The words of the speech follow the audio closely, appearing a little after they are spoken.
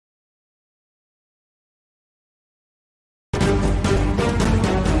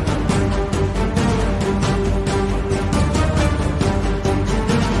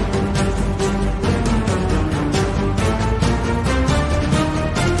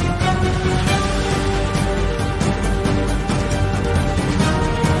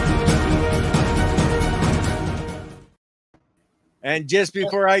And just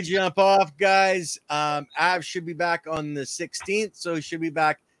before I jump off, guys, Av should be back on the 16th, so he should be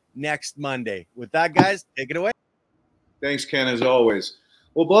back next Monday. With that, guys, take it away. Thanks, Ken, as always.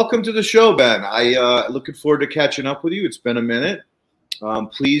 Well, welcome to the show, Ben. I looking forward to catching up with you. It's been a minute.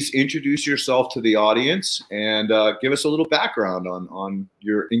 Please introduce yourself to the audience and give us a little background on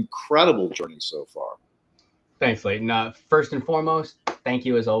your incredible journey so far. Thanks, Leighton. First and foremost, thank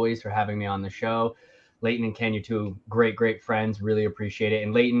you as always for having me on the show. Leighton and Ken, you're two great friends. Really appreciate it.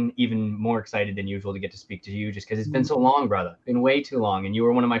 And Leighton, even more excited than usual to get to speak to you just because it's been so long, brother. Been way too long. And you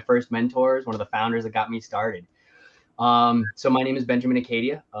were one of my first mentors, one of the founders that got me started. So my name is Benjamin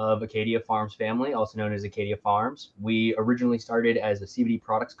Acadia of Acadia Farms family, also known as Acadia Farms. We originally started as a CBD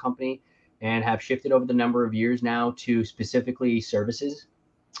products company and have shifted over the number of years now to specifically services.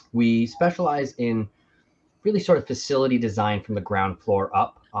 We specialize in really sort of facility design from the ground floor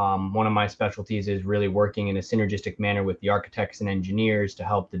up. One of my specialties is really working in a synergistic manner with the architects and engineers to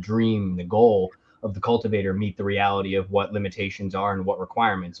help the dream, the goal of the cultivator meet the reality of what limitations are and what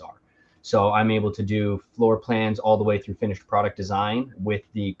requirements are. So I'm able to do floor plans all the way through finished product design with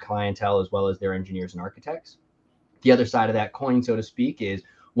the clientele as well as their engineers and architects. The other side of that coin, so to speak, is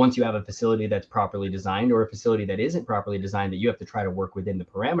once you have a facility that's properly designed or a facility that isn't properly designed that you have to try to work within the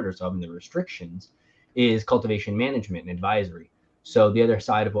parameters of and the restrictions, is cultivation management and advisory. So the other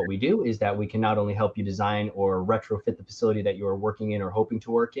side of what we do is that we can not only help you design or retrofit the facility that you are working in or hoping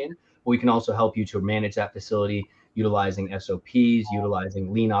to work in, but we can also help you to manage that facility utilizing SOPs,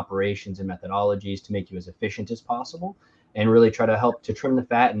 utilizing lean operations and methodologies to make you as efficient as possible, and really try to help to trim the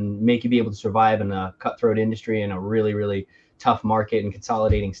fat and make you be able to survive in a cutthroat industry in a really tough market and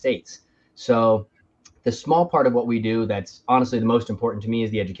consolidating states. So the small part of what we do that's honestly the most important to me is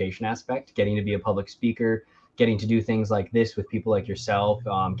the education aspect, getting to be a public speaker, getting to do things like this with people like yourself,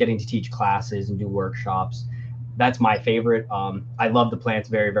 getting to teach classes and do workshops. That's my favorite. I love the plants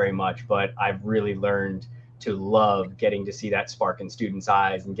very much, but I've really learned to love getting to see that spark in students'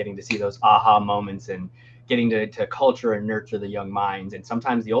 eyes and getting to see those aha moments and getting to culture and nurture the young minds and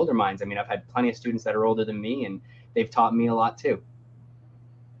sometimes the older minds. I mean, I've had plenty of students that are older than me and they've taught me a lot too.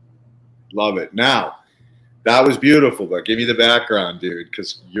 Love it. Now, that was beautiful, but give me the background, dude,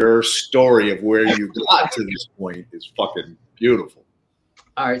 because your story of where you got to this point is fucking beautiful.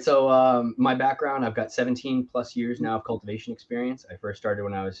 All right. So my background, I've got 17 plus years now of cultivation experience. I first started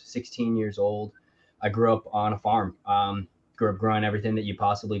when I was 16 years old. I grew up on a farm, grew up growing everything that you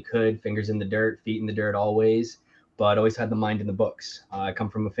possibly could, fingers in the dirt, feet in the dirt always, but always had the mind in the books. I come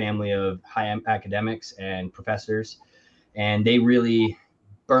from a family of high academics and professors, and they really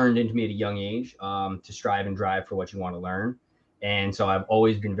burned into me at a young age to strive and drive for what you want to learn. And so I've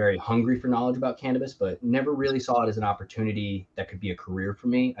always been very hungry for knowledge about cannabis, but never really saw it as an opportunity that could be a career for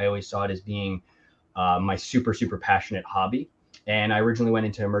me. I always saw it as being my super passionate hobby. And I originally went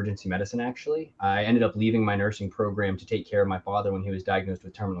into emergency medicine, actually. I ended up leaving my nursing program to take care of my father when he was diagnosed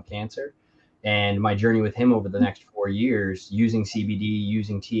with terminal cancer. And my journey with him over the next 4 years, using CBD,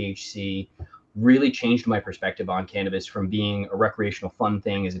 using THC, really changed my perspective on cannabis from being a recreational fun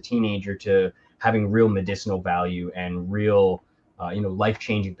thing as a teenager to having real medicinal value and real,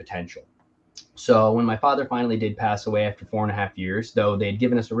 life-changing potential. So when my father finally did pass away after 4.5 years, though they'd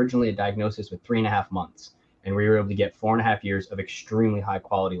given us originally a diagnosis with 3.5 months, and we were able to get 4.5 years of extremely high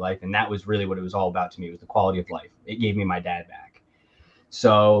quality life. And that was really what it was all about to me, was the quality of life. It gave me my dad back.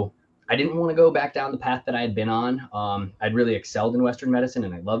 So I didn't want to go back down the path that I had been on. I'd really excelled in Western medicine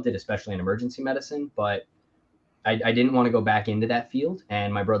and I loved it, especially in emergency medicine, but I didn't want to go back into that field.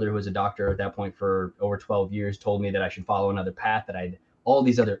 And my brother, who was a doctor at that point for over 12 years, told me that I should follow another path, that I'd all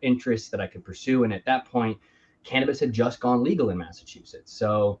these other interests that I could pursue. And at that point, cannabis had just gone legal in Massachusetts.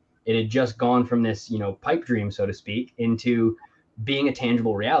 So it had just gone from this, pipe dream, so to speak, into being a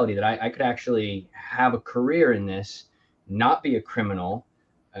tangible reality that I could actually have a career in this, not be a criminal,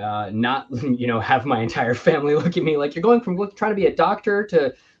 not, have my entire family look at me like, you're going from trying to be a doctor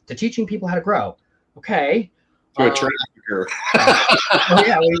to teaching people how to grow. Okay. To a trafficker.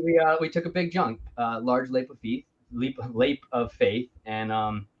 We took a big jump, large leap of faith. And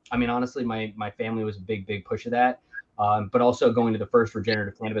honestly, my family was a big push of that. But also going to the first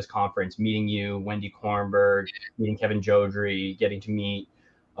regenerative cannabis conference, meeting you, Wendy Kornberg, meeting Kevin Jodrey, getting to meet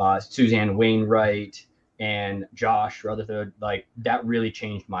Suzanne Wainwright and Josh Rutherford, like that really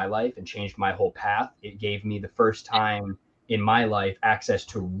changed my life and changed my whole path. It gave me the first time in my life access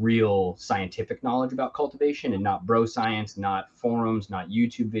to real scientific knowledge about cultivation, and not bro science, not forums, not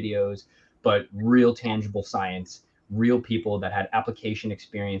YouTube videos, but real tangible science, real people that had application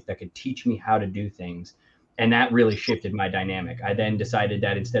experience that could teach me how to do things. And that really shifted my dynamic. I then decided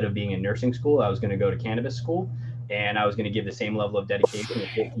that instead of being in nursing school, I was going to go to cannabis school. and I was going to give the same level of dedication at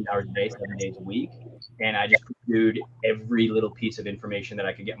 14 hours a day, 7 days a week. And I just pursued every little piece of information that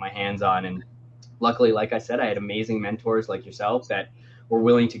I could get my hands on. And luckily, like I said, I had amazing mentors like yourself that were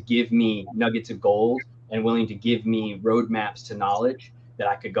willing to give me nuggets of gold and willing to give me roadmaps to knowledge that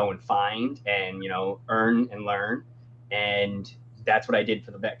I could go and find and, earn and learn. And that's what I did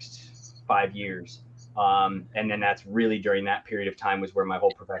for the next 5 years. And then that's really during that period of time was where my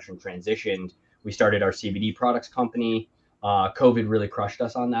whole profession transitioned. We started our CBD products company. COVID really crushed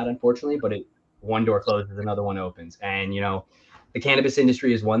us on that, unfortunately, but one door closes, another one opens. And, the cannabis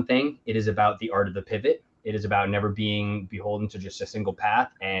industry is one thing. It is about the art of the pivot. It is about never being beholden to just a single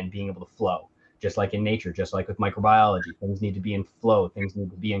path and being able to flow, just like in nature, just like with microbiology. Things need to be in flow. Things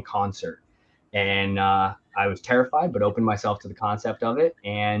need to be in concert. And I was terrified, but opened myself to the concept of it.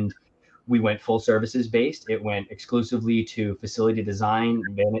 And we went full services based. It went exclusively to facility design,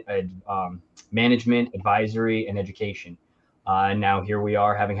 management, advisory, and education. Now here we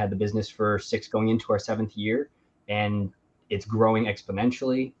are, having had the business for 6, going into our 7th year, and it's growing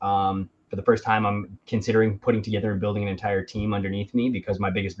exponentially. For the first time, I'm considering putting together and building an entire team underneath me, because my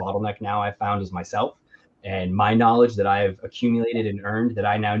biggest bottleneck now I've found is myself and my knowledge that I've accumulated and earned that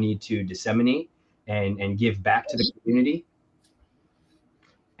I now need to disseminate and give back to the community.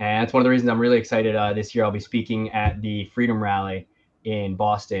 And that's one of the reasons I'm really excited. This year, I'll be speaking at the Freedom Rally in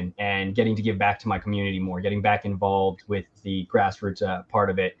Boston and getting to give back to my community more, getting back involved with the grassroots part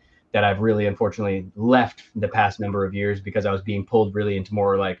of it that I've really, unfortunately, left the past number of years because I was being pulled really into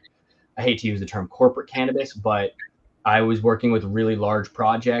more like, I hate to use the term corporate cannabis, but I was working with really large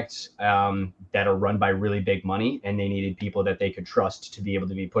projects that are run by really big money, and they needed people that they could trust to be able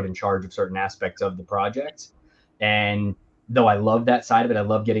to be put in charge of certain aspects of the projects. And though I love that side of it, I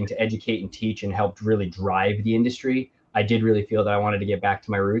love getting to educate and teach and help really drive the industry. I did really feel that I wanted to get back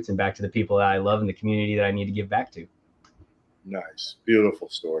to my roots and back to the people that I love and the community that I need to give back to. Nice. Beautiful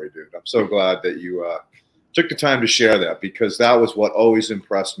story, dude. I'm so glad that you took the time to share that, because that was what always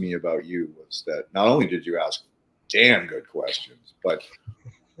impressed me about you, was that not only did you ask damn good questions, but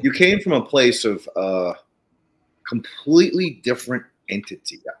you came from a place of completely different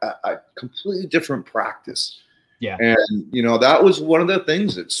entity, a completely different practice. Yeah. And, that was one of the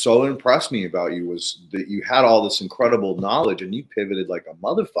things that so impressed me about you, was that you had all this incredible knowledge and you pivoted like a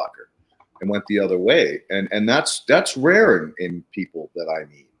motherfucker and went the other way. And that's rare in people that I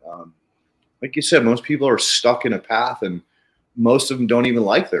meet. Like you said, most people are stuck in a path, and most of them don't even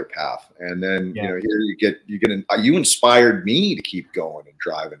like their path. And then, here you inspired me to keep going and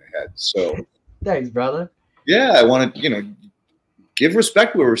driving ahead. So thanks, brother. Yeah. I want to, give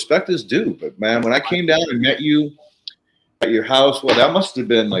respect where respect is due. But man, when I came down and met you at your house, well, that must have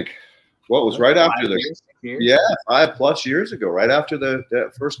been like, what was right after the, 5+ years ago, right after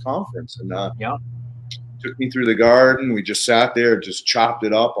that first conference. And took me through the garden. We just sat there, just chopped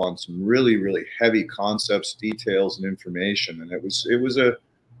it up on some really, really heavy concepts, details, and information. And it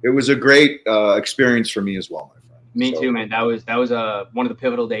was a great experience for me as well, my friend. Me too, man. That was one of the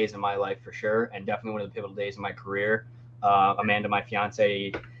pivotal days in my life for sure, and definitely one of the pivotal days in my career. Amanda, my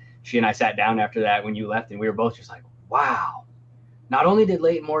fiance, she and I sat down after that when you left, and we were both just like, wow. Not only did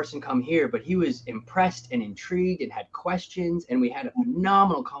Leighton Morrison come here, but he was impressed and intrigued and had questions, and we had a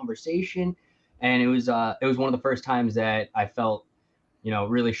phenomenal conversation. And it was one of the first times that I felt,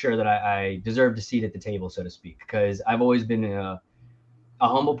 really sure that I deserved a seat at the table, so to speak, because I've always been a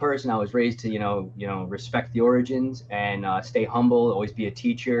humble person. I was raised to, respect the origins and stay humble, always be a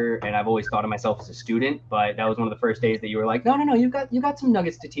teacher. And I've always thought of myself as a student, but that was one of the first days that you were like, no, you got some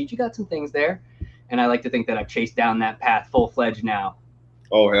nuggets to teach. You got some things there. And I like to think that I've chased down that path full-fledged now.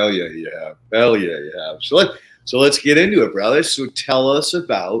 Oh, hell yeah, you have. Hell yeah, you have. So let's get into it, brother. So tell us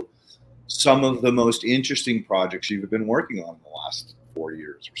about some of the most interesting projects you've been working on in the last 4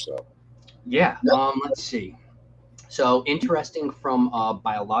 years or so. Yeah. Let's see. So interesting from a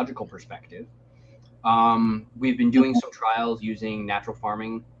biological perspective. We've been doing some trials using natural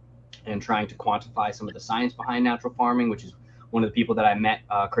farming and trying to quantify some of the science behind natural farming, which is one of the people that I met,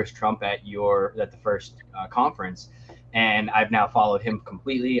 Chris Trump, at the first conference. And I've now followed him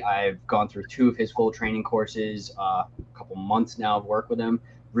completely. I've gone through 2 of his full training courses, a couple months now of work with him.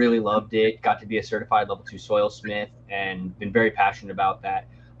 Really loved it. Got to be a certified level 2 soil smith and been very passionate about that.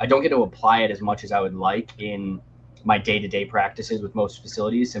 I don't get to apply it as much as I would like in my day-to-day practices with most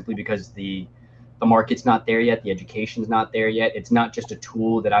facilities, simply because the market's not there yet. The education's not there yet. It's not just a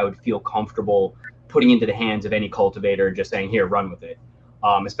tool that I would feel comfortable putting into the hands of any cultivator, just saying, here, run with it.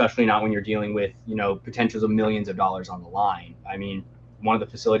 Especially not when you're dealing with, potentials of millions of dollars on the line. I mean, one of the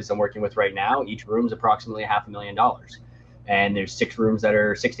facilities I'm working with right now, each room is approximately $500,000. And there's 6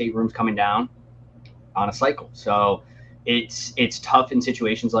 to 8 rooms coming down. on a cycle. So it's tough in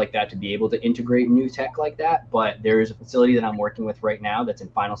situations like that to be able to integrate new tech like that. But there is a facility that I'm working with right now that's in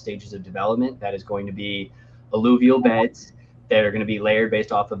final stages of development that is going to be alluvial beds that are going to be layered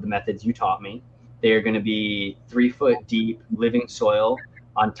based off of the methods you taught me. They are going to be 3 foot deep living soil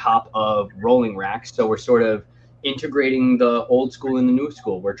on top of rolling racks. So we're sort of integrating the old school and the new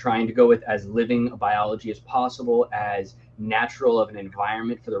school. We're trying to go with as living a biology as possible, as natural of an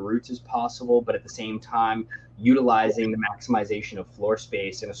environment for the roots as possible, but at the same time utilizing the maximization of floor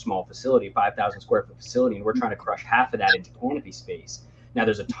space in a small facility, 5,000 square foot facility, and we're trying to crush half of that into canopy space. Now,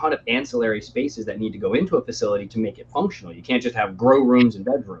 there's a ton of ancillary spaces that need to go into a facility to make it functional. You can't just have grow rooms and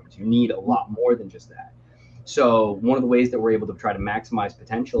bedrooms. You need a lot more than just that. So one of the ways that we're able to try to maximize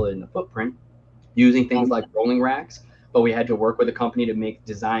potential in the footprint using things like rolling racks, but we had to work with a company to make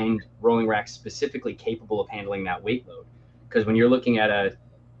designed rolling racks specifically capable of handling that weight load. Because when you're looking at a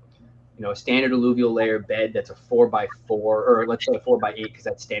standard alluvial layer bed that's a 4x4, or let's say a 4x8 because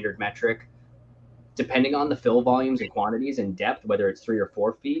that's standard metric, depending on the fill volumes and quantities and depth, whether it's 3 or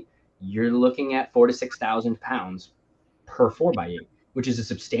 4 feet, you're looking at 4,000 to 6,000 pounds per 4x8, which is a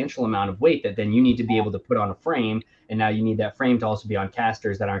substantial amount of weight that then you need to be able to put on a frame. And now you need that frame to also be on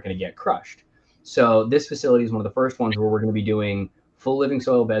casters that aren't going to get crushed. So this facility is one of the first ones where we're going to be doing full living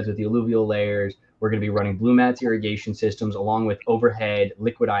soil beds with the alluvial layers. We're going to be running blue mats irrigation systems along with overhead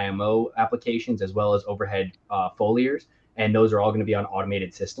liquid IMO applications, as well as overhead foliars. And those are all going to be on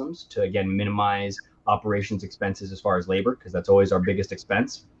automated systems to, again, minimize operations expenses as far as labor, because that's always our biggest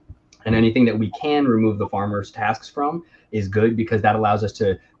expense. And anything that we can remove the farmer's tasks from is good, because that allows us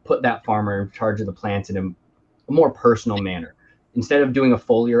to put that farmer in charge of the plants in a more personal manner. Instead of doing a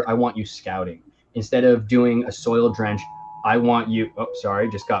foliar, I want you scouting. Instead of doing a soil drench, I want you,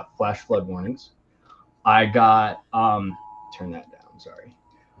 just got flash flood warnings. I got, turn that down, sorry.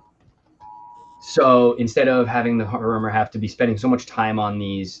 So instead of having the farmer have to be spending so much time on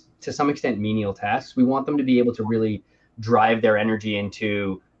these, to some extent, menial tasks, we want them to be able to really drive their energy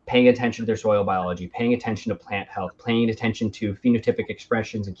into paying attention to their soil biology, paying attention to plant health, paying attention to phenotypic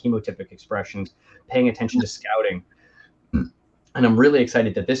expressions and chemotypic expressions, paying attention to scouting. And I'm really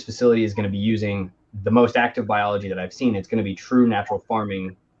excited that this facility is going to be using the most active biology that I've seen. It's going to be true natural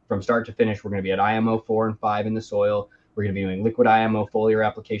farming from start to finish. We're going to be at IMO 4 and 5 in the soil. We're going to be doing liquid IMO foliar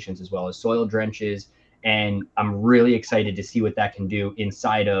applications as well as soil drenches. And I'm really excited to see what that can do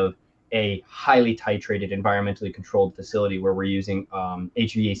inside of a highly titrated, environmentally controlled facility where we're using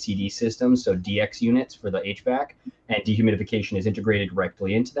HVACD systems, so DX units for the HVAC, and dehumidification is integrated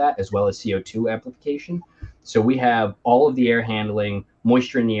directly into that, as well as CO2 amplification. So we have all of the air handling,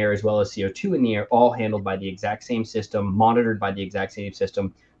 moisture in the air, as well as CO2 in the air, all handled by the exact same system, monitored by the exact same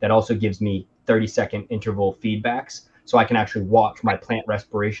system. That also gives me 30-second interval feedbacks. So I can actually watch my plant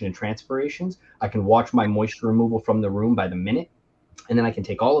respiration and transpirations. I can watch my moisture removal from the room by the minute. And then I can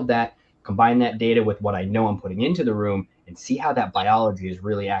take all of that, combine that data with what I know I'm putting into the room, and see how that biology is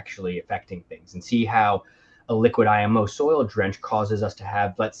really actually affecting things, and see how a liquid IMO soil drench causes us to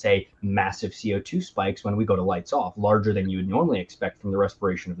have, let's say, massive CO2 spikes when we go to lights off, larger than you would normally expect from the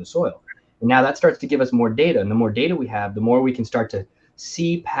respiration of the soil. And now that starts to give us more data. And the more data we have, the more we can start to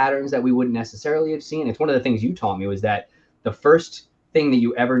see patterns that we wouldn't necessarily have seen. It's one of the things you taught me, was that the first thing that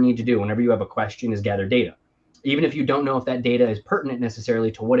you ever need to do whenever you have a question is gather data. Even if you don't know if that data is pertinent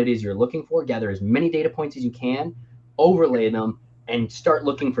necessarily to what it is you're looking for, gather as many data points as you can, overlay them, and start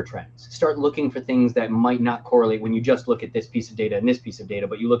looking for trends. Start looking for things that might not correlate when you just look at this piece of data and this piece of data,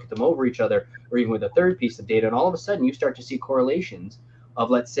 but you look at them over each other, or even with a third piece of data, and all of a sudden you start to see correlations of,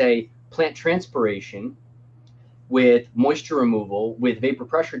 let's say, plant transpiration with moisture removal, with vapor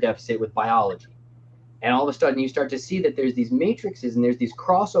pressure deficit, with biology. And all of a sudden you start to see that there's these matrices and there's these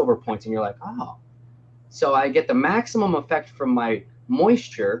crossover points, and you're like, oh, so I get the maximum effect from my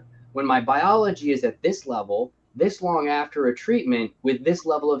moisture when my biology is at this level, this long after a treatment, with this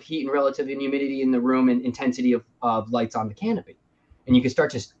level of heat and relative humidity in the room and intensity of lights on the canopy. And you can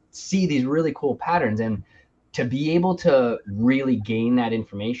start to see these really cool patterns. And to be able to really gain that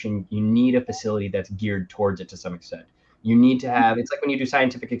information, you need a facility that's geared towards it to some extent. You need to have, it's like when you do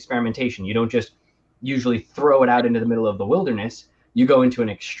scientific experimentation, you don't just usually throw it out into the middle of the wilderness. You go into an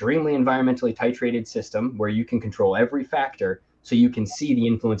extremely environmentally titrated system where you can control every factor, so you can see the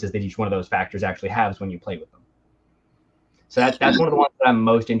influences that each one of those factors actually has when you play with them. So that's one of the ones that I'm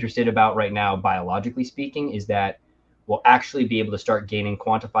most interested about right now, biologically speaking, is that we'll actually be able to start gaining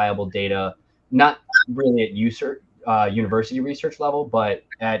quantifiable data, not really at university research level, but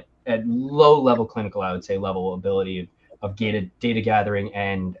at low level clinical, I would say, level ability of data gathering,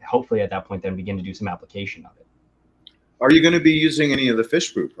 and hopefully at that point then begin to do some application of it. Are you going to be using any of the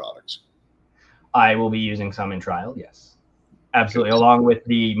fish brew products? I will be using some in trial, yes. Absolutely, along with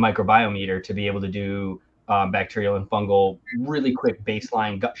the microbiometer to be able to do bacterial and fungal really quick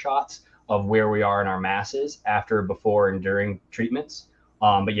baseline gut shots of where we are in our masses after, before, and during treatments.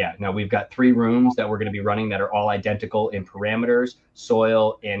 But yeah, no, we've got 3 rooms that we're going to be running that are all identical in parameters,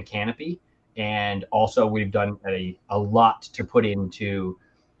 soil, and canopy. And also we've done a lot to put into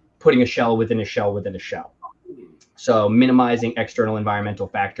putting a shell within a shell within a shell. So minimizing external environmental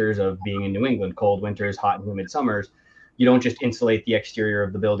factors of being in New England, cold winters, hot and humid summers. You don't just insulate the exterior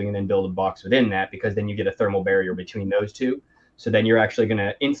of the building and then build a box within that, because then you get a thermal barrier between those two. So then you're actually going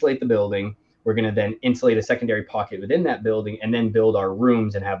to insulate the building. We're going to then insulate a secondary pocket within that building and then build our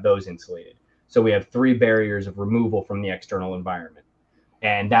rooms and have those insulated. So we have 3 barriers of removal from the external environment.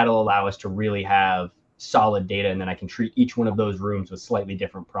 And that'll allow us to really have solid data. And then I can treat each one of those rooms with slightly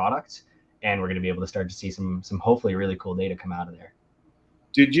different products. And we're going to be able to start to see some hopefully really cool data come out of there.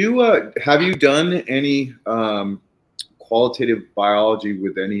 Did you have you done any qualitative biology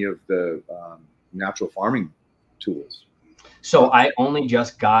with any of the natural farming tools? So I only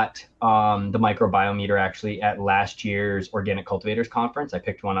just got the microbiometer actually at last year's Organic Cultivators Conference. I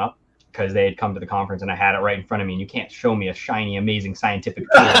picked one up because they had come to the conference and I had it right in front of me. And you can't show me a shiny, amazing scientific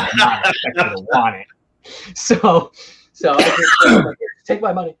tool and not expect me to want it. So I just, take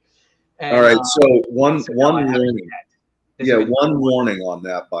my money. And, all right. So one warning. One warning on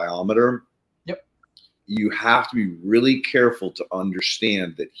that biometer. Yep. You have to be really careful to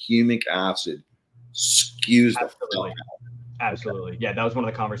understand that humic acid skews the fuck out. Absolutely. Yeah, that was one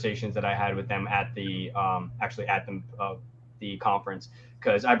of the conversations that I had with them at the the conference,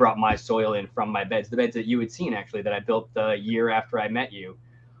 because I brought my soil in from my beds, the beds that you had seen actually that I built the year after I met you.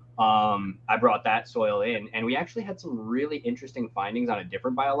 I brought that soil in, and we actually had some really interesting findings on a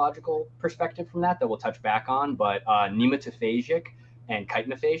different biological perspective from that we'll touch back on, but nematophasic and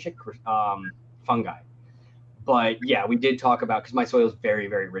chitinophasic fungi. But yeah, we did talk about, because my soil is very,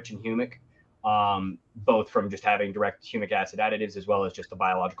 very rich in humic, both from just having direct humic acid additives as well as just the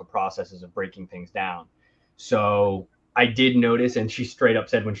biological processes of breaking things down. So I did notice, and she straight up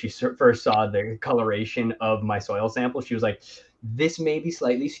said when she first saw the coloration of my soil sample, she was like, this may be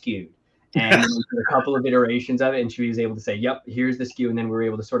slightly skewed. And a couple of iterations of it, and she was able to say, yep, here's the skew. And then we were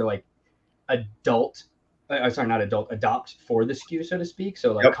able to sort of like adopt for the skew, so to speak.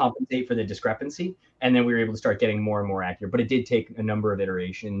 So like compensate for the discrepancy. And then we were able to start getting more and more accurate. But it did take a number of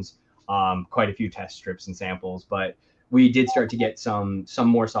iterations, quite a few test strips and samples. But we did start to get some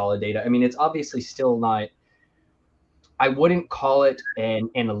more solid data. I mean, it's obviously still not, I wouldn't call it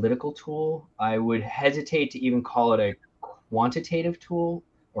an analytical tool. I would hesitate to even call it a quantitative tool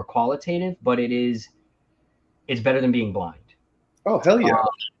or qualitative, but it's better than being blind. Oh, hell yeah.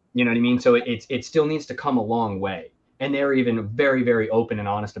 You know what I mean? So it still needs to come a long way. And they're even very, very open and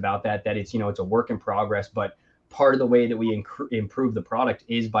honest about that it's, it's a work in progress, but part of the way that we improve the product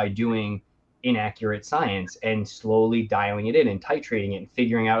is by doing inaccurate science and slowly dialing it in and titrating it and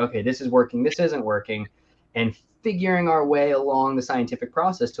figuring out, okay, this is working, this isn't working, and figuring our way along the scientific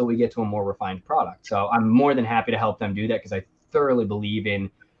process till we get to a more refined product. So I'm more than happy to help them do that, because I thoroughly believe in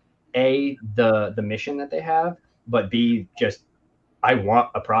A, the mission that they have, but B, just I want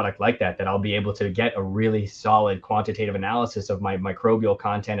a product like that I'll be able to get a really solid quantitative analysis of my microbial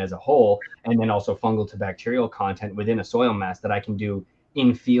content as a whole, and then also fungal to bacterial content within a soil mass that I can do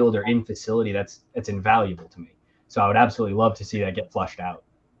in field or in facility. That's invaluable to me. So I would absolutely love to see that get flushed out.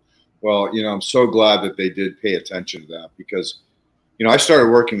 Well, I'm so glad that they did pay attention to that, because, I started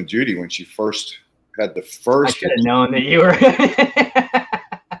working with Judy when she first had the first. I should have known that you were.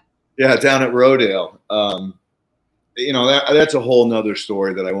 Yeah, down at Rodale. That's a whole nother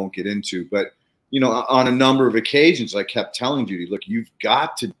story that I won't get into. But, on a number of occasions, I kept telling Judy, look, you've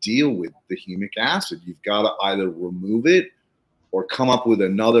got to deal with the humic acid. You've got to either remove it or come up with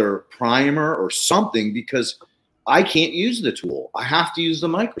another primer or something, because I can't use the tool. I have to use the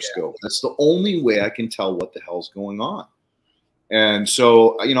microscope. That's the only way I can tell what the hell's going on. And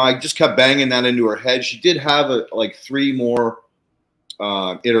so, I just kept banging that into her head. She did have 3 more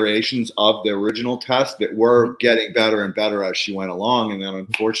iterations of the original test that were getting better and better as she went along. And then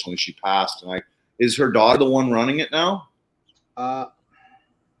unfortunately she passed. And is her daughter the one running it now?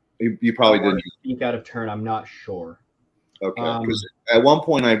 You probably didn't speak out of turn. I'm not sure. Okay. Because at one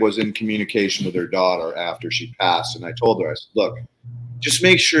point I was in communication with her daughter after she passed, and I told her, I said, look, just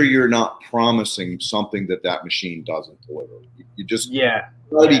make sure you're not promising something that machine doesn't deliver. You just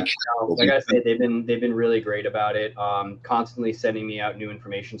like I said, they've been really great about it. Constantly sending me out new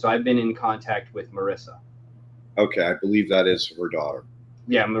information. So I've been in contact with Marissa. Okay, I believe that is her daughter.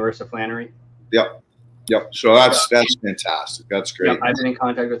 Yeah, Marissa Flannery. Yep. Yep. So that's fantastic. That's great. Yep, I've been in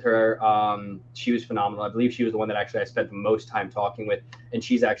contact with her. She was phenomenal. I believe she was the one that actually I spent the most time talking with, and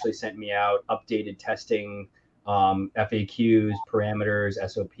she's actually sent me out updated testing, FAQs, parameters,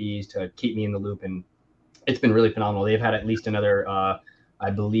 SOPs to keep me in the loop, and it's been really phenomenal. They've had at least another, I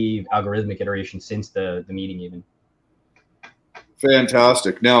believe, algorithmic iteration since the meeting even.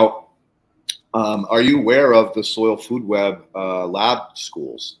 Fantastic. Now, are you aware of the Soil Food Web lab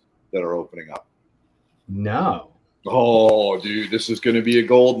schools that are opening up? No. Oh, dude, this is going to be a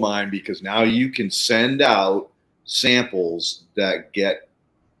gold mine because now you can send out samples that get.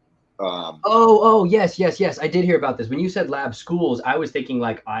 Yes. I did hear about this. When you said lab schools, I was thinking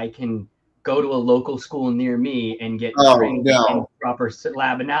like I can go to a local school near me and get trained in proper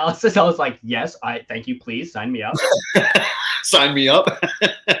lab analysis. I was like, yes, thank you. Please sign me up. Sign me up.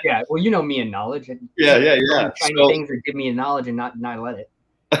 Yeah. Well, you know me and knowledge. Yeah. Shiny things that give me a knowledge and not let it.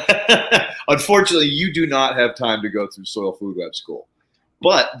 Unfortunately, you do not have time to go through Soil Food Web School,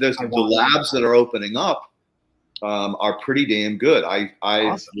 but the labs that are opening up are pretty damn good. I've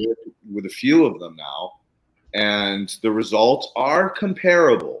worked with a few of them now, and the results are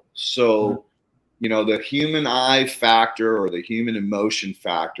comparable. So, you know, the human eye factor or the human emotion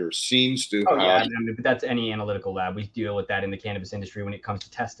factor seems to have. Yeah, I mean, but that's any analytical lab. We deal with that in the cannabis industry when it comes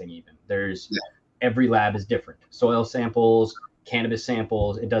to testing. Even every lab is different. Soil samples, cannabis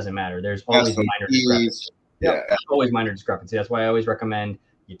samples, it doesn't matter. There's always a minor discrepancy. Always minor discrepancy. That's why I always recommend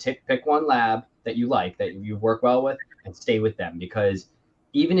you pick one lab that you like, that you work well with, and stay with them, because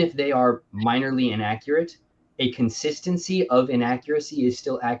even if they are minorly inaccurate, a consistency of inaccuracy is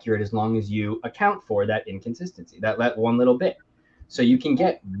still accurate as long as you account for that inconsistency, that one little bit. So you can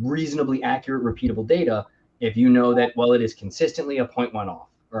get reasonably accurate, repeatable data if you know that, well, it is consistently a 0.1 off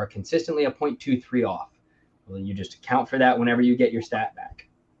or consistently a 0.23 off. Well, you just account for that whenever you get your stat back.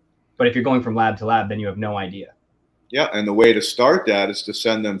 But if you're going from lab to lab, then you have no idea. Yeah, and the way to start that is to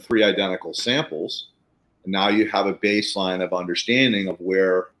send them 3 identical samples. And now you have a baseline of understanding of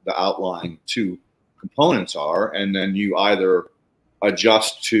where the outlying 2 components are, and then you either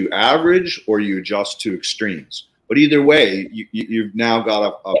adjust to average or you adjust to extremes. But either way, you've now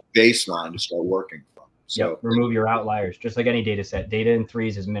got a baseline to start working from. So remove your outliers, just like any data set. Data in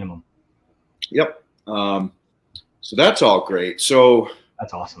 3s is minimum. Yep. So that's all great. So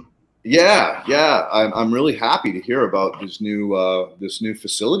that's awesome. Yeah. I'm really happy to hear about this new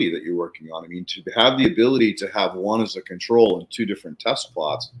facility that you're working on. I mean, to have the ability to have one as a control and 2 different test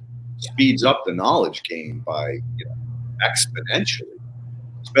plots speeds up the knowledge gain by exponentially,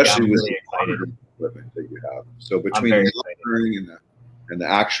 especially with the monitoring equipment that you have. So between the monitoring and the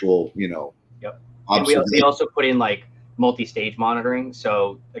actual, And we also put in like multi-stage monitoring.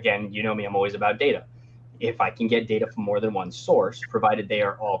 So again, you know me, I'm always about data. If I can get data from more than one source, provided they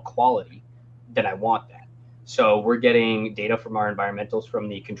are all quality, then I want that. So we're getting data from our environmentals, from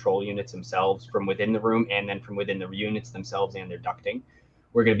the control units themselves, from within the room, and then from within the units themselves and their ducting.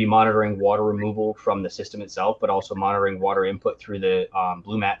 We're going to be monitoring water removal from the system itself, but also monitoring water input through the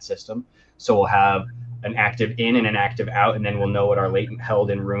Blue Mat system. So we'll have an active in and an active out, and then we'll know what our latent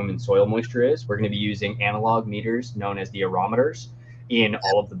held in room and soil moisture is. We're going to be using analog meters known as the aerometers in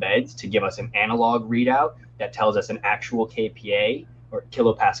all of the beds to give us an analog readout that tells us an actual kPa or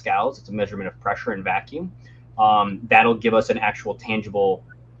kilopascals. It's a measurement of pressure and vacuum. That'll give us an actual tangible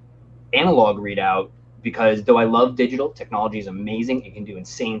analog readout, because though I love digital, technology is amazing. It can do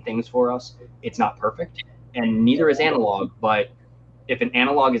insane things for us. It's not perfect, and neither is analog. But if an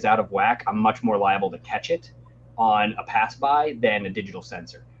analog is out of whack, I'm much more liable to catch it on a pass by than a digital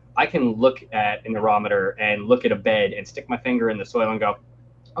sensor. I can look at an aerometer and look at a bed and stick my finger in the soil and go,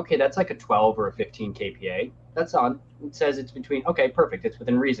 okay, that's like a 12 or a 15 kPa. That's on. It says it's between. Okay, perfect. It's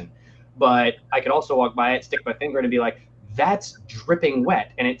within reason. But I could also walk by it, stick my finger in, and be like, that's dripping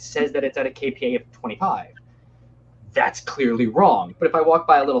wet, and it says that it's at a kPa of 25. That's clearly wrong. But if I walk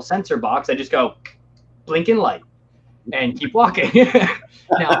by a little sensor box, I just go, blinking light, and keep walking.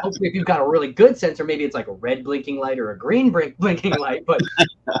 Now, hopefully, if you've got a really good sensor, maybe it's like a red blinking light or a green blinking light. But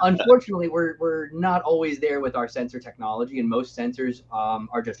unfortunately, we're not always there with our sensor technology, and most sensors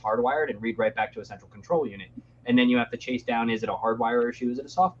are just hardwired and read right back to a central control unit. And then you have to chase down, is it a hardwire issue? Is it a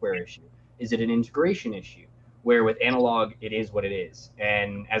software issue? Is it an integration issue? Where with analog, it is what it is.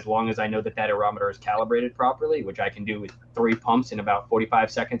 And as long as I know that aerometer is calibrated properly, which I can do with 3 pumps in about 45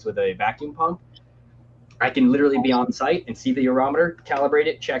 seconds with a vacuum pump, I can literally be on site and see the aerometer, calibrate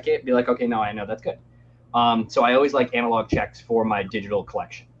it, check it, be like, okay, no, I know that's good. So I always like analog checks for my digital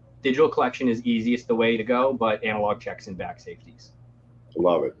collection. Digital collection is easiest the way to go, but analog checks and back safeties.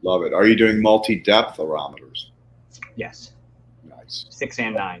 Love it. Are you doing multi-depth aerometers? Yes. Nice. 6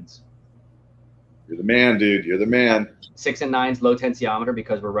 and 9s. You're the man, dude. You're the man. 6 and 9's low tensiometer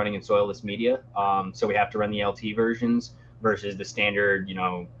because we're running in soilless media. So we have to run the LT versions versus the standard,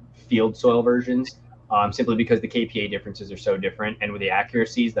 field soil versions, simply because the KPA differences are so different, and with the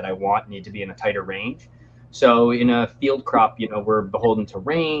accuracies that I want need to be in a tighter range. So in a field crop, we're beholden to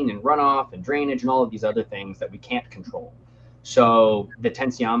rain and runoff and drainage and all of these other things that we can't control. So the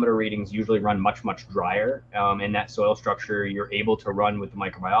tensiometer readings usually run much, much drier. In that soil structure, you're able to run with the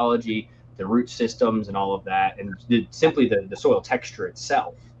microbiology, the root systems and all of that, and simply the soil texture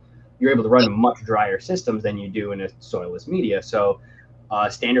itself. You're able to run much drier systems than you do in a soilless media. So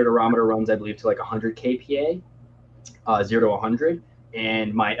standard aerometer runs, I believe, to like 100 kPa, 0 to 100.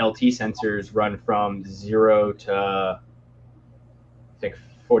 And my LT sensors run from 0 to, I think,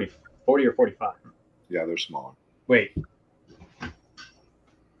 40 or 45. Yeah, they're smaller. Wait.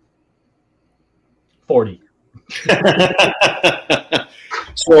 40.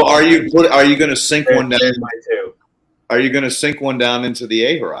 So are you going to sink one down? There's my two. Are you going to sink one down into the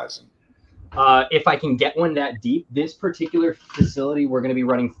A horizon? If I can get one that deep, this particular facility, we're going to be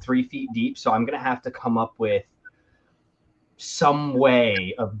running 3 feet deep. So I'm going to have to come up with some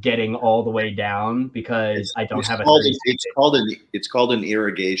way of getting all the way down because I don't have a. It's called an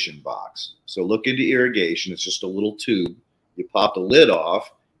irrigation box. So look into irrigation. It's just a little tube. You pop the lid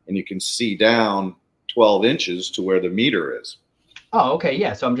off, and you can see down 12 inches to where the meter is. Oh, okay,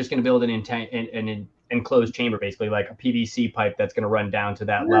 yeah. So I'm just going to build an enclosed chamber, basically like a PVC pipe that's going to run down to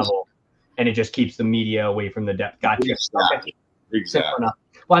that level, and it just keeps the media away from the depth. Gotcha. Exactly. Exactly.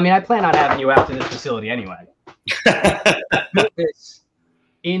 Well, I mean, I plan on having you out to this facility anyway. With this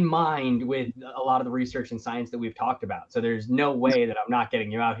in mind with a lot of the research and science that we've talked about. So there's no way that I'm not getting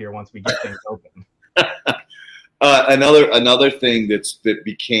you out here once we get things open. Another thing that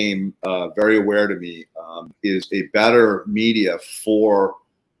became very aware to me is a better media for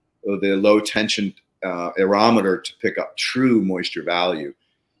the low tension aerometer to pick up true moisture value.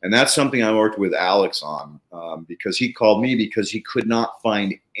 And that's something I worked with Alex on because he called me because he could not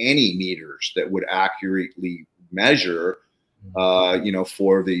find any meters that would accurately measure,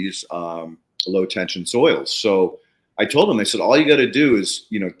 for these low tension soils. So I told him, I said, all you got to do is,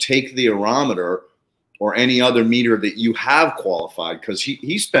 take the aerometer or any other meter that you have qualified, because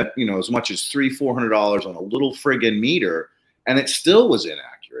he spent, as much as $300-400 on a little friggin' meter, and it still was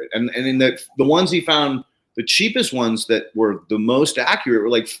inaccurate. And in the ones he found, the cheapest ones that were the most accurate were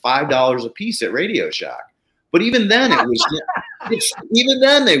like $5 a piece at Radio Shack. But even then,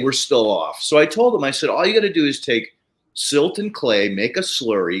 they were still off. So I told him, I said, all you got to do is take silt and clay, make a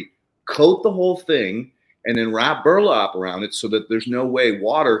slurry, coat the whole thing, and then wrap burlap around it so that there's no way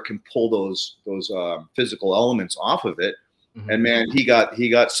water can pull those physical elements off of it. Mm-hmm. And man, he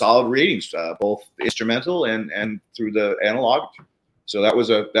got solid readings, both instrumental and through the analog. So that was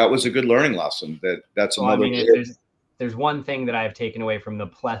a good learning lesson. That's another. If there's one thing that I've taken away from the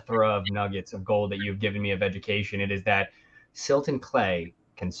plethora of nuggets of gold that you've given me of education, it is that silt and clay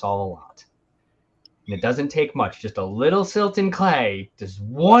can solve a lot. And it doesn't take much. Just a little silt and clay does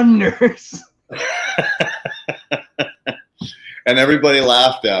wonders. And everybody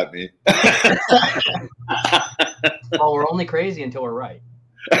laughed at me. Well, we're only crazy until we're right.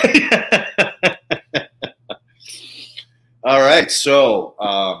 All right. So,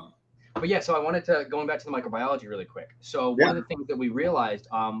 so I wanted to, going back to the microbiology really quick. So one of the things that we realized,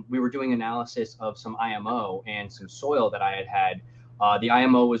 we were doing analysis of some IMO and some soil that I had. The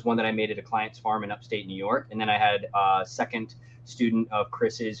IMO was one that I made at a client's farm in upstate New York. And then I had a second student of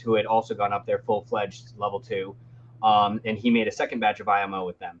Chris's who had also gone up there full-fledged level 2. And he made a second batch of IMO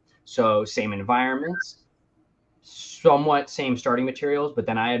with them. So same environments, somewhat same starting materials, but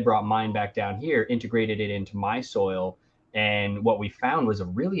then I had brought mine back down here, integrated it into my soil. And what we found was a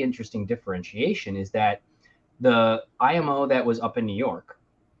really interesting differentiation is that the IMO that was up in New York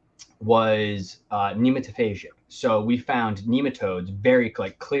was nematophagic. So we found nematodes very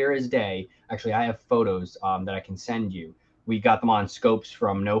clear as day. Actually, I have photos that I can send you. We got them on scopes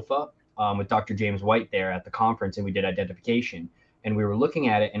from NOFA with Dr. James White there at the conference, and we did identification. And we were looking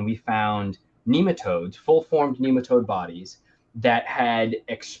at it, and we found nematodes, full-formed nematode bodies that had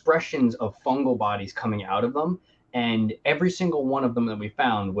expressions of fungal bodies coming out of them. And every single one of them that we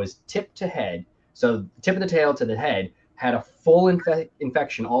found was tip to head. So tip of the tail to the head had a full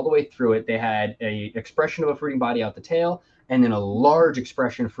infection all the way through it. They had a expression of a fruiting body out the tail, and then a large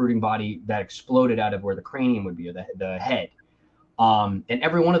expression of fruiting body that exploded out of where the cranium would be, or the head. And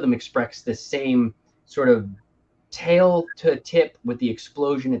every one of them expressed the same sort of tail to tip with the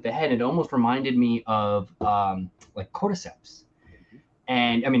explosion at the head. It almost reminded me of like cordyceps.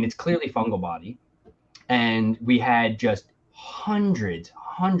 And I mean, it's clearly fungal body. And we had just hundreds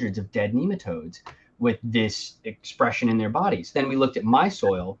of dead nematodes, with this expression in their bodies. Then we looked at my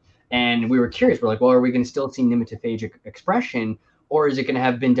soil and we were curious. We're like, well, are we going to still see nematophagic expression, or is it going to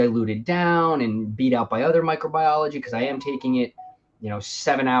have been diluted down and beat out by other microbiology? Because I am taking it,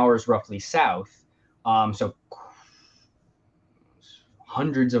 7 hours roughly south. So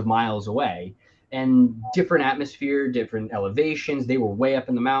hundreds of miles away, and different atmosphere, different elevations. They were way up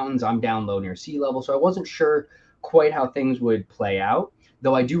in the mountains. I'm down low near sea level. So I wasn't sure quite how things would play out.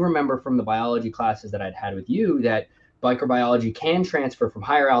 Though I do remember from the biology classes that I'd had with you that microbiology can transfer from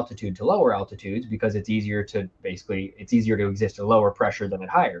higher altitude to lower altitudes because it's easier to exist at lower pressure than at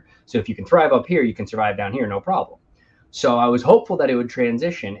higher. So if you can thrive up here, you can survive down here, no problem. So I was hopeful that it would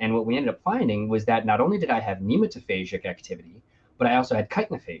transition. And what we ended up finding was that not only did I have nematophagic activity, but I also had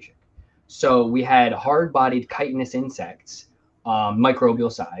chitinophagic. So we had hard-bodied chitinous insects,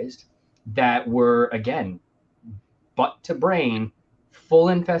 microbial sized, that were, again, butt to brain, full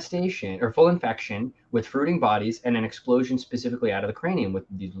infection with fruiting bodies and an explosion specifically out of the cranium with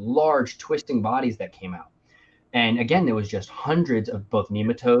these large twisting bodies that came out. And again, there was just hundreds of both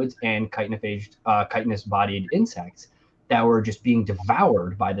nematodes and chitinous-bodied insects that were just being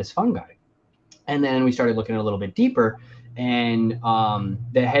devoured by this fungi. And then we started looking a little bit deeper, and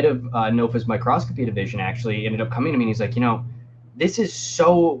the head of NOFA's microscopy division actually ended up coming to me and he's like, this is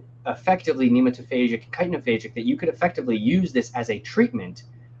so effectively nematophagic and chitinophagic that you could effectively use this as a treatment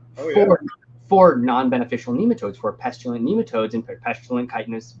for non-beneficial nematodes, for pestilent nematodes and pestilent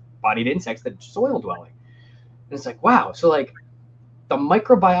chitinous-bodied insects that are soil dwelling. And it's like, wow. So like the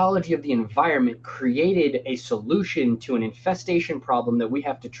microbiology of the environment created a solution to an infestation problem that we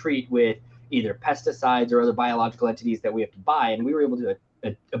have to treat with either pesticides or other biological entities that we have to buy. And we were able to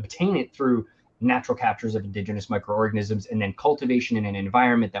obtain it through natural captures of indigenous microorganisms and then cultivation in an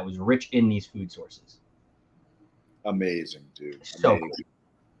environment that was rich in these food sources. Amazing, dude. So Amazing.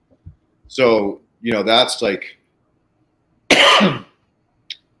 So, that's like the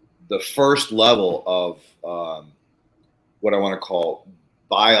first level of what I want to call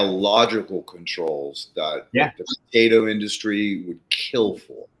biological controls that the potato industry would kill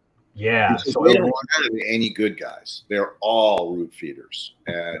for. Yeah. So they don't have any good guys. They're all root feeders.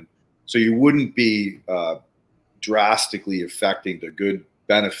 And so you wouldn't be drastically affecting the good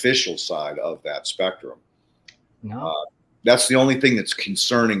beneficial side of that spectrum. No. That's the only thing that's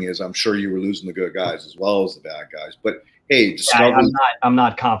concerning is I'm sure you were losing the good guys as well as the bad guys. But hey, I'm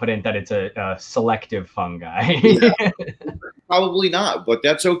not confident that it's a selective fungi. Probably not, but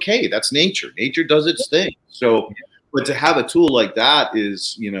that's okay. That's nature. Nature does its thing. So, but to have a tool like that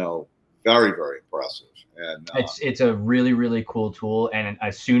is, very, very impressive. And it's a really, really cool tool. And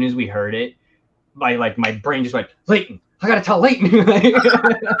as soon as we heard it, my brain just went, Leighton, I got to tell Leighton.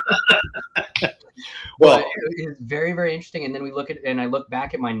 Well, it's very, very interesting. And then I look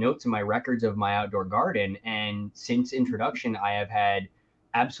back at my notes and my records of my outdoor garden. And since introduction, I have had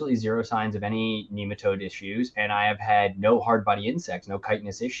absolutely zero signs of any nematode issues. And I have had no hard body insects, no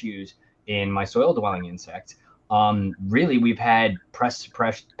chitinous issues in my soil dwelling insects. Really, we've had pest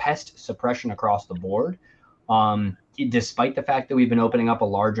suppression across the board. Despite the fact that we've been opening up a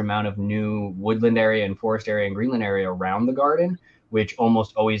large amount of new woodland area and forest area and greenland area around the garden, which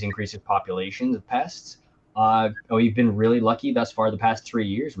almost always increases populations of pests. We've been really lucky thus far. The past 3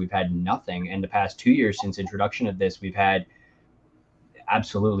 years, we've had nothing. And the past 2 years since introduction of this, we've had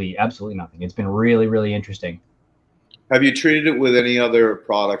absolutely nothing. It's been really, really interesting. Have you treated it with any other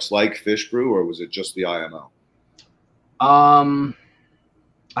products like fish brew, or was it just the IMO?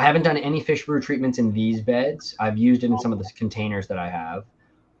 I haven't done any fish brew treatments in these beds. I've used it in some of the containers that I have.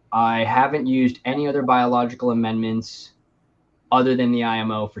 I haven't used any other biological amendments other than the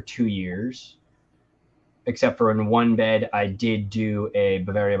IMO for 2 years, except for in one bed, I did do a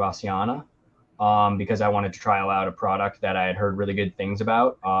Bavaria Bassiana because I wanted to trial out a product that I had heard really good things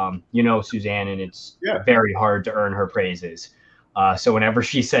about. Suzanne, and it's very hard to earn her praises. So whenever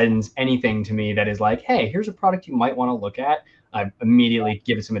she sends anything to me that is like, hey, here's a product you might want to look at, I immediately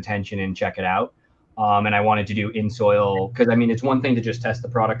give it some attention and check it out. And I wanted to do in soil because, it's one thing to just test the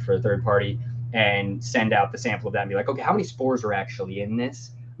product for a third party and send out the sample of that and be like, okay, how many spores are actually in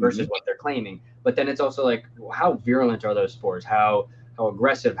this versus what they're claiming? But then it's also like, how virulent are those spores? How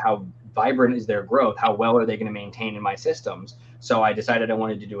aggressive, how vibrant is their growth? How well are they going to maintain in my systems? So I decided I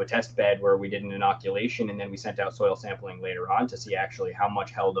wanted to do a test bed where we did an inoculation and then we sent out soil sampling later on to see actually how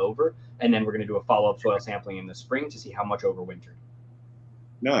much held over. And then we're going to do a follow-up soil sampling in the spring to see how much overwintered.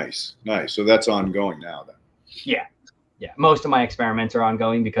 Nice. So that's ongoing now then. Yeah. Most of my experiments are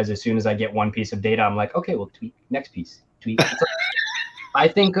ongoing because as soon as I get one piece of data, I'm like, okay, we'll tweak next piece. I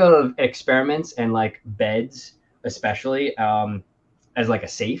think of experiments and like beds, especially as like a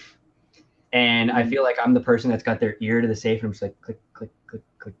safe. And I feel like I'm the person that's got their ear to the safe, and I'm just like click, click, click,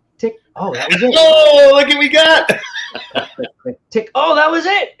 click, tick. Oh, that was it. Oh, look what we got. Click, click, click, tick. Oh, that was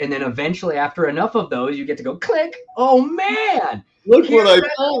it. And then eventually, after enough of those, you get to go click. Oh man, look what I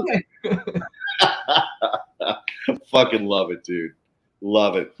found. Fucking love it, dude.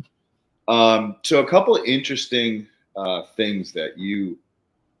 Love it. So a couple of interesting things that you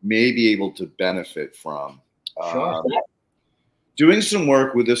may be able to benefit from. Sure. Doing some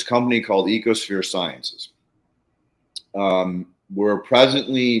work with this company called Ecosphere Sciences. We're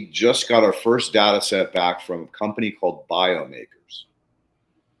presently just got our first data set back from a company called Biomakers.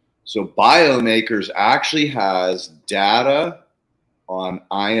 So Biomakers actually has data on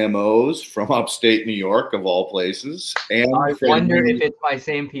IMOs from upstate New York, of all places. And I wonder if it's my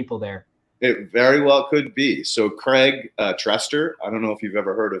same people there. It very well could be. So Craig Trester, I don't know if you've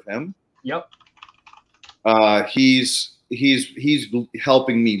ever heard of him. Yep. He's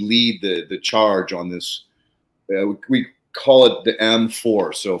helping me lead the charge on this. We call it the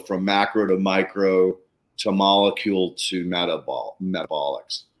M4. So from macro to micro to molecule to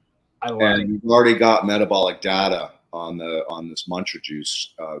metabolics. And we've already got metabolic data on this Muncher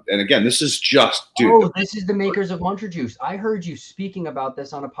juice. And again, this is just, dude. Oh, this is the makers of Muncher juice. I heard you speaking about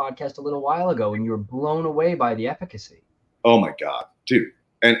this on a podcast a little while ago, and you were blown away by the efficacy. Oh my God, dude.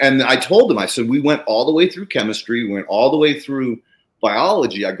 And I told him, I said, we went all the way through chemistry, we went all the way through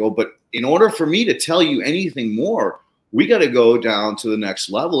biology. I go, but in order for me to tell you anything more, we got to go down to the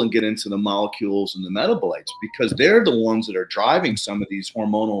next level and get into the molecules and the metabolites, because they're the ones that are driving some of these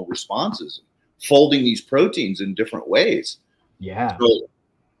hormonal responses, folding these proteins in different ways. Yeah.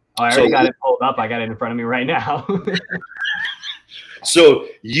 I already got it pulled up. I got it in front of me right now. So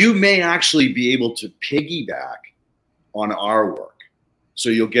you may actually be able to piggyback on our work. So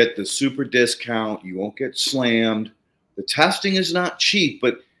you'll get the super discount. You won't get slammed. The testing is not cheap,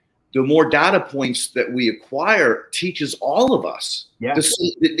 but the more data points that we acquire teaches all of us. Yeah.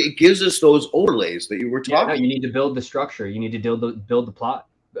 It gives us those overlays that you were talking about. You need to build the structure. You need to build the plot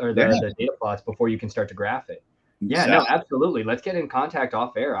or the data plots before you can start to graph it. Yeah, exactly. No, absolutely. Let's get in contact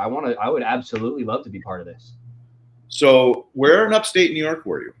off air. I would absolutely love to be part of this. So where in upstate New York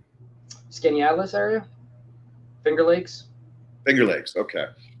were you? Skaneateles area? Finger Lakes? Finger Lakes, okay.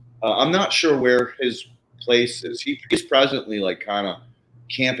 I'm not sure where his place is. He's presently like kind of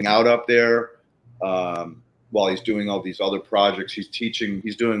camping out up there while he's doing all these other projects. He's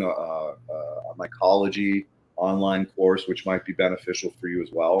doing a mycology online course, which might be beneficial for you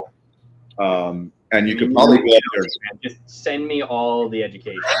as well. And you could probably go up there. Just send me all the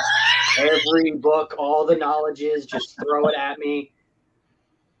education. Every book, all the knowledges, just throw it at me.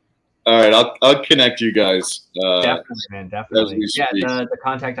 All right, I'll connect you guys. Definitely, man, definitely. Yeah, the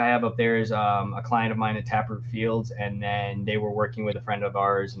contact I have up there is a client of mine at Taproot Fields, and then they were working with a friend of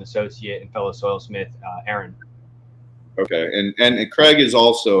ours, an associate and fellow soil smith, Aaron. Okay, and Craig is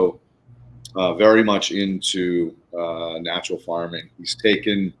also very much into natural farming. He's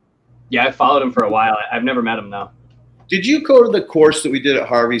taken. Yeah, I followed him for a while. I've never met him though. Did you go to the course that we did at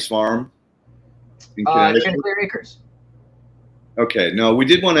Harvey's Farm in Connecticut? Clear Acres. Okay, no, we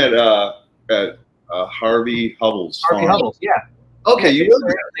did one at Harvey Hubbell's farm. Harvey Hubbell's, yeah. Okay, you were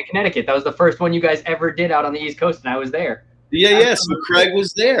there in Connecticut. That was the first one you guys ever did out on the East Coast, and I was there. Yeah. So Craig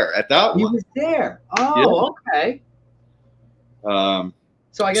was there at that one. He was there. Oh, yeah. Okay.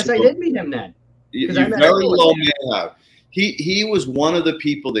 So I guess I did meet him then. You very well may have. He was one of the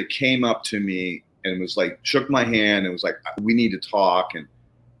people that came up to me and was like, shook my hand and was like, we need to talk.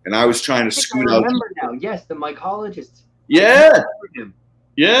 And I was trying to scoot out. I remember now. Yes, the mycologist. Yeah.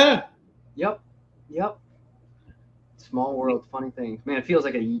 Yeah. Yep. Small world, funny things. Man, it feels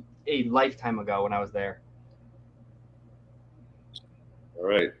like a lifetime ago when I was there. All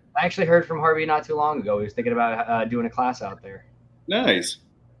right. I actually heard from Harvey not too long ago. He was thinking about doing a class out there. Nice.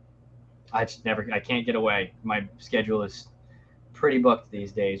 I can't get away. My schedule is pretty booked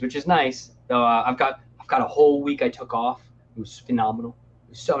these days, which is nice. Though I've got a whole week I took off. It was phenomenal.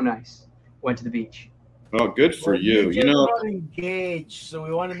 It was so nice. Went to the beach. Oh, good for you. You know, engaged, so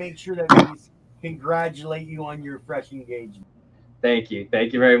we want to make sure that we congratulate you on your fresh engagement. Thank you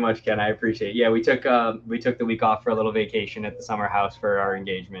very much, Ken. I appreciate it. Yeah, we took the week off for a little vacation at the summer house for our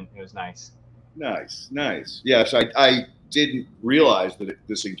engagement. It was nice. Nice. Yes, I didn't realize that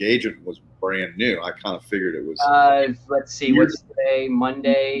this engagement was brand new. I kind of figured it was. Let's see, what's today?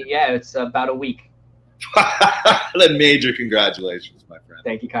 Monday. Yeah, it's about a week. Then major congratulations, my friend.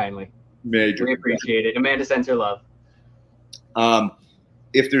 Thank you kindly. Major. We appreciate it. Amanda sends her love.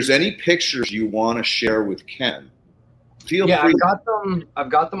 If there's any pictures you want to share with Ken, feel free.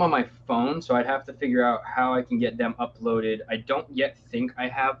 I've got them on my phone, so I'd have to figure out how I can get them uploaded. I don't yet think I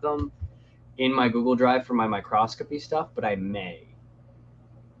have them in my Google Drive for my microscopy stuff, but I may.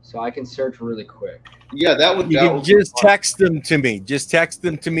 So I can search really quick. Yeah, that would. You can just text them to me. Just text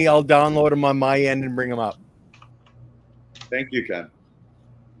them to me. I'll download them on my end and bring them up. Thank you, Ken.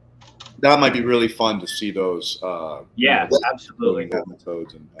 That might be really fun to see those. Yeah, absolutely.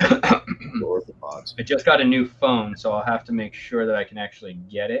 Nematodes and orthopods. I just got a new phone, so I'll have to make sure that I can actually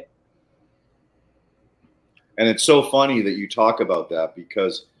get it. And it's so funny that you talk about that,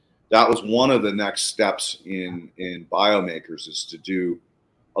 because that was one of the next steps in biomakers, is to do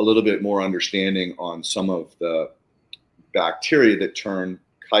a little bit more understanding on some of the bacteria that turn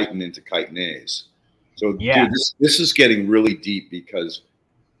chitin into chitinase. So Yeah. dude, this is getting really deep, because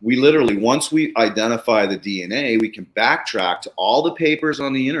we literally, once we identify the DNA, we can backtrack to all the papers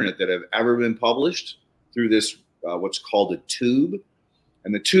on the internet that have ever been published through this, what's called a tube.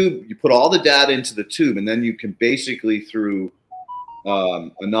 And the tube, you put all the data into the tube, and then you can basically, through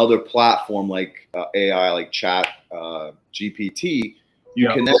another platform like AI, like Chat GPT, you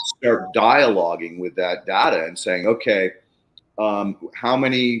can then start dialoguing with that data and saying, okay,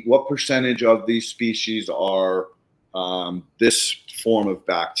 what percentage of these species are this form of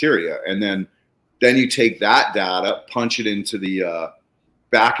bacteria? And then you take that data, punch it into the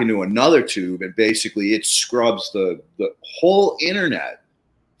back into another tube, and basically it scrubs the whole internet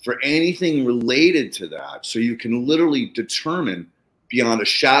for anything related to that. So you can literally determine beyond a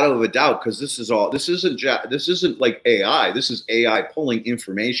shadow of a doubt, because this isn't like AI. This is AI pulling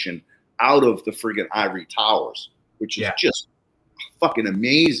information out of the friggin' ivory towers, which is just fucking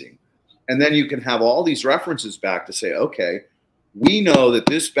amazing. And then you can have all these references back to say, okay, we know that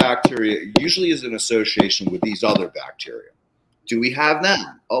this bacteria usually is in association with these other bacteria. Do we have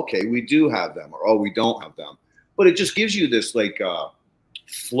them? Okay, we do have them, or we don't have them. But it just gives you this like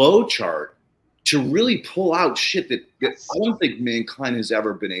flow chart to really pull out shit that I don't think mankind has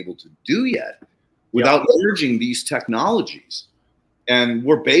ever been able to do yet without leveraging these technologies. And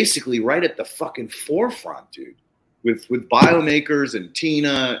we're basically right at the fucking forefront, dude, with biomakers and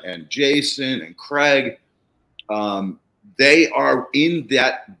Tina and Jason and Craig. They are in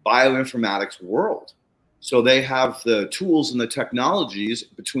that bioinformatics world. So they have the tools and the technologies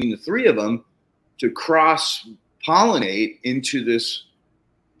between the three of them to cross-pollinate into this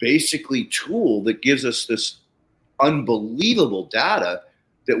basically tool that gives us this unbelievable data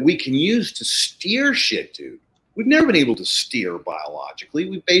that we can use to steer shit, dude. We've never been able to steer biologically.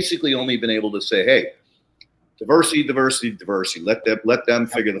 We've basically only been able to say, hey, diversity, diversity, diversity. Let them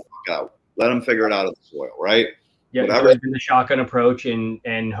figure the fuck out. Let them figure it out of the soil, right? Yeah, it's always been the shotgun approach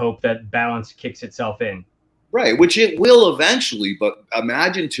and hope that balance kicks itself in. Right, which it will eventually, but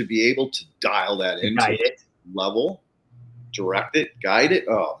imagine to be able to dial that into level, direct it, guide it.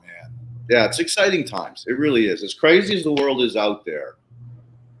 Oh, man. Yeah, it's exciting times. It really is. As crazy as the world is out there.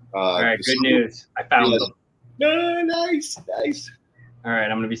 All right, good news. I found them. No, nice. All right,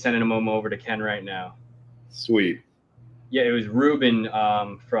 I'm going to be sending them over to Ken right now. Sweet. Yeah, it was Ruben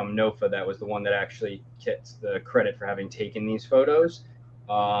from NOFA that was the one that actually gets the credit for having taken these photos.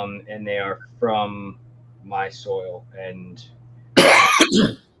 And they are from my soil. And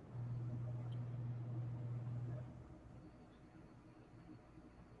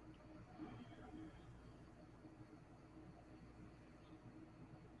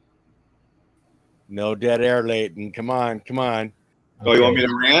no dead air, Leighton. Come on. Oh, you want me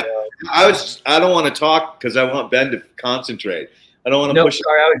to rant? I don't want to talk because I want Ben to concentrate. I don't want to push.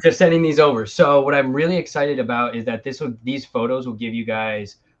 Sorry, I was just sending these over. So what I'm really excited about is that these photos will give you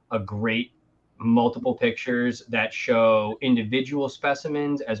guys a great multiple pictures that show individual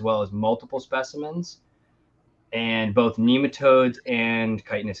specimens as well as multiple specimens, and both nematodes and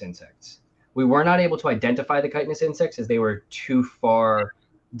chitinous insects. We were not able to identify the chitinous insects as they were too far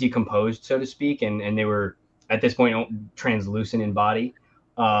decomposed, so to speak, and they were at this point translucent in body,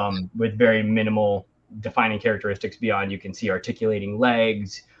 with very minimal defining characteristics beyond you can see articulating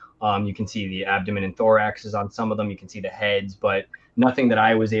legs, you can see the abdomen and thoraxes on some of them, you can see the heads, but nothing that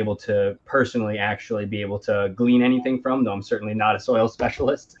I was able to personally actually be able to glean anything from, though I'm certainly not a soil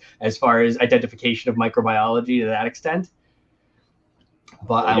specialist as far as identification of microbiology to that extent.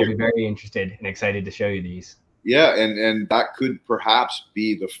 But I will be very interested and excited to show you these. Yeah, and that could perhaps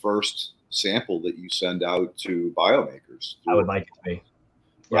be the first sample that you send out to biomakers. I would like it to be.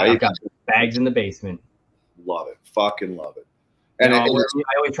 Yeah, right? I've got bags in the basement. Love it. Fucking love it. And I always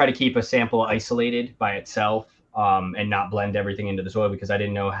try to keep a sample isolated by itself, and not blend everything into the soil, because I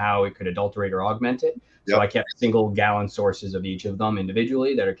didn't know how it could adulterate or augment it. So I kept single gallon sources of each of them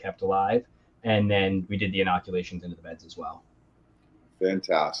individually that are kept alive. And then we did the inoculations into the beds as well.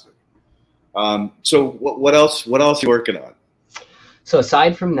 Fantastic. So what else are you working on? So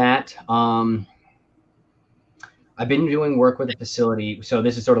aside from that, I've been doing work with a facility. So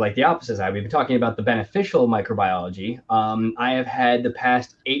this is sort of like the opposite side. We've been talking about the beneficial microbiology. I have had the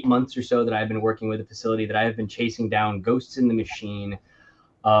past 8 months or so that I've been working with a facility that I have been chasing down ghosts in the machine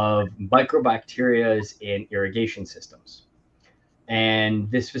of microbacterias in irrigation systems.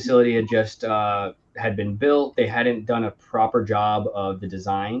 And this facility had just had been built. They hadn't done a proper job of the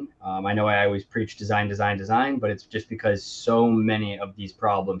design. I know I always preach design, design, design, but it's just because so many of these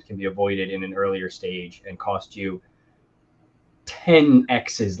problems can be avoided in an earlier stage and cost you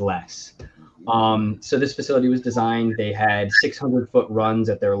 10x's less. So this facility was designed. They had 600-foot runs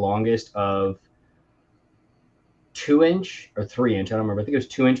at their longest of 2-inch or 3-inch. I don't remember. I think it was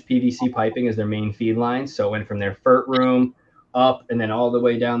 2-inch PVC piping as their main feed line. So it went from their FERT room up and then all the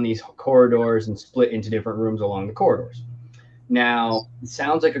way down these corridors and split into different rooms along the corridors. Now, it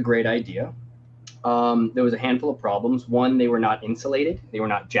sounds like a great idea. There was a handful of problems. One, they were not insulated. They were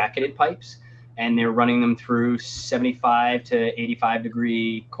not jacketed pipes. And they're running them through 75 to 85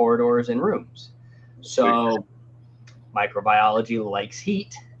 degree corridors and rooms. So microbiology likes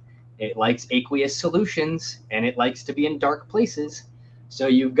heat. It likes aqueous solutions, and it likes to be in dark places. So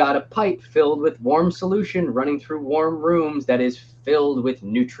you've got a pipe filled with warm solution running through warm rooms that is filled with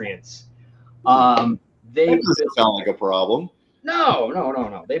nutrients. That doesn't sound like a problem.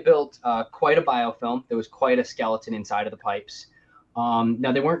 No. They built quite a biofilm. There was quite a skeleton inside of the pipes.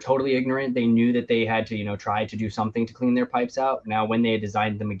 Now, they weren't totally ignorant. They knew that they had to, try to do something to clean their pipes out. Now, when they had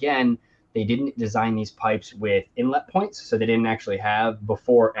designed them again, they didn't design these pipes with inlet points. So they didn't actually have,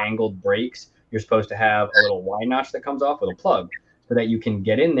 before angled breaks, you're supposed to have a little Y notch that comes off with a plug so that you can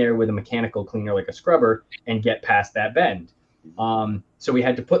get in there with a mechanical cleaner like a scrubber and get past that bend. So we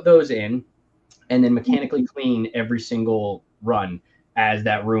had to put those in and then mechanically clean every single run as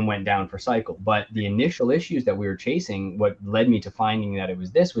that room went down for cycle. But the initial issues that we were chasing, what led me to finding that it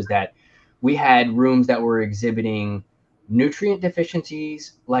was this, was that we had rooms that were exhibiting nutrient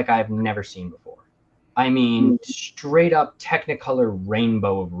deficiencies like I've never seen before. I mean, straight up Technicolor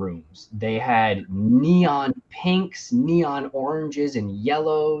rainbow of rooms. They had neon pinks, neon oranges, and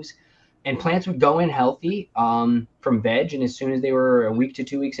yellows. And plants would go in healthy from veg. And as soon as they were a week to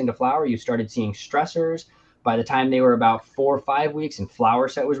 2 weeks into flower, you started seeing stressors. By the time they were about 4 or 5 weeks and flower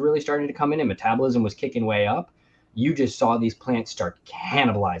set was really starting to come in and metabolism was kicking way up, you just saw these plants start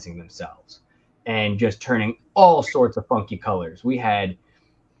cannibalizing themselves and just turning all sorts of funky colors. We had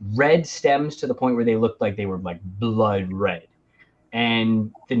red stems to the point where they looked like they were like blood red.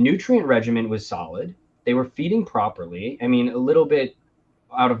 And the nutrient regimen was solid. They were feeding properly. I mean, a little bit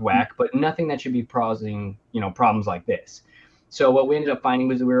out of whack, but nothing that should be causing, problems like this. So what we ended up finding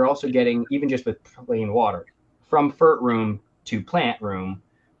was that we were also getting, even just with plain water, from FERT room to plant room,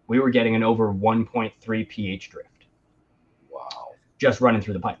 we were getting an over 1.3 pH drift. Wow. Just running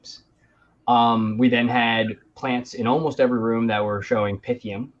through the pipes. We then had plants in almost every room that were showing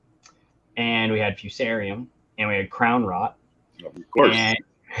Pythium, and we had Fusarium, and we had crown rot. Of course. And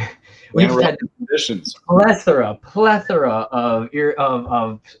we had conditions. plethora of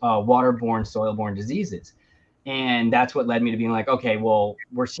waterborne, soil-borne diseases. And that's what led me to being like, okay, well,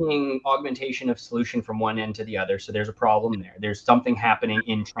 we're seeing augmentation of solution from one end to the other. So there's a problem there. There's something happening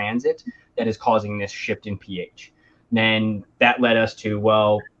in transit that is causing this shift in pH. Then that led us to,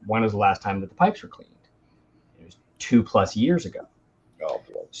 well, when was the last time that the pipes were cleaned? It was 2+ years ago. Oh,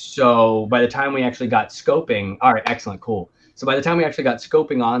 boy. So by the time we actually got scoping, all right, excellent, cool. So by the time we actually got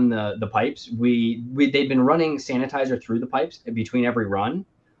scoping on the pipes, they'd been running sanitizer through the pipes between every run,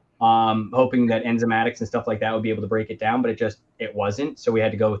 hoping that enzymatics and stuff like that would be able to break it down, but it wasn't. So we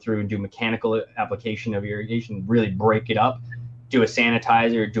had to go through and do mechanical application of irrigation, really break it up, do a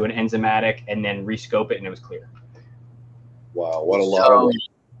sanitizer, do an enzymatic, and then rescope it, and it was clear. Wow, what a lot of work.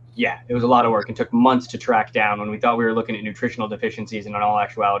 Yeah, it was a lot of work and took months to track down when we thought we were looking at nutritional deficiencies, and in all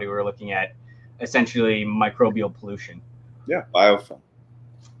actuality, we were looking at essentially microbial pollution. Yeah, biofilm.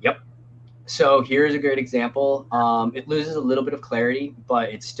 Yep. So here's a great example. It loses a little bit of clarity, but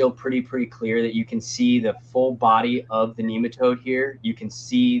it's still pretty clear that you can see the full body of the nematode here. You can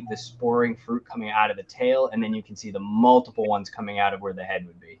see the sporing fruit coming out of the tail, and then you can see the multiple ones coming out of where the head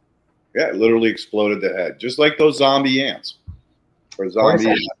would be. Yeah, it literally exploded the head, just like those zombie ants. Or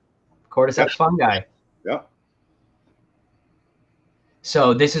zombie cordyceps fungi. Yeah.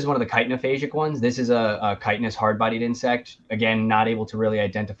 So this is one of the chitinophasic ones. This is a chitinous hard-bodied insect. Again, not able to really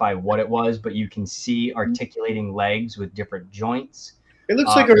identify what it was, but you can see articulating legs with different joints. It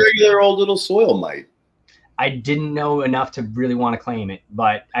looks like a regular old little soil mite. I didn't know enough to really want to claim it,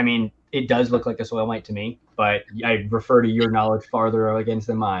 but I mean, it does look like a soil mite to me, but I refer to your knowledge farther against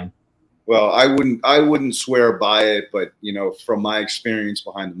than mine. Well, I wouldn't swear by it, but from my experience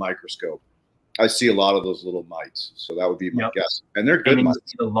behind the microscope, I see a lot of those little mites. So that would be my guess, and they're good and then mites. you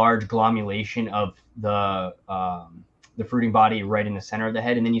see the large glomulation of the fruiting body right in the center of the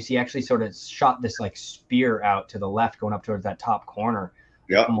head, and then you see actually sort of shot this like spear out to the left, going up towards that top corner.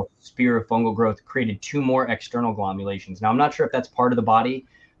 Yeah, almost spear of fungal growth, created 2 more external glomulations. Now, I'm not sure if that's part of the body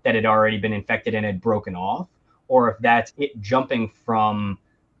that had already been infected and had broken off, or if that's it jumping from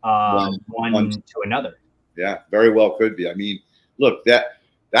one to another. Yeah, very well could be. I mean, look,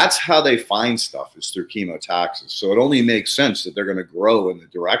 that's how they find stuff is through chemotaxis. So it only makes sense that they're going to grow in the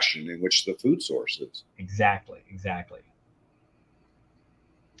direction in which the food source is. Exactly.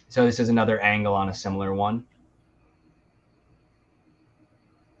 So this is another angle on a similar one.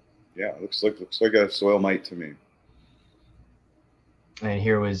 Yeah, looks like a soil mite to me. And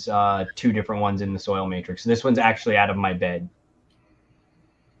here was 2 different ones in the soil matrix. This one's actually out of my bed.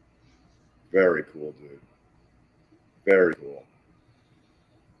 Very cool, dude. Very cool.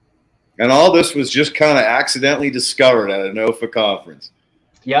 And all this was just kind of accidentally discovered at a NOFA conference.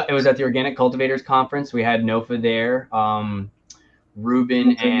 Yeah, it was at the Organic Cultivators Conference. We had NOFA there,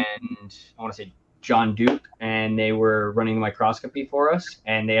 Ruben and I want to say John Duke, and they were running the microscopy for us.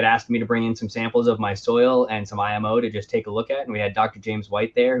 And they had asked me to bring in some samples of my soil and some IMO to just take a look at. And we had Dr. James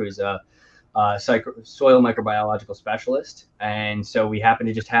White there, who's a soil microbiological specialist. And so we happened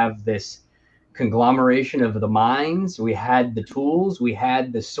to just have this conglomeration of the minds. We had the tools, we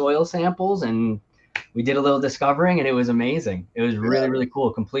had the soil samples, and we did a little discovering, and it was amazing. It was really, really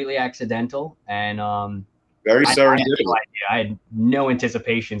cool, completely accidental. And very serendipitous. I had no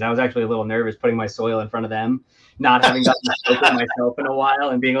anticipations. I was actually a little nervous putting my soil in front of them, not having gotten to soak it myself in a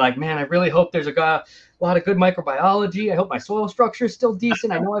while, and being like, man, I really hope there's a lot of good microbiology. I hope my soil structure is still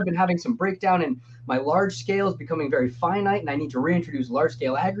decent. I know I've been having some breakdown, and my large scale is becoming very finite, and I need to reintroduce large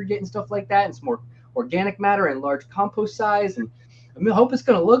scale aggregate and stuff like that, and some more organic matter and large compost size. And I hope it's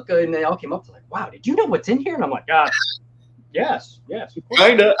going to look good. And they all came up to like, wow, did you know what's in here? And I'm like, yes.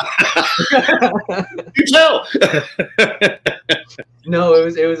 Kinda. You tell. No,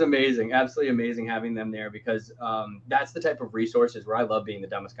 it was amazing, absolutely amazing having them there, because that's the type of resources where I love being the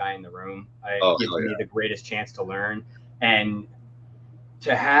dumbest guy in the room. It gives me the greatest chance to learn, and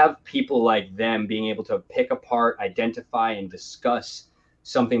to have people like them being able to pick apart, identify, and discuss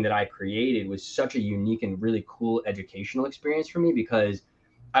something that I created was such a unique and really cool educational experience for me, because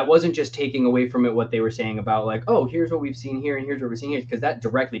I wasn't just taking away from it what they were saying about like, oh, here's what we've seen here and here's what we're seeing here, because that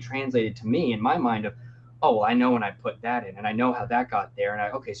directly translated to me in my mind of, oh, well, I know when I put that in and I know how that got there.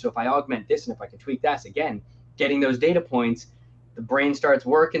 And okay, so if I augment this and if I can tweak that, again, getting those data points, the brain starts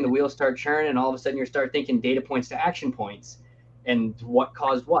working, the wheels start churning, and all of a sudden you start thinking data points to action points and what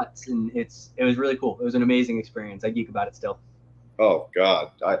caused what. And it was really cool. It was an amazing experience. I geek about it still. Oh,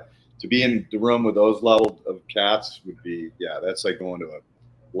 God. To be in the room with those level of cats would be, that's like going to a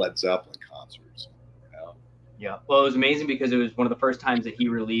Led Zeppelin concerts. Yeah. Well, it was amazing because it was one of the first times that he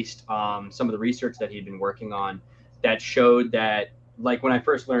released some of the research that he'd been working on that showed that, like when I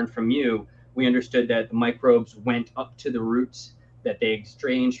first learned from you, we understood that the microbes went up to the roots, that they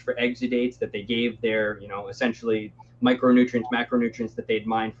exchanged for exudates, that they gave their, essentially micronutrients, macronutrients that they'd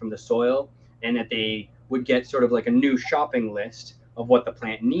mined from the soil, and that they would get sort of like a new shopping list of what the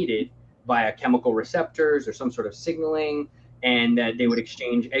plant needed via chemical receptors or some sort of signaling, and that they would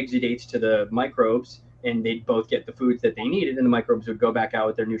exchange exudates to the microbes, and they'd both get the foods that they needed, and the microbes would go back out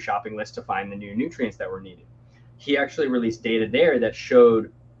with their new shopping list to find the new nutrients that were needed. He actually released data there that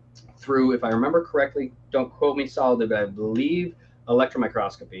showed through, if I remember correctly, don't quote me solidly, but I believe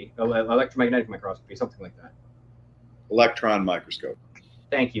electромagnetic microscopy, something like that. Electron microscope.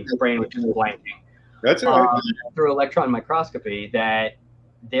 Thank you. Brain was just blanking. That's all right. Through electron microscopy, that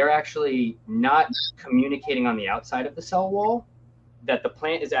they're actually not communicating on the outside of the cell wall, that the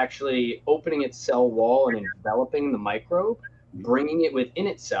plant is actually opening its cell wall and enveloping the microbe, bringing it within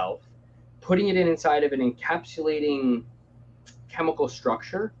itself, putting it inside of an encapsulating chemical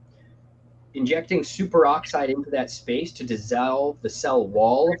structure, injecting superoxide into that space to dissolve the cell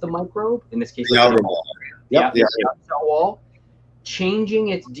wall of the microbe, in this case, the outer wall. Yep. Cell wall, changing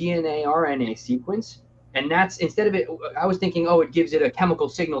its DNA RNA sequence. And that's, instead of it, I was thinking, it gives it a chemical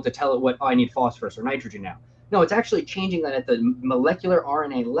signal to tell it I need phosphorus or nitrogen now. No, it's actually changing that at the molecular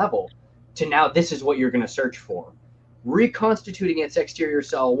RNA level to now this is what you're going to search for. Reconstituting its exterior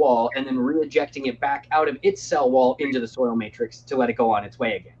cell wall and then re-ejecting it back out of its cell wall into the soil matrix to let it go on its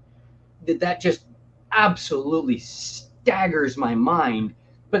way again. That just absolutely staggers my mind.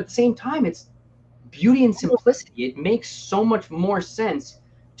 But at the same time, it's beauty and simplicity. It makes so much more sense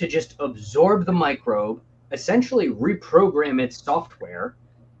to just absorb the microbe, essentially reprogram its software,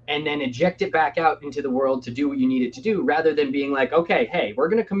 and then eject it back out into the world to do what you need it to do, rather than being like, okay, hey, we're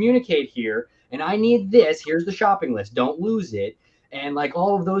going to communicate here, and I need this. Here's the shopping list. Don't lose it. And like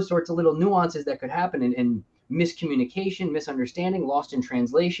all of those sorts of little nuances that could happen, and miscommunication, misunderstanding, lost in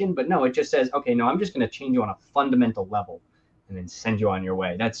translation. But no, it just says, okay, no, I'm just going to change you on a fundamental level and then send you on your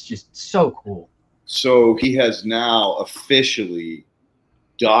way. That's just so cool. So he has now officially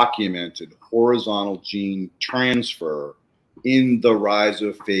documented horizontal gene transfer in the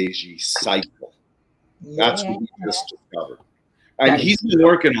rhizophagy cycle. That's what he just discovered. And he's been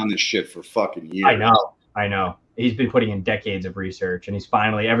working on this shit for fucking years. I know. He's been putting in decades of research, and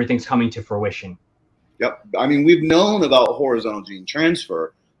everything's coming to fruition. Yep. I mean, we've known about horizontal gene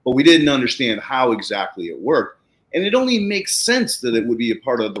transfer, but we didn't understand how exactly it worked. And it only makes sense that it would be a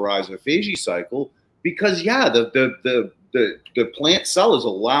part of the rhizophagy cycle because, yeah, the plant cell is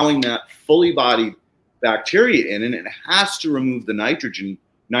allowing that fully bodied bacteria in, and it has to remove the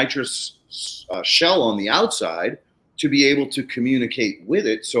nitrous shell on the outside to be able to communicate with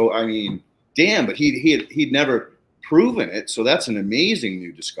it. So, I mean, damn, but he'd never proven it. So that's an amazing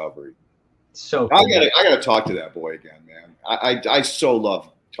new discovery. So cool. I gotta talk to that boy again, man. I so love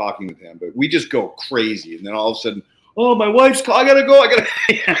talking with him, but we just go crazy, and then all of a sudden, oh, my wife's call. I gotta go.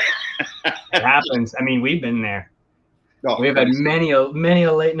 It happens. I mean, we've been there. Oh, we've had many a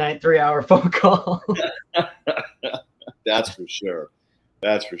late night 3-hour phone call. That's for sure.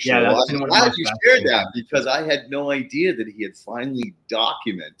 That's for sure. Yeah, well, I'm glad you shared that because I had no idea that he had finally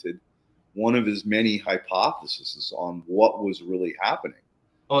documented one of his many hypotheses on what was really happening.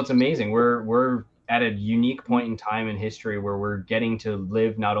 Well, it's amazing. We're at a unique point in time in history where we're getting to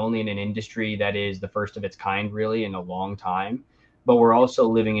live not only in an industry that is the first of its kind, really, in a long time, but we're also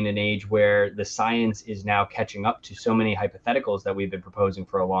living in an age where the science is now catching up to so many hypotheticals that we've been proposing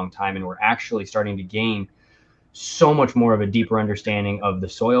for a long time, and we're actually starting to gain so much more of a deeper understanding of the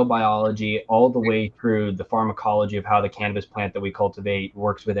soil biology, all the way through the pharmacology of how the cannabis plant that we cultivate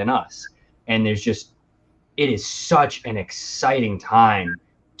works within us. And it is such an exciting time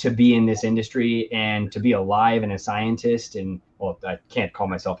to be in this industry and to be alive and a scientist. And well, I can't call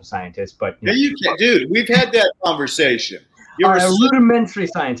myself a scientist, but you can, dude. We've had that conversation. You're a rudimentary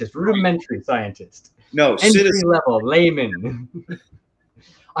scientist. No, entry level layman.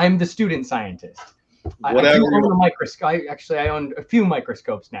 I'm the student scientist. I own a microscope. I own a few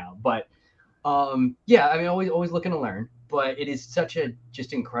microscopes now, but yeah, I mean, always looking to learn. But it is such a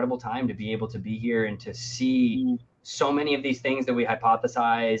just incredible time to be able to be here and to see so many of these things that we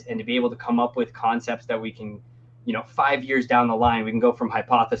hypothesize, and to be able to come up with concepts that we can, 5 years down the line, we can go from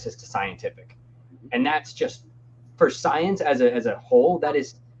hypothesis to scientific. And that's just, for science as a whole, that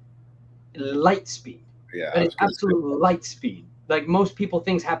is light speed. Yeah, that is absolute light speed. Like most people,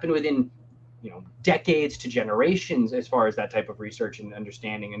 things happen within decades to generations as far as that type of research and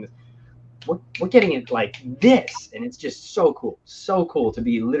understanding, and we're getting it like this, and it's just so cool to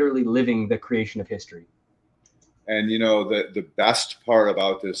be literally living the creation of history. And the best part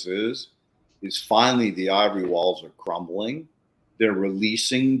about this is finally the ivory walls are crumbling. They're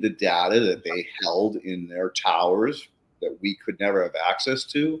releasing the data that they held in their towers that we could never have access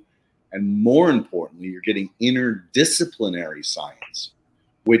to, and more importantly, you're getting interdisciplinary science,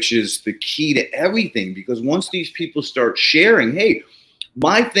 which is the key to everything. Because once these people start sharing, hey,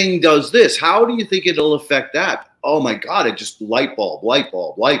 my thing does this, how do you think it'll affect that? Oh my God, it just light bulb,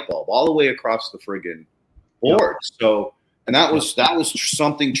 all the way across the friggin' board. Yep. So, and that was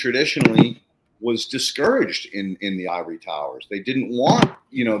something traditionally was discouraged in the ivory towers. They didn't want,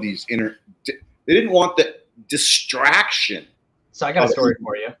 they didn't want the distraction. So I got a story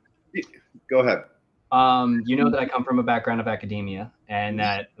for you. Go ahead. You know that I come from a background of academia, and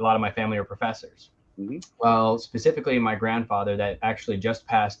that a lot of my family are professors. Mm-hmm. Well, specifically my grandfather that actually just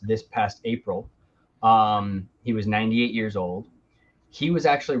passed this past April, he was 98 years old. He was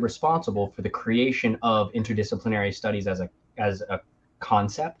actually responsible for the creation of interdisciplinary studies as a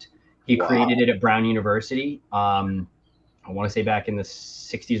concept. He created it at Brown University. I want to say back in the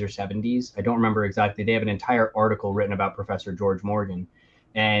 60s or 70s. I don't remember exactly. They have an entire article written about Professor George Morgan.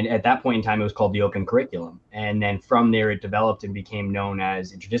 And at that point in time, it was called the Open Curriculum. And then from there, it developed and became known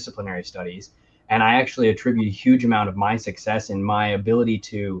as interdisciplinary studies. And I actually attribute a huge amount of my success and my ability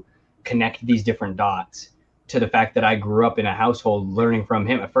to connect these different dots to the fact that I grew up in a household learning from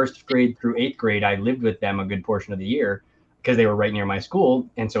him. At first grade through 8th grade, I lived with them a good portion of the year because they were right near my school.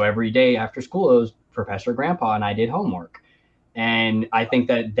 And so every day after school, it was Professor Grandpa and I did homework. And I think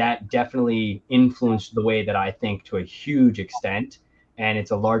that definitely influenced the way that I think to a huge extent. And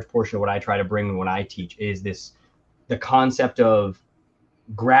it's a large portion of what I try to bring when I teach is the concept of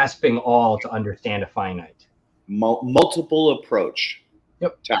grasping all to understand a finite. Multiple approach.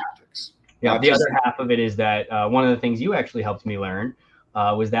 tactics. Yeah. The other half of it is that one of the things you actually helped me learn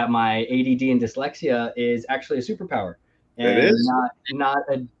was that my ADD and dyslexia is actually a superpower, and it is not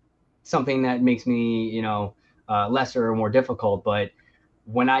something that makes me, lesser or more difficult. But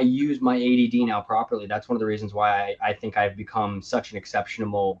when I use my ADD now properly, that's one of the reasons why I think I've become such an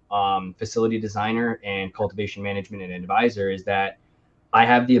exceptional facility designer and cultivation management and advisor, is that I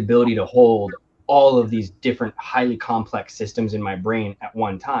have the ability to hold all of these different highly complex systems in my brain at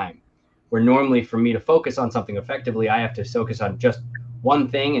one time. Where normally for me to focus on something effectively, I have to focus on just one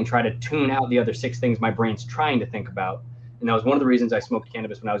thing and try to tune out the other 6 things my brain's trying to think about. And that was one of the reasons I smoked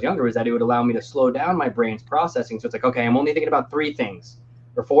cannabis when I was younger, was that it would allow me to slow down my brain's processing. So it's like, okay, I'm only thinking about 3 things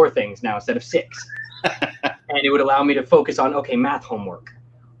or 4 things now instead of 6. And it would allow me to focus on, okay, math homework.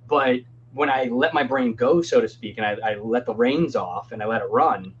 But when I let my brain go, so to speak, and I let the reins off and I let it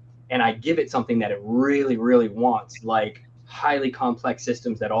run, and I give it something that it really, really wants, like highly complex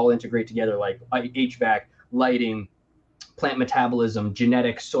systems that all integrate together, like HVAC, lighting, plant metabolism,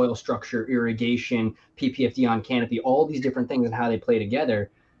 genetics, soil structure, irrigation, PPFD on canopy, all these different things and how they play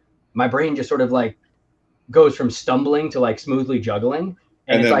together, my brain just sort of like goes from stumbling to like smoothly juggling.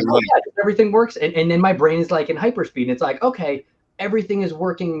 And it's like, oh yeah, everything works. And then my brain is like in hyperspeed. And it's like, okay, everything is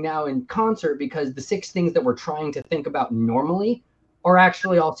working now in concert, because the 6 things that we're trying to think about normally are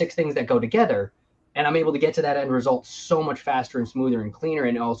actually all 6 things that go together. And I'm able to get to that end result so much faster and smoother and cleaner,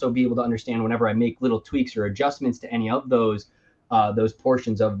 and also be able to understand whenever I make little tweaks or adjustments to any of those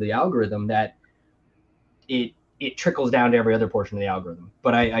portions of the algorithm, that it trickles down to every other portion of the algorithm.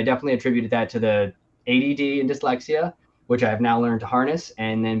 But I definitely attributed that to the ADD and dyslexia, which I have now learned to harness,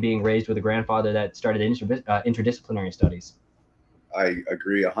 and then being raised with a grandfather that started interdisciplinary studies. I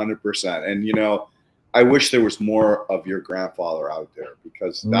agree 100%. And, I wish there was more of your grandfather out there,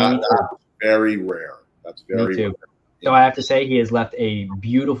 because that's very rare. That's very rare. So I have to say, he has left a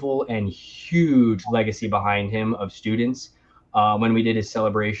beautiful and huge legacy behind him of students. When we did his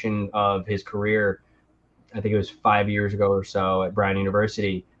celebration of his career, I think it was 5 years ago or so at Brown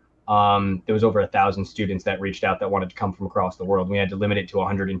University, there was over 1,000 students that reached out that wanted to come from across the world. We had to limit it to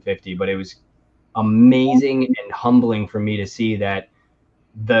 150, but it was amazing and humbling for me to see that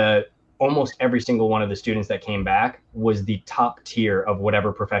almost every single one of the students that came back was the top tier of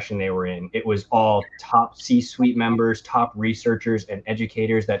whatever profession they were in. It was all top C-suite members, top researchers and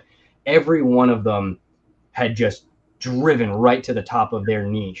educators, that every one of them had just driven right to the top of their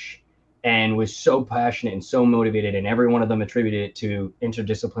niche and was so passionate and so motivated. And every one of them attributed it to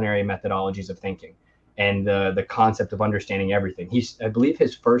interdisciplinary methodologies of thinking and the concept of understanding everything. I believe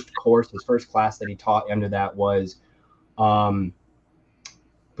his first class that he taught under that was, I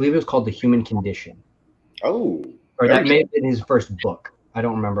believe it was called The Human Condition. Oh, or that may have been his first book. I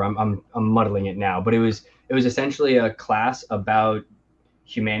don't remember. I'm muddling it now, but it was essentially a class about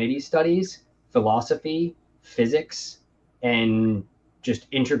humanities studies, philosophy, physics, and just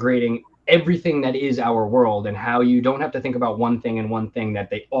integrating everything that is our world, and how you don't have to think about one thing and one thing, that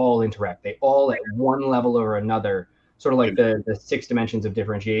they all interact. They all at one level or another, sort of like the 6 dimensions of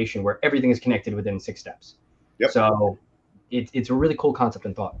differentiation, where everything is connected within 6 steps. Yep. So it's a really cool concept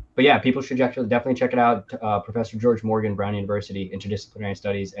and thought. But yeah, people should definitely check it out. Professor George Morgan, Brown University, Interdisciplinary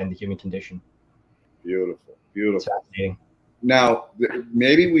Studies and the Human Condition. Beautiful. It's fascinating. Now,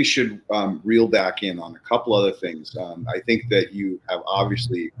 maybe we should reel back in on a couple other things. I think that you have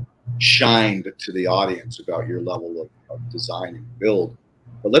obviously shined to the audience about your level of design and build.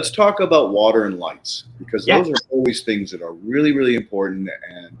 But let's talk about water and lights, because those are always things that are really, really important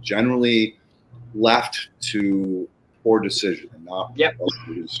and generally left to poor decision and not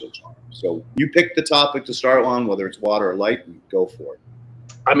research on. So you pick the topic to start on, whether it's water or light, and go for it.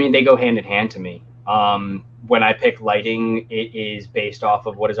 I mean, they go hand in hand to me. When I pick lighting, it is based off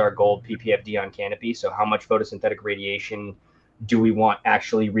of what is our gold PPFD on canopy. So how much photosynthetic radiation do we want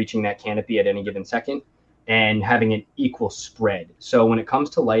actually reaching that canopy at any given second, and having an equal spread. So when it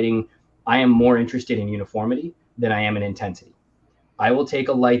comes to lighting, I am more interested in uniformity than I am in intensity. I will take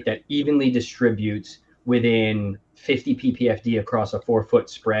a light that evenly distributes within 50 ppfd across a 4-foot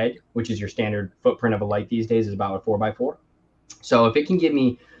spread, which is your standard footprint of a light these days, is about a 4x4. So if it can give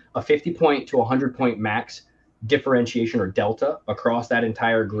me a 50 point to 100 point max differentiation or delta across that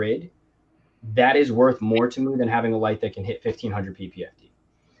entire grid, that is worth more to me than having a light that can hit 1500 ppfd.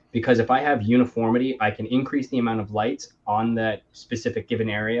 Because if I have uniformity, I can increase the amount of lights on that specific given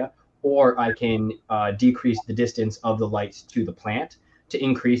area, or I can decrease the distance of the lights to the plant to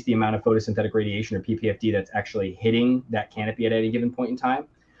increase the amount of photosynthetic radiation or PPFD that's actually hitting that canopy at any given point in time.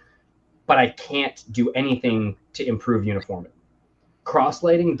 But I can't do anything to improve uniformity. Cross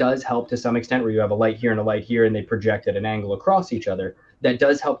lighting does help to some extent, where you have a light here and a light here and they project at an angle across each other. that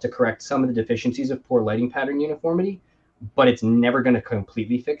does help to correct some of the deficiencies of poor lighting pattern uniformity, but it's never going to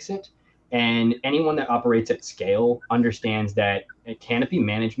completely fix it. And anyone that operates at scale understands that canopy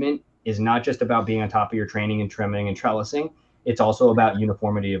management is not just about being on top of your training and trimming and trellising. It's also about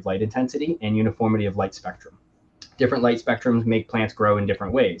uniformity of light intensity and uniformity of light spectrum. Different light spectrums make plants grow in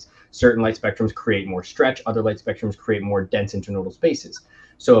different ways. Certain light spectrums create more stretch, other light spectrums create more dense internodal spaces.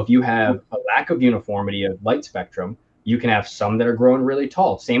 So if you have a lack of uniformity of light spectrum, you can have some that are growing really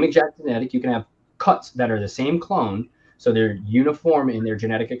tall. Same exact genetic, you can have cuts that are the same clone, so they're uniform in their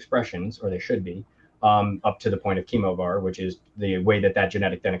genetic expressions, or they should be, up to the point of chemovar, which is the way that that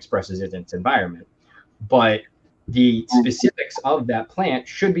genetic then expresses in its environment. But the specifics of that plant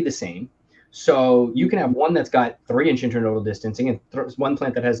should be the same. So you can have one that's got 3-inch internodal distancing and one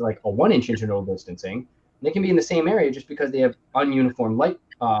plant that has like a 1-inch internodal distancing. They can be in the same area just because they have ununiform light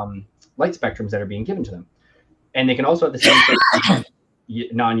spectrums that are being given to them. And they can also have the same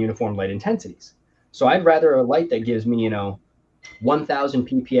non-uniform light intensities. So I'd rather a light that gives me, 1,000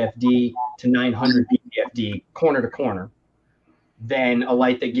 ppfd to 900 ppfd corner to corner than a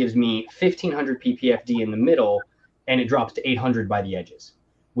light that gives me 1,500 ppfd in the middle and it drops to 800 by the edges,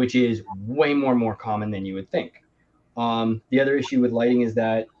 which is way more common than you would think. The other issue with lighting is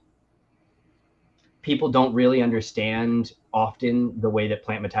that people don't really understand often the way that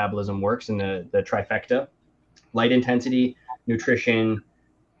plant metabolism works in the trifecta: light intensity, nutrition,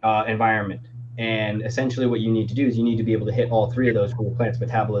 environment. And essentially what you need to do is you need to be able to hit all three of those for your plant's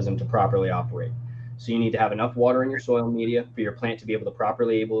metabolism to properly operate. So you need to have enough water in your soil media for your plant to be able to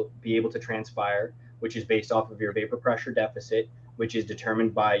properly be able to transpire, which is based off of your vapor pressure deficit, which is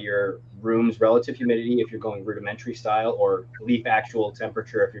determined by your room's relative humidity if you're going rudimentary style, or leaf actual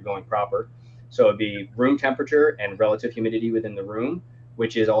temperature if you're going proper. So it'd be room temperature and relative humidity within the room,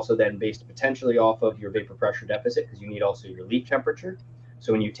 which is also then based potentially off of your vapor pressure deficit, because you need also your leaf temperature.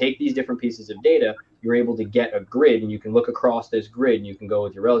 So when you take these different pieces of data, you're able to get a grid, and you can look across this grid and you can go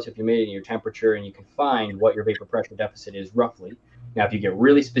with your relative humidity and your temperature, and you can find what your vapor pressure deficit is roughly. Now, if you get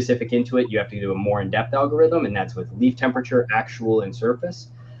really specific into it, you have to do a more in-depth algorithm, and that's with leaf temperature, actual, and surface.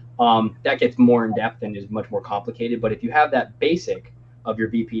 That gets more in-depth and is much more complicated. But if you have that basic of your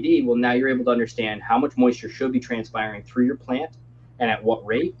VPD, well, now you're able to understand how much moisture should be transpiring through your plant and at what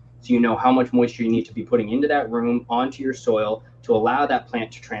rate. So you know how much moisture you need to be putting into that room, onto your soil, to allow that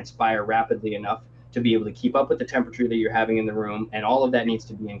plant to transpire rapidly enough to be able to keep up with the temperature that you're having in the room. And all of that needs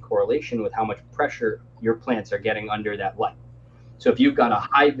to be in correlation with how much pressure your plants are getting under that light. So if you've got a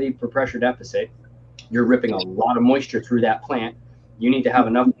high vapor pressure deficit, you're ripping a lot of moisture through that plant. You need to have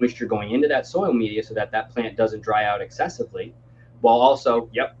enough moisture going into that soil media so that that plant doesn't dry out excessively, while also,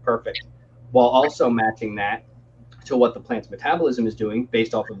 while also matching that to what the plant's metabolism is doing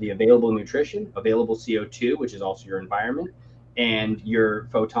based off of the available nutrition, available CO2, which is also your environment, and your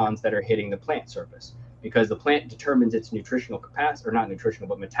photons that are hitting the plant surface. Because the plant determines its nutritional capacity, or not nutritional,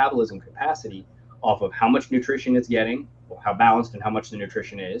 but metabolism capacity, off of how much nutrition it's getting, how balanced and how much the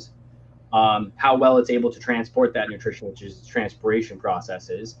nutrition is, how well it's able to transport that nutrition, which is its transpiration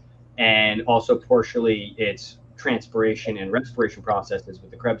processes, and also partially its transpiration and respiration processes with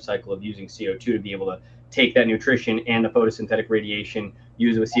the Krebs cycle of using CO2 to be able to take that nutrition and the photosynthetic radiation,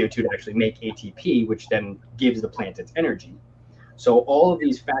 use it with CO2 to actually make ATP, which then gives the plant its energy. So all of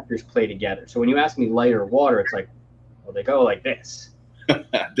these factors play together. So when you ask me light or water, it's like, well, they go like this.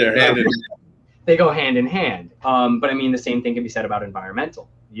 They're hand in hand. They go hand in hand. But I mean, the same thing can be said about environmental.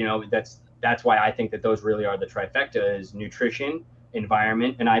 That's why I think that those really are the trifecta: is nutrition,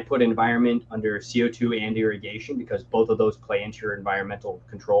 environment. And I put environment under CO2 and irrigation because both of those play into your environmental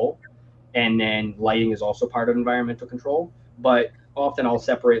control. And then lighting is also part of environmental control. But often I'll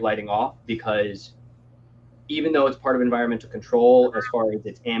separate lighting off, because even though it's part of environmental control as far as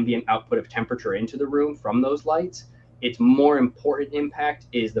its ambient output of temperature into the room from those lights, its more important impact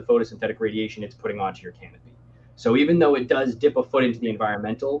is the photosynthetic radiation it's putting onto your canopy. So even though it does dip a foot into the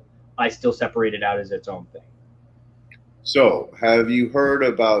environmental, I still separate it out as its own thing. So have you heard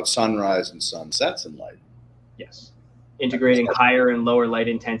about sunrise and sunsets in light? Yes. Integrating higher and lower light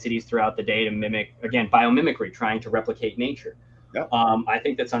intensities throughout the day to mimic, again, biomimicry, trying to replicate nature. Yep. I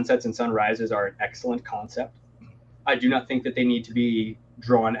think that sunsets and sunrises are an excellent concept. I do not think that they need to be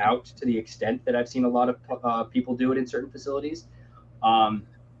drawn out to the extent that I've seen a lot of people do it in certain facilities.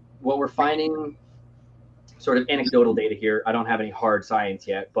 What we're finding, sort of anecdotal data here, I don't have any hard science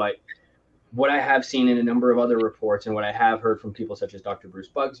yet, but what I have seen in a number of other reports, and what I have heard from people such as Dr. Bruce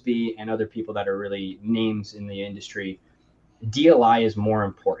Bugsby and other people that are really names in the industry, DLI is more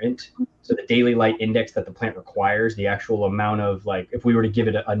important. So the daily light index that the plant requires, the actual amount of, like, if we were to give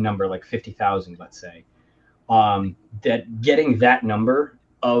it a number like 50,000, let's say, that getting that number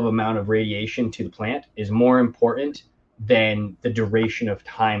of amount of radiation to the plant is more important than the duration of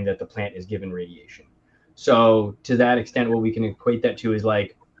time that the plant is given radiation. So to that extent, what we can equate that to is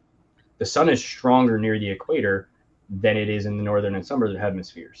like the sun is stronger near the equator than it is in the northern and southern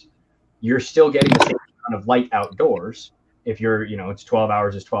hemispheres. You're still getting the same amount of light outdoors. If you're, it's 12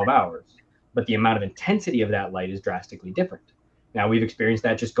 hours is 12 hours, but the amount of intensity of that light is drastically different. Now, we've experienced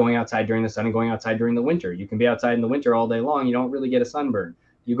that just going outside during the sun and going outside during the winter. You can be outside in the winter all day long. You don't really get a sunburn.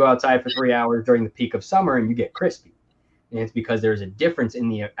 You go outside for 3 hours during the peak of summer and you get crispy. And it's because there's a difference in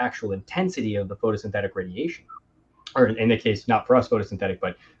the actual intensity of the photosynthetic radiation. Or in the case, not for us photosynthetic,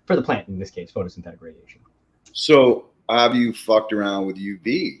 but for the plant, in this case, photosynthetic radiation. So have you fucked around with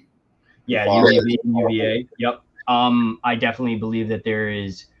UV? Yeah, UVB and UVA. Yep. I definitely believe that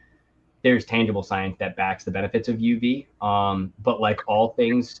there's tangible science that backs the benefits of UV. But like all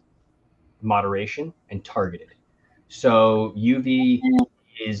things, moderation and targeted. So UV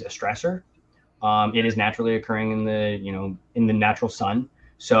is a stressor. It is naturally occurring in the natural sun.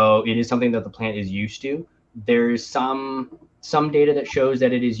 So it is something that the plant is used to. There's some data that shows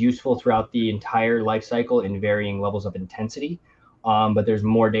that it is useful throughout the entire life cycle in varying levels of intensity. But there's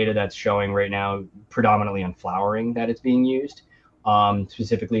more data that's showing right now, predominantly on flowering, that it's being used,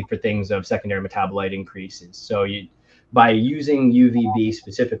 specifically for things of secondary metabolite increases. So by using UVB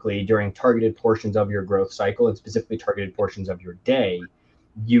specifically during targeted portions of your growth cycle and specifically targeted portions of your day,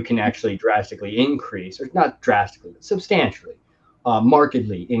 you can actually drastically increase, or not drastically, but substantially,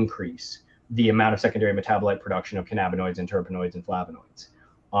 markedly increase the amount of secondary metabolite production of cannabinoids and terpenoids and flavonoids,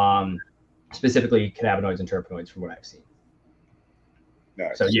 specifically cannabinoids and terpenoids from what I've seen.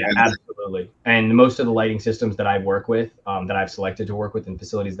 Nice. So yeah, absolutely. And most of the lighting systems that I work with, that I've selected to work with in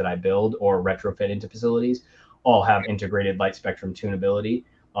facilities that I build or retrofit into facilities, all have integrated light spectrum tunability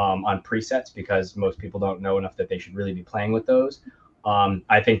on presets, because most people don't know enough that they should really be playing with those.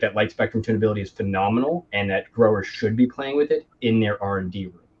 I think that light spectrum tunability is phenomenal, and that growers should be playing with it in their R&D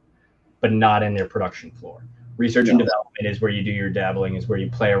room, but not in their production floor. Research and development is where you do your dabbling, is where you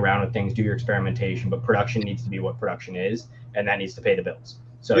play around with things, do your experimentation, but production needs to be what production is, and that needs to pay the bills.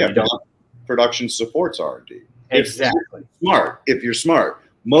 So you don't. Production supports R&D. Exactly. If you're smart,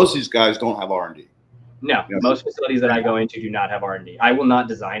 most of these guys don't have R&D. No, most facilities that I go into do not have R&D. I will not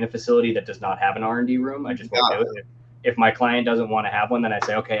design a facility that does not have an R&D room. I just won't do it. If my client doesn't want to have one, then I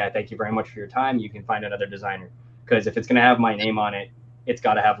say, okay, I thank you very much for your time. You can find another designer. Because if it's going to have my name on it, it's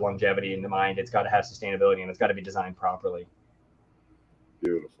got to have longevity in mind. It's got to have sustainability, and it's got to be designed properly.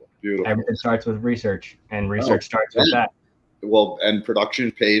 Beautiful. Everything starts with research, and research starts with that. Well, and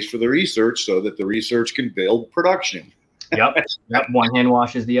production pays for the research so that the research can build production. Yep. One hand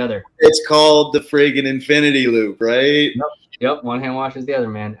washes the other. It's called the friggin' infinity loop, right? Yep. One hand washes the other,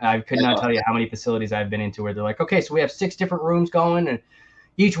 man. I could not tell you how many facilities I've been into where they're like, okay, so we have 6 different rooms going, and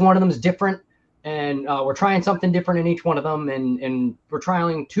each one of them is different. And we're trying something different in each one of them. And we're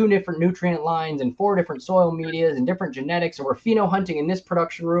trialing 2 different nutrient lines and 4 different soil medias and different genetics. And we're pheno hunting in this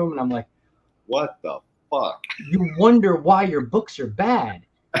production room. And I'm like, what the fuck? You wonder why your books are bad.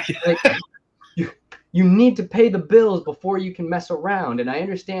 Like, you need to pay the bills before you can mess around. And I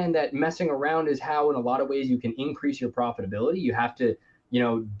understand that messing around is how, in a lot of ways, you can increase your profitability. You have to,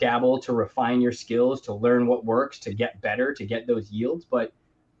 dabble to refine your skills, to learn what works, to get better, to get those yields. But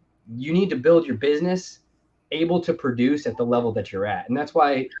you need to build your business able to produce at the level that you're at. And that's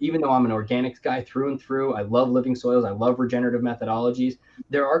why, even though I'm an organics guy through and through, I love living soils, I love regenerative methodologies,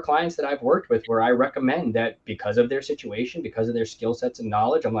 there are clients that I've worked with where I recommend that because of their situation, because of their skill sets and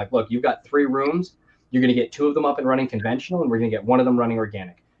knowledge, I'm like, look, you've got 3 rooms. You're going to get 2 of them up and running conventional, and we're going to get 1 of them running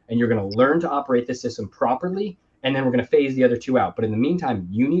organic. And you're going to learn to operate this system properly, and then we're going to phase the other 2 out. But in the meantime,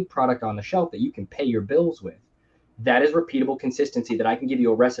 you need product on the shelf that you can pay your bills with. That is repeatable consistency that I can give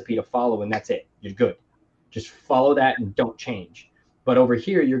you a recipe to follow, and that's it. You're good. Just follow that and don't change. But over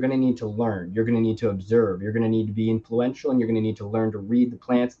here, you're going to need to learn. You're going to need to observe. You're going to need to be influential, and you're going to need to learn to read the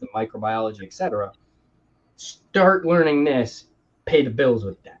plants, the microbiology, etc. Start learning this. Pay the bills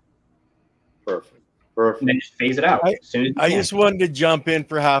with that. Perfect. And then just phase it out. I just wanted to jump in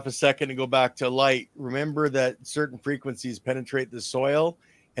for half a second and go back to light. Remember that certain frequencies penetrate the soil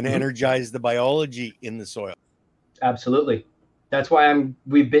and energize the biology in the soil. Absolutely. That's why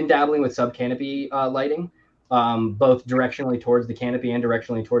we've been dabbling with sub-canopy lighting, both directionally towards the canopy and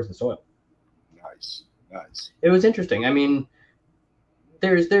directionally towards the soil. Nice. It was interesting. I mean,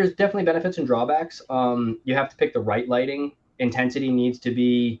 there's definitely benefits and drawbacks. You have to pick the right lighting. Intensity needs to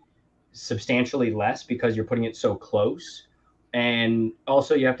be substantially less because you're putting it so close. And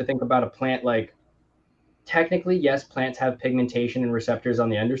also you have to think about a plant technically, yes, plants have pigmentation and receptors on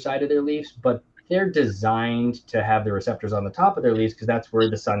the underside of their leaves, but they're designed to have the receptors on the top of their leaves because that's where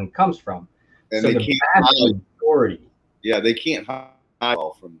the sun comes from. And so they the can't vast majority. Yeah, they can't hide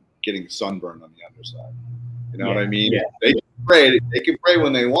well from getting sunburned on the underside. You know what I mean? Yeah. They can pray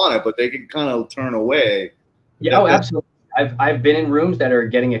when they want it, but they can kind of turn away. Yeah, absolutely. I've been in rooms that are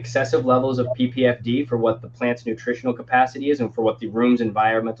getting excessive levels of ppfd for what the plant's nutritional capacity is and for what the room's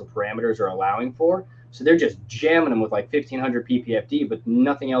environmental parameters are allowing for. So they're just jamming them with like 1500 ppfd, but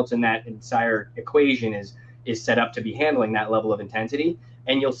nothing else in that entire equation is set up to be handling that level of intensity.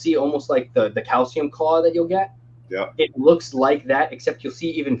 And you'll see almost like the calcium claw that you'll get. Yeah. It looks like that, except you'll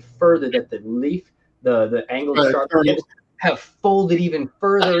see even further that the leaf, the angled sharp tips have folded even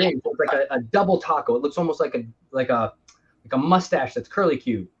further in. So it's like a double taco. It looks almost like a mustache that's curly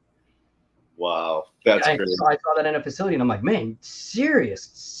cube. Wow, that's crazy. I saw that in a facility, and I'm like, man,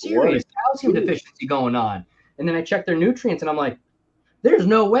 serious calcium deficiency going on. And then I checked their nutrients, and I'm like, there's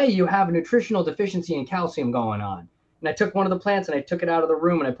no way you have a nutritional deficiency in calcium going on. And I took one of the plants, and I took it out of the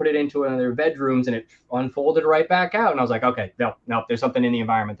room, and I put it into one of their bedrooms, and it unfolded right back out. And I was like, okay, no, there's something in the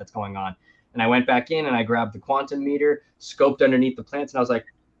environment that's going on. And I went back in, and I grabbed the quantum meter, scoped underneath the plants, and I was like,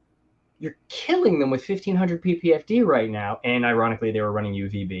 you're killing them with 1500 ppfd right now. And ironically, they were running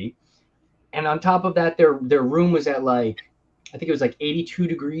UVB. And on top of that, their room was at I think it was 82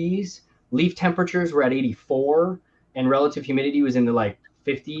 degrees. Leaf temperatures were at 84, and relative humidity was in the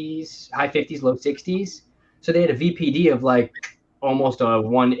 50s, high 50s, low 60s. So they had a VPD of almost a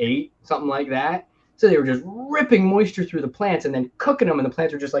 1.8, something like that. So they were just ripping moisture through the plants and then cooking them, and the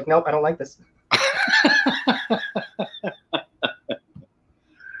plants were just like, nope, I don't like this.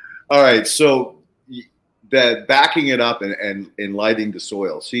 All right, so that backing it up and lighting the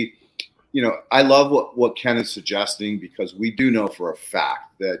soil. See, I love what Ken is suggesting, because we do know for a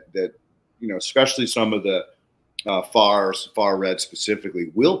fact that especially some of the far red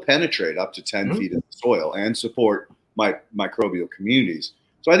specifically will penetrate up to 10 feet in the soil and support microbial communities.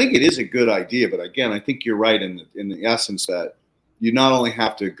 So I think it is a good idea, but again, I think you're right in the essence that you not only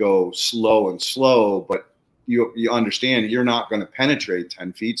have to go slow, but you understand you're not going to penetrate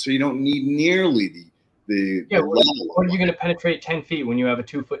 10 feet, so you don't need nearly the what are you going to penetrate 10 feet when you have a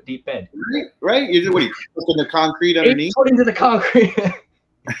 2-foot deep bed? Right? What are you putting the concrete underneath? 8 foot into the concrete.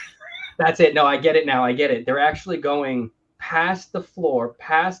 That's it. No, I get it now. I get it. They're actually going past the floor,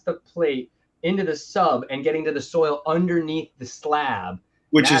 past the plate, into the sub, and getting to the soil underneath the slab.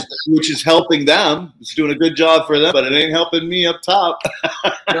 Which is helping them. It's doing a good job for them, but it ain't helping me up top.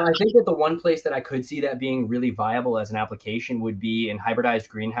 I think that the one place that I could see that being really viable as an application would be in hybridized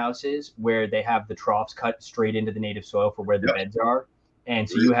greenhouses, where they have the troughs cut straight into the native soil for where the beds are. And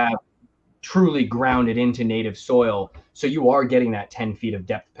so you have truly grounded into native soil. So you are getting that 10 feet of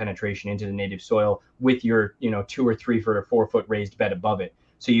depth penetration into the native soil with your, 2 or 3 foot or 4 foot raised bed above it.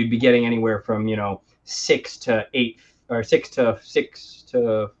 So you'd be getting anywhere from, 4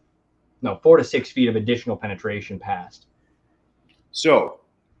 to 6 feet of additional penetration past. So,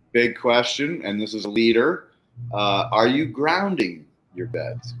 big question, and this is a leader. Are you grounding your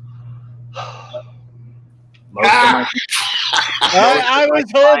beds? I was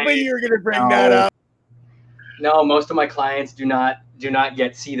hoping you were going to bring that up. No, most of my clients do not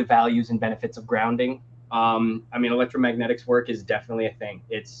see the values and benefits of grounding. Electromagnetics work is definitely a thing.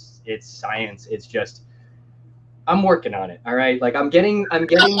 It's science. It's just, I'm working on it. All right. I'm getting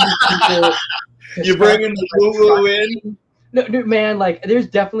people. You're bringing the woo-woo in? No, man, there's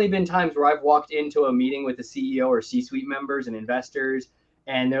definitely been times where I've walked into a meeting with the CEO or C-suite members and investors,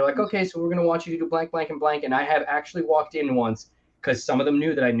 and they're like, okay, so we're going to want you to do blank, blank, and blank. And I have actually walked in once because some of them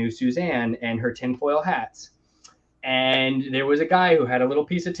knew that I knew Suzanne and her tinfoil hats. And there was a guy who had a little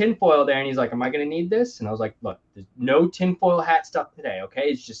piece of tinfoil there, and he's like, am I going to need this? And I was like, look, there's no tinfoil hat stuff today, okay?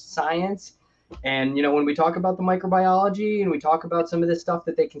 It's just science. And, when we talk about the microbiology and we talk about some of this stuff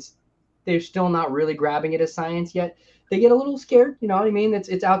that they're still not really grabbing it as science yet, they get a little scared, you know what I mean?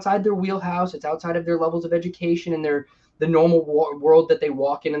 It's outside their wheelhouse. It's outside of their levels of education and the normal world that they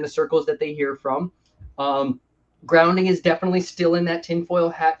walk in and the circles that they hear from. Grounding is definitely still in that tinfoil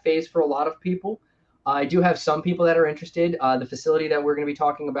hat phase for a lot of people. I do have some people that are interested. The facility that we're going to be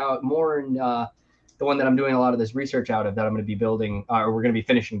talking about more in the one that I'm doing a lot of this research out of, that I'm going to be building, or we're going to be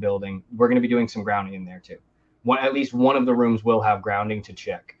finishing building, we're going to be doing some grounding in there too. At least one of the rooms will have grounding to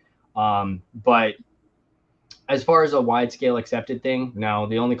check. But as far as a wide scale accepted thing, no,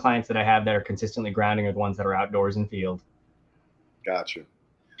 the only clients that I have that are consistently grounding are the ones that are outdoors in field. Gotcha.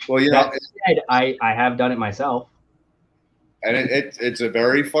 Well, that said, I have done it myself. And it's a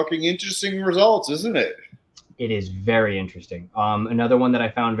very fucking interesting results, isn't it? It is very interesting. Another one that I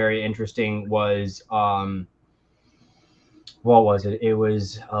found very interesting was what was it? It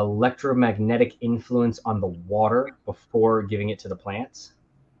was electromagnetic influence on the water before giving it to the plants.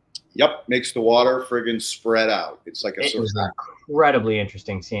 Yep, makes the water friggin' spread out. It's like a It was incredibly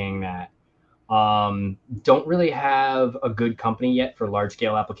interesting seeing that. Don't really have a good company yet for large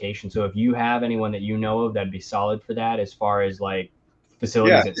scale application. So if you have anyone that you know of that'd be solid for that as far as like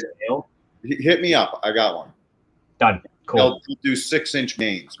facilities at scale, hit me up. I got one. Done. Cool. They'll do 6-inch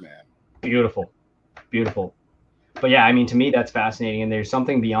mains, man. Beautiful. But yeah, I mean, to me, that's fascinating. And there's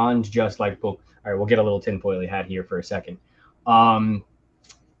something beyond just like, well, all right, we'll get a little tinfoily hat here for a second.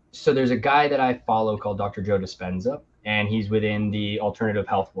 So there's a guy that I follow called Dr. Joe Dispenza, and he's within the alternative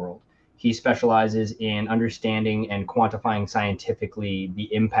health world. He specializes in understanding and quantifying scientifically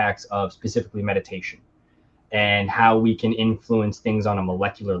the impacts of specifically meditation and how we can influence things on a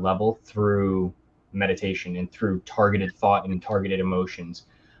molecular level through meditation and through targeted thought and targeted emotions.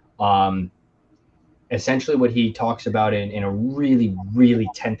 Essentially what he talks about in a really, really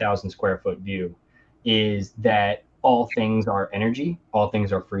 10,000 square foot view is that all things are energy, all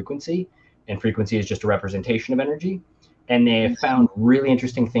things are frequency, and frequency is just a representation of energy. And they have found really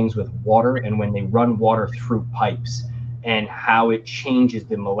interesting things with water and when they run water through pipes and how it changes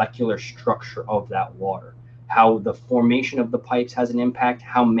the molecular structure of that water, how the formation of the pipes has an impact,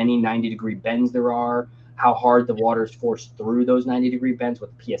 how many 90-degree bends there are, how hard the water is forced through those 90-degree bends,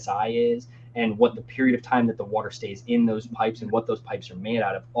 what the PSI is, and what the period of time that the water stays in those pipes and what those pipes are made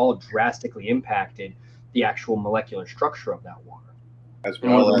out of, all drastically impacted the actual molecular structure of that water. As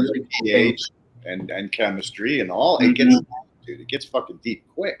well as really pH and chemistry and all. It gets, dude, it gets fucking deep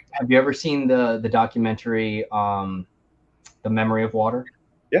quick. Have you ever seen the documentary, The Memory of Water?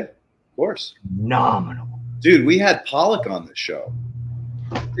 Yeah, of course. Phenomenal. Dude, we had Pollock on the show.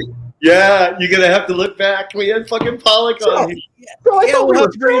 Yeah, you're going to have to look back. We had fucking Pollock on. Bro, I thought we we'll were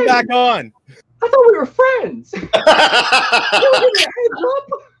have to bring him back on. I thought we were friends.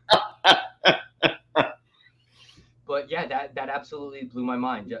 But yeah, that absolutely blew my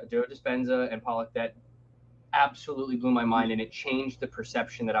mind. Joe Dispenza and Pollock, that absolutely blew my mind, and it changed the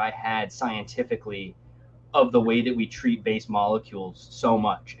perception that I had scientifically of the way that we treat base molecules so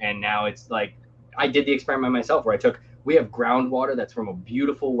much. And now it's like, I did the experiment myself where we have groundwater that's from a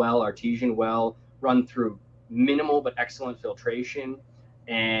beautiful well, artesian well, run through minimal but excellent filtration.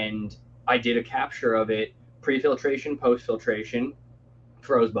 And I did a capture of it, pre-filtration, post-filtration,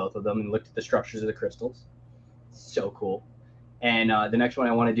 froze both of them and looked at the structures of the crystals. So cool. And the next one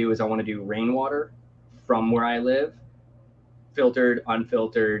I want to do is I want to do rainwater from where I live, filtered,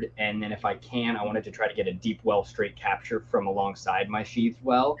 unfiltered, and then if I can, I wanted to try to get a deep well straight capture from alongside my sheathed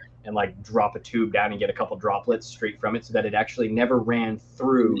well and like drop a tube down and get a couple droplets straight from it so that it actually never ran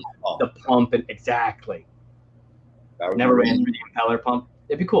through the pump. And exactly. Never ran through the impeller pump.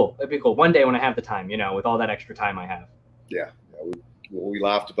 It'd be cool. One day when I have the time, with all that extra time I have. Yeah. We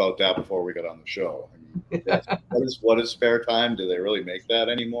laughed about that before we got on the show. I mean, what is spare time? Do they really make that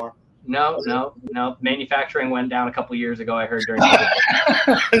anymore? No. Manufacturing went down a couple years ago, I heard during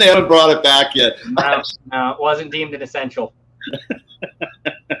and they haven't brought it back yet. No, it wasn't deemed an essential.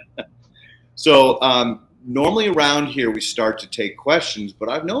 So normally around here we start to take questions, but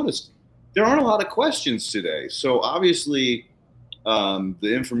I've noticed there aren't a lot of questions today. So obviously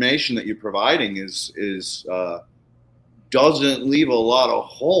the information that you're providing is doesn't leave a lot of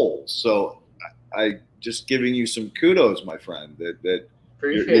holes. So I just giving you some kudos, my friend, that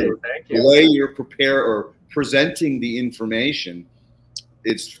appreciate it. Thank you. The way you're presenting the information,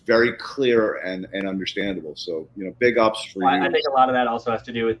 it's very clear and understandable. So, big ups for you. I think a lot of that also has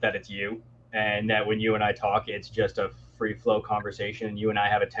to do with that it's you, and that when you and I talk, it's just a free flow conversation. And you and I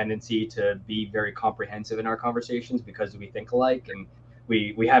have a tendency to be very comprehensive in our conversations because we think alike and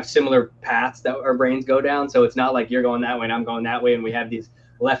we have similar paths that our brains go down. So it's not like you're going that way and I'm going that way and we have these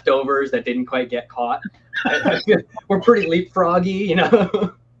leftovers that didn't quite get caught. We're pretty leapfroggy,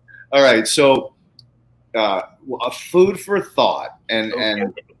 All right, so a food for thought, and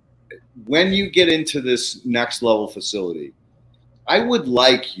when you get into this next level facility, I would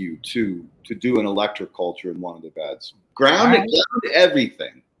like you to do an electroculture in one of the beds. Ground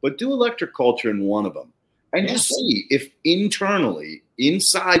everything, but do electroculture in one of them, and just see if internally,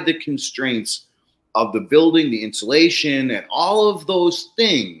 inside the constraints of the building, the insulation, and all of those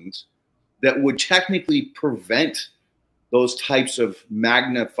things that would technically prevent those types of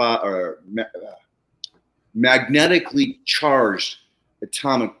magnetically charged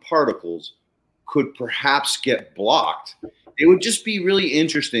atomic particles could perhaps get blocked. It would just be really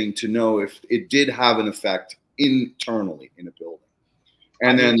interesting to know if it did have an effect internally in a building.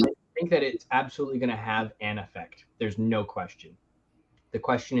 And I think that it's absolutely going to have an effect. There's no question. The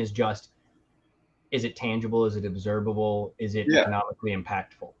question is just, Is it tangible? Is it observable? Is it economically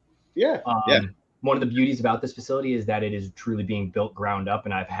impactful? Yeah. One of the beauties about this facility is that it is truly being built ground up,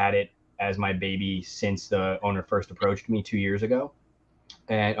 and I've had it as my baby since the owner first approached me 2 years ago,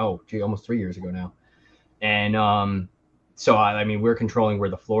 and almost 3 years ago now. And so I mean, we're controlling where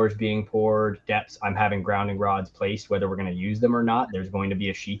the floor is being poured, depths. I'm having grounding rods placed, whether we're going to use them or not. There's going to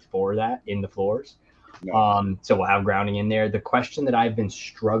be a sheath for that in the floors. No. So we'll have grounding in there. The question that I've been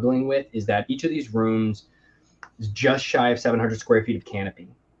struggling with is that each of these rooms is just shy of 700 square feet of canopy.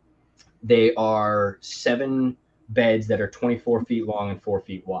 They are 7 beds that are 24 feet long and 4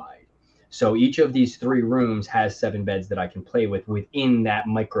 feet wide. So each of these 3 rooms has 7 beds that I can play with within that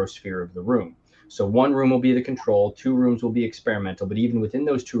microsphere of the room. So 1 room will be the control, 2 rooms will be experimental, but even within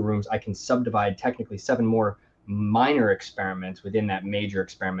those 2 rooms, I can subdivide technically 7 more minor experiments within that major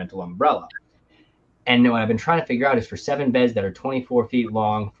experimental umbrella. And what I've been trying to figure out is for 7 beds that are 24 feet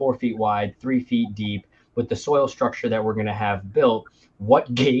long, 4 feet wide, 3 feet deep, with the soil structure that we're going to have built,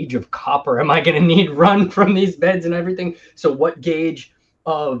 what gauge of copper am I going to need run from these beds and everything? So what gauge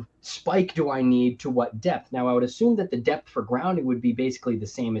of spike do I need to what depth? Now, I would assume that the depth for grounding would be basically the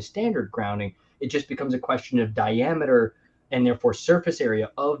same as standard grounding. It just becomes a question of diameter and therefore surface area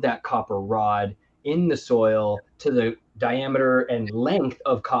of that copper rod in the soil to the diameter and length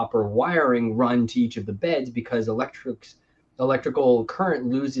of copper wiring run to each of the beds, because electrical current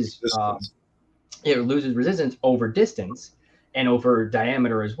loses resistance over distance and over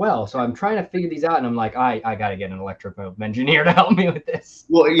diameter as well. So I'm trying to figure these out, and I'm like, I got to get an electrical engineer to help me with this.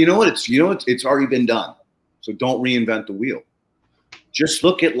 Well, it's already been done. So don't reinvent the wheel. Just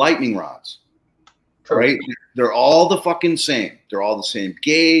look at lightning rods. True. Right? They're all the fucking same. They're all the same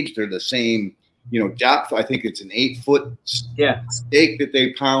gauge. They're the same, depth. I think it's an 8-foot stake that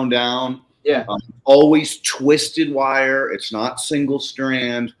they pound down. Yeah. Always twisted wire. It's not single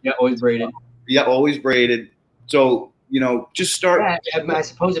strand. Yeah, always braided. Always braided. So, just start. Yeah, I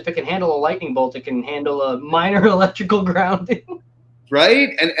suppose if it can handle a lightning bolt, it can handle a minor electrical grounding.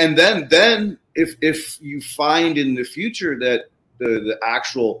 Right. And then if you find in the future that the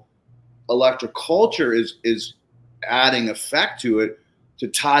actual electric culture is adding effect to it, to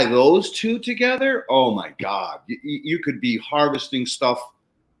tie those two together, oh my God, you could be harvesting stuff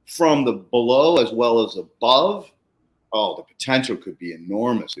from the below as well as above. Oh, the potential could be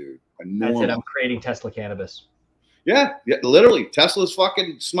enormous, dude. Enormous. That's it. I'm creating Tesla cannabis. Yeah, literally. Tesla's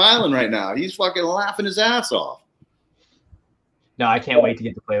fucking smiling right now. He's fucking laughing his ass off. No, I can't wait to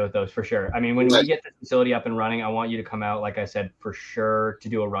get to play with those for sure. I mean, when we get the facility up and running, I want you to come out, like I said, for sure, to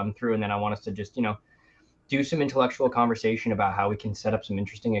do a run through. And then I want us to just, do some intellectual conversation about how we can set up some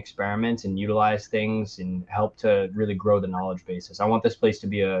interesting experiments and utilize things and help to really grow the knowledge basis. I want this place to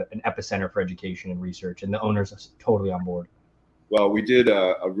be an epicenter for education and research, and the owners are totally on board. Well, we did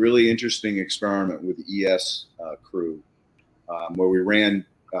a really interesting experiment with the ES crew where we ran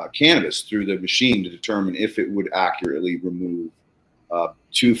cannabis through the machine to determine if it would accurately remove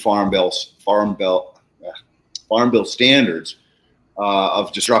 2 farm bill standards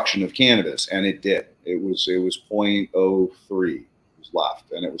of destruction of cannabis, and it did. It was 0.03 was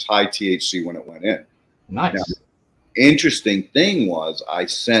left, and it was high THC when it went in. Nice. Now, interesting thing was I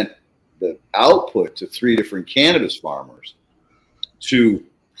sent the output to 3 different cannabis farmers to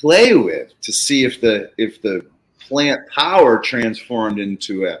play with to see if the plant power transformed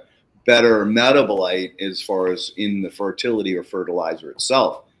into a better metabolite as far as in the fertility or fertilizer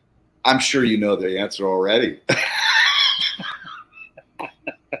itself. I'm sure you know the answer already.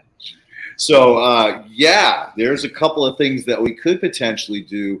 So, there's a couple of things that we could potentially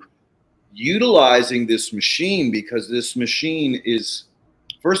do utilizing this machine, because this machine is,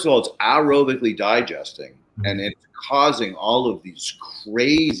 first of all, it's aerobically digesting, and it's causing all of these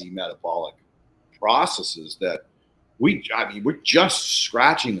crazy metabolic processes that we're just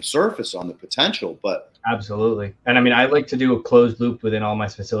scratching the surface on the potential. But absolutely. And I mean, I like to do a closed loop within all my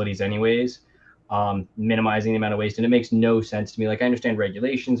facilities anyways, minimizing the amount of waste. And it makes no sense to me. Like, I understand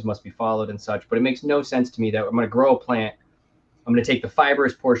regulations must be followed and such, but it makes no sense to me that I'm going to grow a plant. I'm going to take the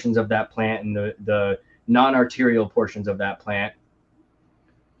fibrous portions of that plant and the non-arterial portions of that plant,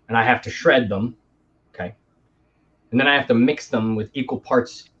 and I have to shred them. Okay. And then I have to mix them with equal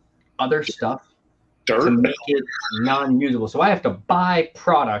parts other stuff to make it non-usable. So I have to buy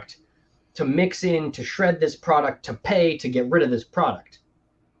product to mix in, to shred this product, to pay to get rid of this product.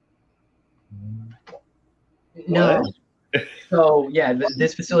 No. So yeah,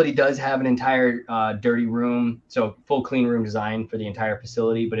 this facility does have an entire dirty room, so full clean room design for the entire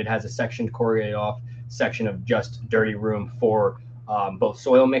facility, but it has a sectioned corrugated off section of just dirty room for both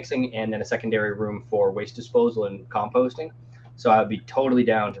soil mixing, and then a secondary room for waste disposal and composting. So I would be totally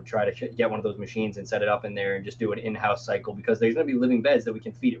down to try to get one of those machines and set it up in there and just do an in-house cycle, because there's going to be living beds that we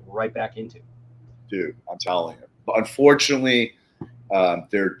can feed it right back into. Dude, I'm telling you. But unfortunately,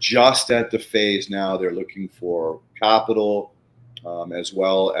 they're just at the phase now. They're looking for capital as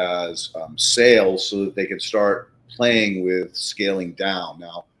well as sales so that they can start playing with scaling down.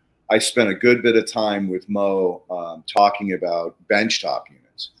 Now, I spent a good bit of time with Mo talking about benchtop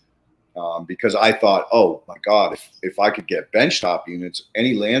units because I thought, oh my God, if I could get benchtop units,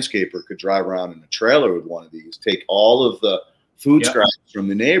 any landscaper could drive around in a trailer with one of these, take all of the food scraps from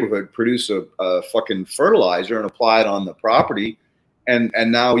the neighborhood, produce a fucking fertilizer and apply it on the property. And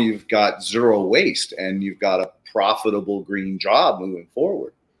now you've got zero waste and you've got a profitable green job moving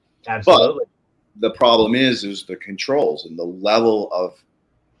forward. Absolutely. But the problem is the controls and the level of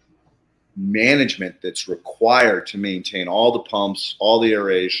management that's required to maintain all the pumps, all the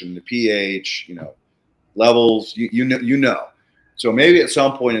aeration, the pH, levels, you know. So maybe at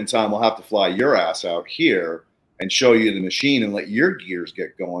some point in time, we'll have to fly your ass out here and show you the machine and let your gears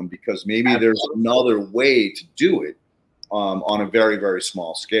get going, because maybe there's another way to do it on a very, very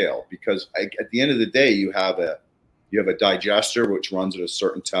small scale. Because at the end of the day, you have a digester which runs at a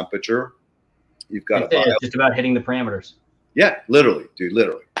certain temperature. You've got it's just about hitting the parameters. Yeah, literally, dude,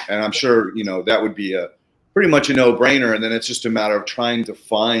 literally. And I'm sure, that would be pretty much a no-brainer. And then it's just a matter of trying to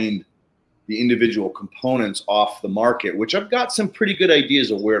find the individual components off the market, which I've got some pretty good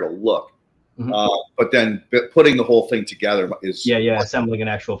ideas of where to look. Mm-hmm. But then putting the whole thing together is... Yeah, assembling an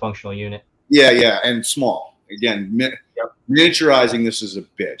actual functional unit. Yeah, and small. Again, miniaturizing this is a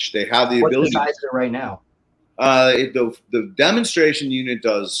bitch. They have the ability... What's the size of it right now? The demonstration unit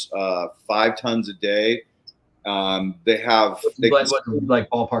does 5 tons a day. They like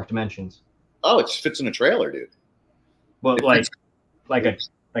ballpark dimensions? Oh, it fits in a trailer, dude. Well, like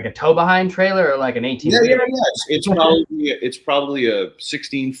a tow behind trailer or like an 18? Yeah. It's probably a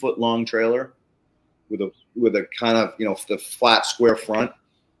 16-foot long trailer with a kind of the flat square front.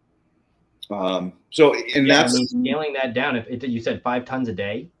 That's scaling that down. If you said 5 tons a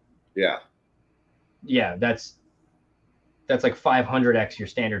day. Yeah, that's like 500x your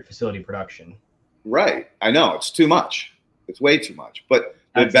standard facility production. Right. I know. It's too much. It's way too much. But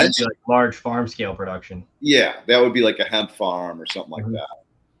that's like large farm scale production. Yeah, that would be like a hemp farm or something like that.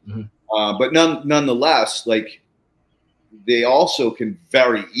 Mm-hmm. But nonetheless, like they also can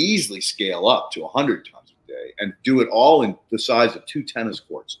very easily scale up to 100 tons a day and do it all in the size of 2 tennis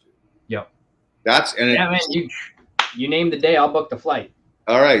courts. Yep. Man, you name the day, I'll book the flight.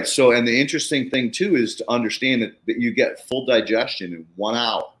 All right. So, and the interesting thing too is to understand that you get full digestion in 1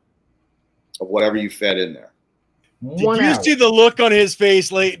 hour of whatever you fed in there. Did you see the look on his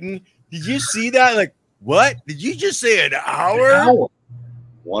face, Leighton? Did you see that? Like, what? Did you just say an hour?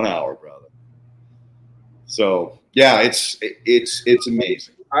 1 hour, brother. So yeah, it's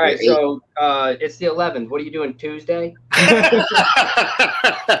amazing. All right, so it's the 11th. What are you doing Tuesday?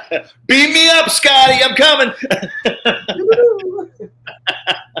 Beam me up, Scotty. I'm coming.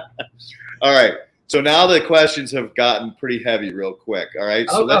 All right. So now the questions have gotten pretty heavy real quick. All right.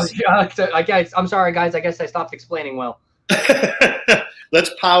 So I'm sorry, guys. I guess I stopped explaining well. Let's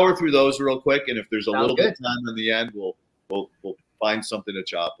power through those real quick, and if there's a little bit of time in the end, we'll find something to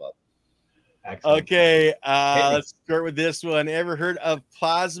chop up. Excellent. Okay, let's start with this one. Ever heard of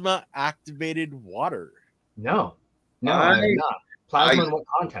plasma activated water? No, I'm not. Plasma in what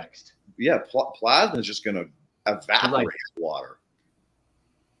context? Yeah, plasma is just going to evaporate water.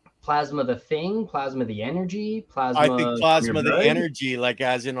 Plasma the thing? Plasma the energy? Plasma. I think plasma the energy, like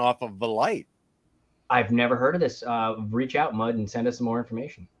as in off of the light. I've never heard of this. Reach out, Mud, and send us some more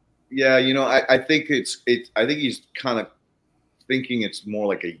information. Yeah, I think I think he's kind of thinking it's more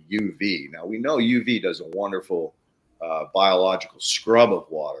like a UV. Now we know UV does a wonderful biological scrub of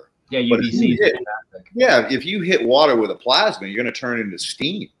water. Yeah, UVC is fantastic. Yeah, if you hit water with a plasma, you're going to turn it into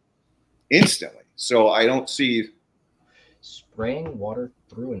steam instantly. So I don't see spraying water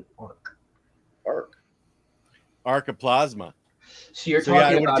through an arc of plasma. So you're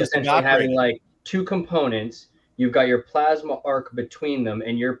talking about essentially having like 2 components. You've got your plasma arc between them,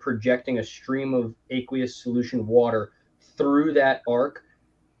 and you're projecting a stream of aqueous solution water through that arc,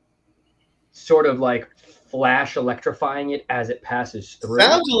 sort of like flash electrifying it as it passes through.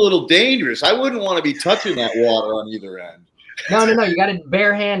 Sounds a little dangerous. I wouldn't want to be touching that water on either end. No. You got to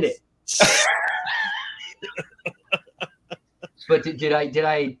barehand it. But did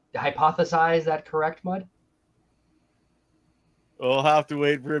I hypothesize that correct, Mud? We'll have to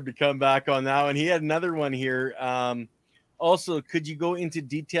wait for him to come back on that one. He had another one here. Also, could you go into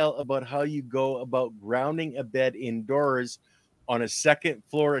detail about how you go about grounding a bed indoors on a second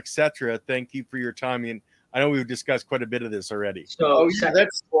floor, etc.? Thank you for your time. And I know we've discussed quite a bit of this already. So yeah, second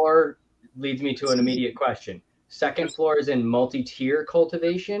floor leads me to an immediate question. Second floor is in multi-tier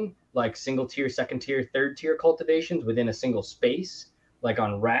cultivation, like single tier, second tier, third tier cultivations within a single space, like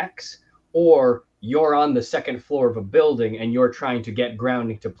on racks, or you're on the second floor of a building and you're trying to get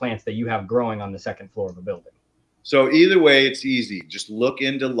grounding to plants that you have growing on the second floor of a building. So either way, it's easy. Just look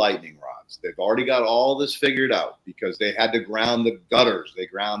into lightning rods. They've already got all this figured out because they had to ground the gutters. They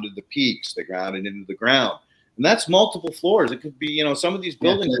grounded the peaks. They grounded into the ground. And that's multiple floors. It could be, you know, some of these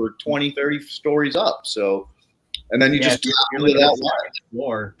buildings were 20, 30 stories up. So, and then you just tap into that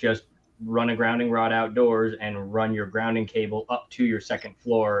floor, just run a grounding rod outdoors and run your grounding cable up to your second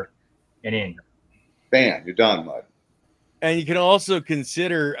floor and in. Bam, you're done, bud. And you can also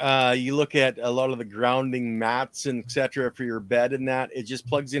consider, you look at a lot of the grounding mats and etc. for your bed and that. It just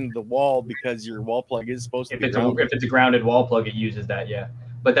plugs into the wall because your wall plug is supposed to be grounded. If it's a grounded wall plug, it uses that, yeah.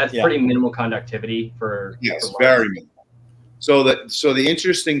 But that's pretty minimal conductivity for very minimal. So the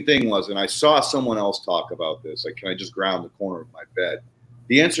interesting thing was, and I saw someone else talk about this, like, can I just ground the corner of my bed?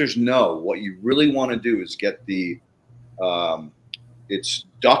 The answer is no. What you really want to do is get the, it's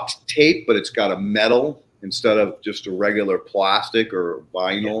duct tape, but it's got a metal instead of just a regular plastic or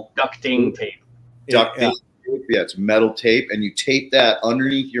vinyl. Yeah, ducting tape. Tape. Yeah, it's metal tape. And you tape that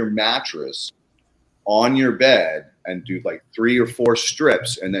underneath your mattress on your bed and do like 3 or 4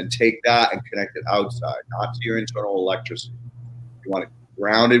 strips and then take that and connect it outside, not to your internal electricity. You want it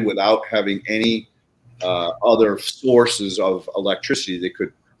grounded without having any other sources of electricity that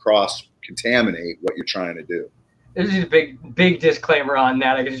could cross-contaminate what you're trying to do. This is a big disclaimer on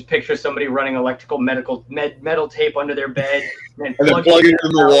that. I can just picture somebody running electrical metal tape under their bed and then plugging it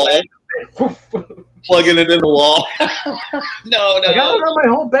in the wall. Plugging it in the wall. No. I got my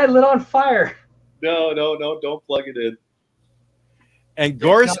whole bed lit on fire. No, don't plug it in. And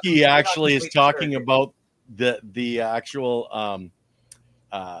Gorski actually is talking about the actual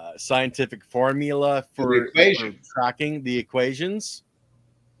scientific formula for tracking the equations.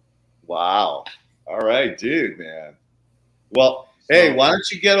 Wow. All right, dude, man. Well, hey, why don't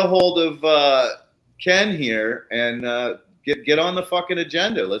you get a hold of Ken here and get on the fucking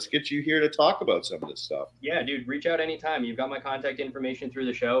agenda? Let's get you here to talk about some of this stuff. Yeah, dude, reach out anytime. You've got my contact information through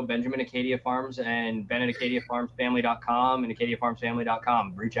the show, Benjamin Acadia Farms and Ben at AcadiaFarmsFamily.com and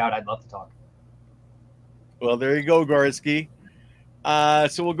AcadiaFarmsFamily.com. Reach out. I'd love to talk. Well, there you go, Gorski.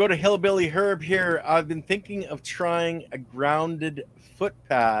 So we'll go to Hillbilly Herb here. I've been thinking of trying a grounded foot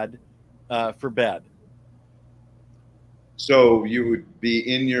pad for bed. So you would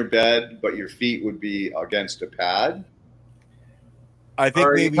be in your bed, but your feet would be against a pad? I think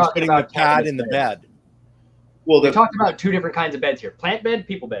maybe putting the pad in the bed. Well, we talked about 2 different kinds of beds here: plant bed,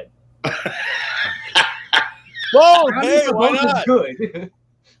 people bed. Whoa, hey, why not? Good.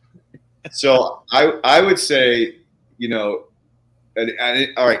 So I would say, you know,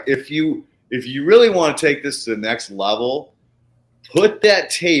 all right, if you really want to take this to the next level, put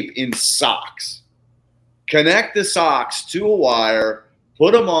that tape in socks. Connect the socks to a wire,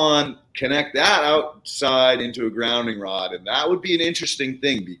 put them on, connect that outside into a grounding rod, and that would be an interesting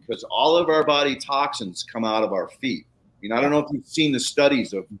thing because all of our body toxins come out of our feet. I mean, I don't know if you've seen the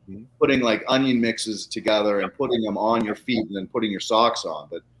studies of putting like onion mixes together and putting them on your feet and then putting your socks on,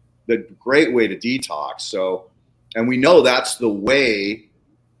 but the great way to detox. So, and we know that's the way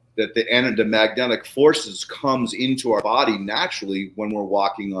that the magnetic forces comes into our body naturally when we're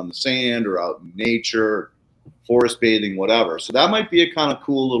walking on the sand or out in nature, forest bathing, whatever. So that might be a kind of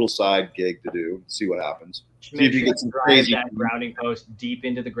cool little side gig to do. See what happens. See if you get some crazy that grounding post deep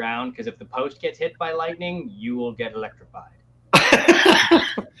into the ground, because if the post gets hit by lightning, you will get electrified.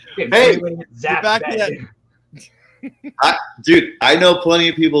 Hey, get back to that. Dude, I know plenty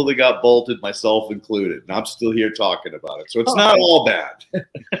of people that got bolted, myself included, and I'm still here talking about it. So it's not all bad.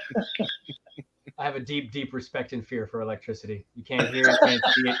 I have a deep respect and fear for electricity. You can't hear it, can't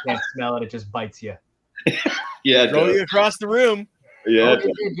see it, can't smell it. It just bites you. Yeah, throw you across the room.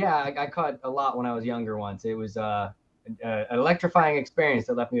 Yeah, I caught a lot when I was younger once. It was an electrifying experience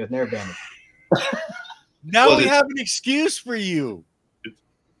that left me with nerve damage. Now we have an excuse for you.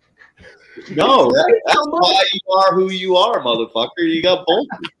 No, that's why you are who you are, motherfucker. You got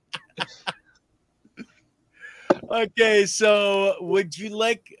bolted. Okay, so would you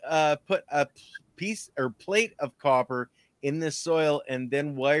like put a piece or plate of copper in the soil and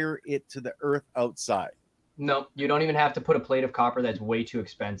then wire it to the earth outside? No, you don't even have to put a plate of copper. That's way too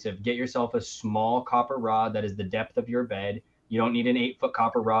expensive. Get yourself a small copper rod that is the depth of your bed. You don't need an 8-foot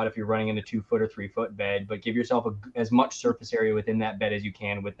copper rod if you're running in a 2-foot or 3-foot bed, but give yourself as much surface area within that bed as you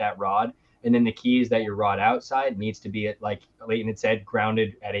can with that rod. And then the key is that your rod outside needs to be at, like Leighton had said,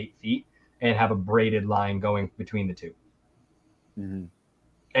 grounded at 8 feet. and have a braided line going between the two. Mhm.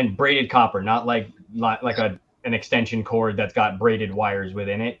 And braided copper, not like an extension cord that's got braided wires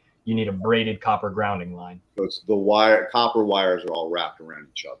within it. You need a braided copper grounding line. So it's copper wires are all wrapped around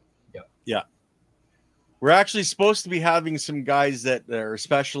each other. Yeah. We're actually supposed to be having some guys that are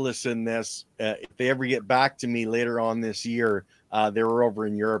specialists in this. If they ever get back to me later on this year, they're over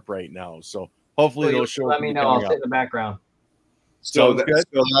in Europe right now. So hopefully they'll show up. Let me know. I'll sit in the background. So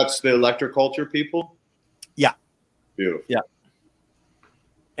that's the electroculture people? Yeah. Beautiful. Yeah.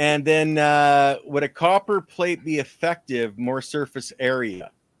 And then would a copper plate be effective, more surface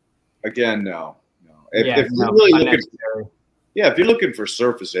area? Again, no. If you're looking for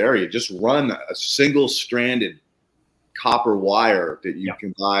surface area, just run a single-stranded copper wire that you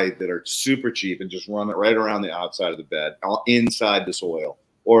can buy that are super cheap and just run it right around the outside of the bed, inside the soil.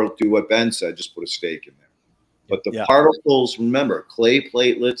 Or do what Ben said, just put a stake in there. But the particles, remember, clay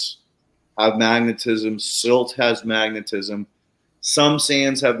platelets have magnetism, silt has magnetism, some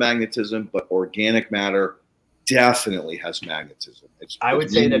sands have magnetism, but organic matter definitely has magnetism. I would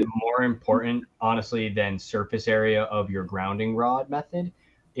say that more important, honestly, than surface area of your grounding rod method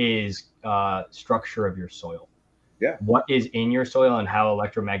is structure of your soil. Yeah. What is in your soil and how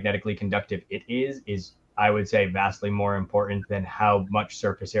electromagnetically conductive it is I would say vastly more important than how much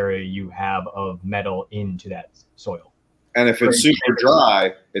surface area you have of metal into that soil. And if it's super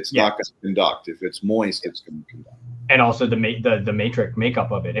dry, it's not going to conduct. If it's moist, it's going to conduct. And also the matrix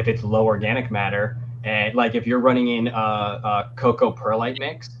makeup of it. If it's low organic matter, and like if you're running in a cocoa perlite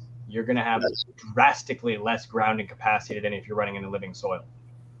mix, you're going to have drastically less grounding capacity than if you're running in a living soil.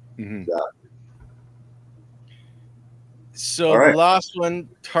 Mm-hmm. So the last one,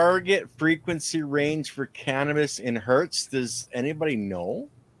 target frequency range for cannabis in hertz. Does anybody know?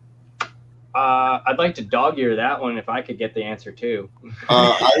 I I'd like to dog ear that one if I could get the answer too.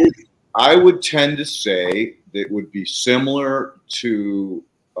 I would tend to say that it would be similar to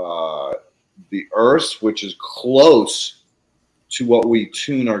the Earth, which is close to what we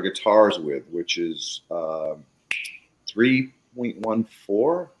tune our guitars with, which is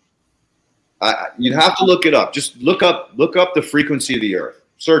 3.14. You'd have to look it up. Just look up the frequency of the Earth.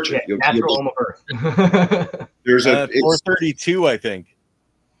 Search it. Natural home of Earth. There's a 432, I think.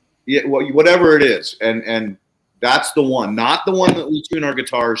 Yeah, well, whatever it is, and that's the one, not the one that we tune our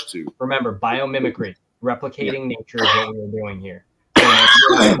guitars to. Remember, biomimicry, replicating nature is what we're doing here.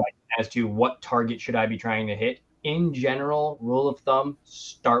 As to what target should I be trying to hit, in general, rule of thumb,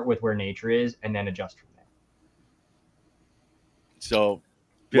 start with where nature is and then adjust from there. So,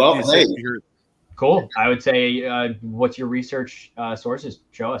 cool. I would say, what's your research sources?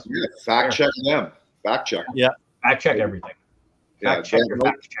 Show us. Yeah, fact check them. Fact check. Yeah. Fact check everything. Fact check your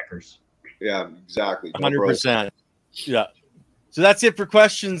fact checkers. Yeah, exactly. 100%. Yeah. So that's it for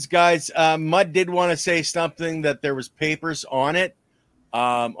questions, guys. Mud did want to say something that there was papers on it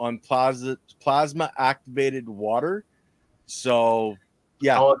on plasma activated water. So,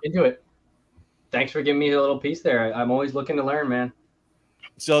 yeah. I'll look into it. Thanks for giving me a little piece there. I'm always looking to learn, man.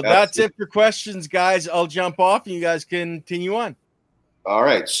 So that's it for questions, guys. I'll jump off and you guys continue on. All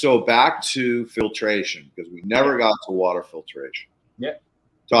right. So back to filtration, because we never got to water filtration. Yeah.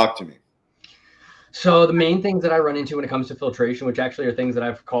 Talk to me. So the main things that I run into when it comes to filtration, which actually are things that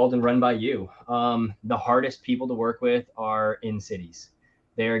I've called and run by you, the hardest people to work with are in cities.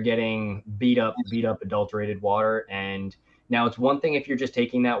 They're getting beat up, adulterated water. And now it's one thing if you're just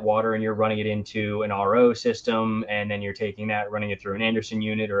taking that water and you're running it into an RO system, and then you're taking that, running it through an Anderson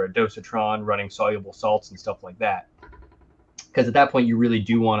unit or a dosatron, running soluble salts and stuff like that. Because at that point, you really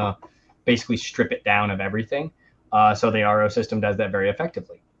do want to basically strip it down of everything. So the RO system does that very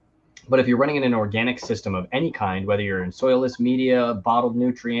effectively. But if you're running in an organic system of any kind, whether you're in soilless media, bottled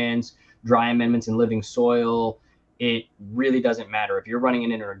nutrients, dry amendments in living soil, it really doesn't matter. If you're running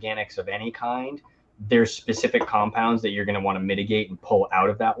in organics of any kind, there's specific compounds that you're going to want to mitigate and pull out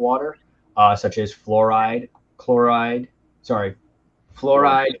of that water, such as fluoride, chlorine, and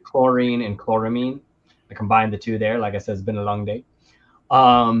chloramine. I combined the two there. Like I said, it's been a long day.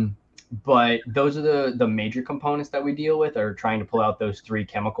 But those are the major components that we deal with, are trying to pull out those three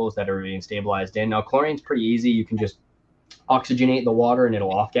chemicals that are being stabilized in. Now, chlorine's pretty easy. You can just oxygenate the water and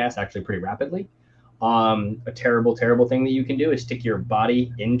it'll off gas actually pretty rapidly. A terrible thing that you can do is stick your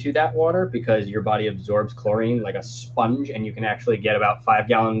body into that water, because your body absorbs chlorine like a sponge, and you can actually get about 5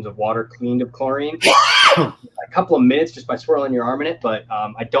 gallons of water cleaned of chlorine a couple of minutes just by swirling your arm in it. But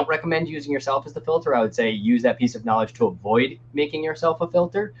I don't recommend using yourself as the filter. I would say use that piece of knowledge to avoid making yourself a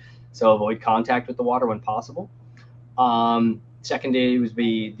filter. So avoid contact with the water when possible. Secondary would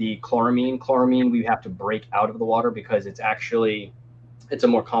be the chloramine. Chloramine we have to break out of the water because it's actually It's a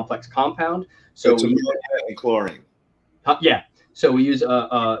more complex compound. So it's ammonia and chlorine. Yeah. So we use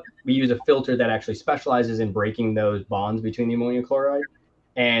a filter that actually specializes in breaking those bonds between the ammonium chloride,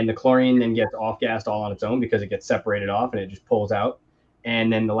 and the chlorine then gets off-gassed all on its own because it gets separated off and it just pulls out.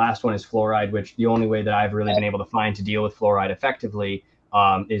 And then the last one is fluoride, which the only way that I've really been able to find to deal with fluoride effectively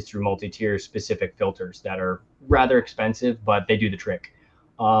is through multi-tier specific filters that are rather expensive, but they do the trick.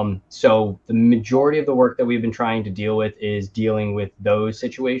 So the majority of the work that we've been trying to deal with is dealing with those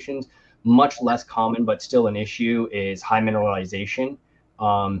situations. Much less common, but still an issue, is high mineralization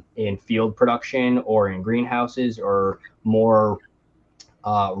in field production or in greenhouses or more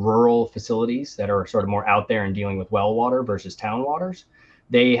rural facilities that are sort of more out there and dealing with well water versus town waters.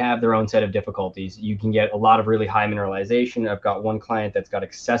 They have their own set of difficulties. You can get a lot of really high mineralization. I've got one client that's got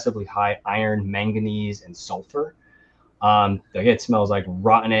excessively high iron, manganese, and sulfur. It smells like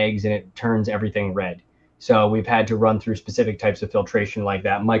rotten eggs and it turns everything red. So we've had to run through specific types of filtration like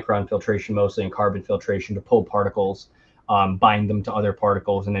that, micron filtration mostly, and carbon filtration to pull particles, bind them to other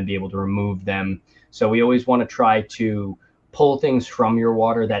particles, and then be able to remove them. So we always want to try to pull things from your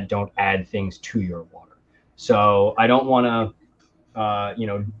water that don't add things to your water. So I don't want to,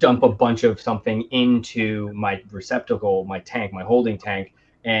 dump a bunch of something into my receptacle, my tank, my holding tank,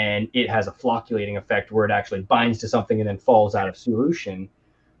 and it has a flocculating effect where it actually binds to something and then falls out of solution.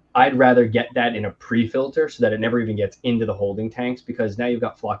 I'd rather get that in a pre-filter so that it never even gets into the holding tanks, because now you've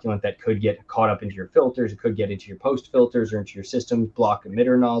got flocculant that could get caught up into your filters. It could get into your post filters or into your systems, block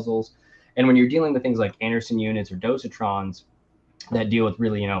emitter nozzles. And when you're dealing with things like Anderson units or dosatrons that deal with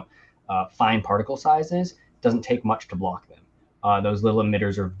really, fine particle sizes, it doesn't take much to block them. Those little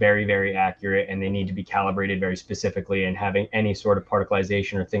emitters are very, very accurate, and they need to be calibrated very specifically, and having any sort of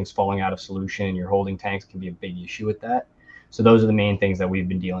particleization or things falling out of solution in your holding tanks can be a big issue with that. So those are the main things that we've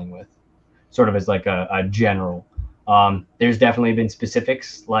been dealing with, sort of as like a general. There's definitely been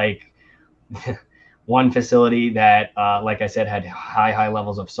specifics, like one facility that, like I said, had high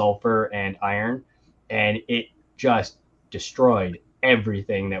levels of sulfur and iron, and it just destroyed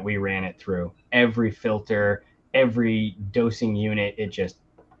everything that we ran it through. Every filter, every dosing unit, it just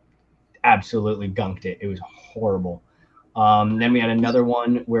absolutely gunked it. It was horrible. Then we had another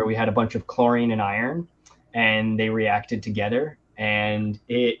one where we had a bunch of chlorine and iron, and they reacted together, and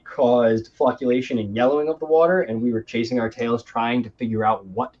it caused flocculation and yellowing of the water, and we were chasing our tails trying to figure out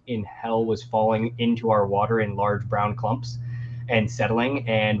what in hell was falling into our water in large brown clumps and settling,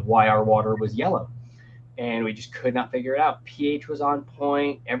 and why our water was yellow. And we just could not figure it out. pH was on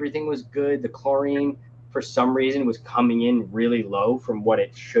point. Everything was good. The chlorine, for some reason, was coming in really low from what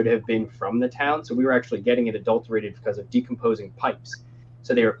it should have been from the town. So we were actually getting it adulterated because of decomposing pipes.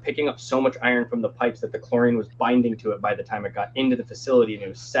 So they were picking up so much iron from the pipes that the chlorine was binding to it by the time it got into the facility, and it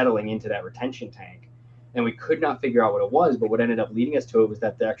was settling into that retention tank. And we could not figure out what it was, but what ended up leading us to it was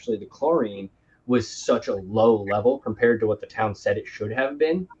that the chlorine was such a low level compared to what the town said it should have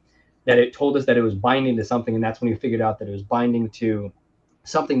been, that it told us that it was binding to something. And that's when we figured out that it was binding to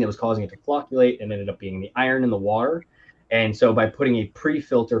something that was causing it to flocculate, and ended up being the iron in the water. And so by putting a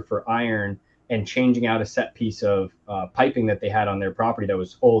pre-filter for iron and changing out a set piece of piping that they had on their property that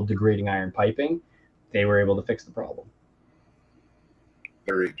was old degrading iron piping, they were able to fix the problem.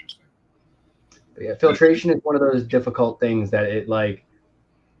 Very interesting. But yeah, filtration is one of those difficult things that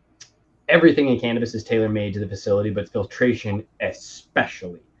everything in cannabis is tailor-made to the facility, but filtration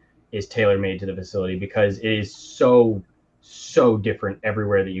especially is tailor-made to the facility, because it is so different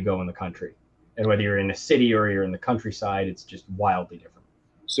everywhere that you go in the country. And whether you're in a city or you're in the countryside, it's just wildly different.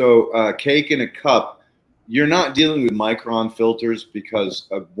 So cake in a cup, you're not dealing with micron filters, because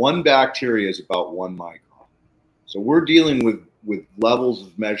one bacteria is about 1 micron. So we're dealing with levels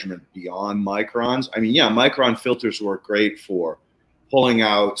of measurement beyond microns. I mean, yeah, micron filters work great for pulling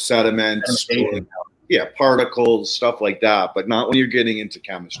out sediments, pulling out, particles, stuff like that, but not when you're getting into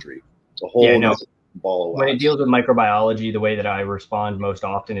chemistry. It's a whole ball of wax. When it deals with microbiology, the way that I respond most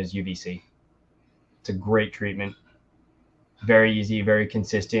often is UVC. It's a great treatment. Very easy, very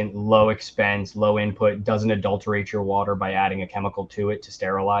consistent, low expense, low input, doesn't adulterate your water by adding a chemical to it to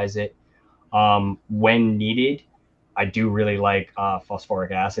sterilize it. When needed, I do really like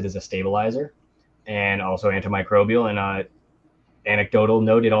phosphoric acid as a stabilizer, and also antimicrobial. And anecdotal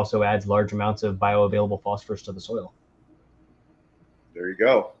note, it also adds large amounts of bioavailable phosphorus to the soil. There you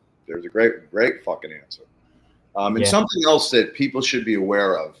go. There's a great fucking answer. And something else that people should be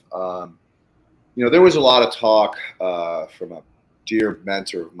aware of. There was a lot of talk from a dear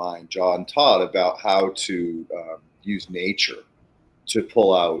mentor of mine, John Todd, about how to use nature to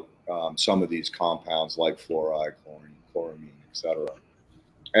pull out some of these compounds like fluoride, chlorine, chloramine, etc.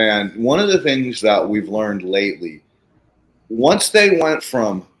 And one of the things that we've learned lately once they went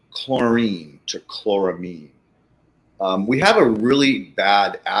from chlorine to chloramine, we have a really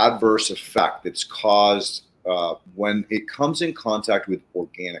bad adverse effect that's caused when it comes in contact with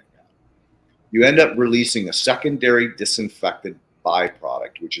organic matter. You end up releasing a secondary disinfectant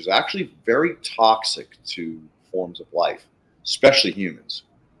byproduct, which is actually very toxic to forms of life, especially humans.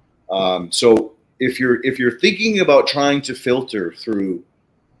 So if you're thinking about trying to filter through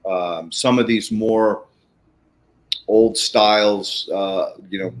some of these more old styles,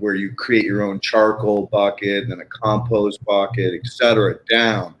 where you create your own charcoal bucket and a compost bucket, etc.,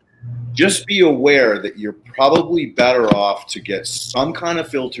 down, just be aware that you're probably better off to get some kind of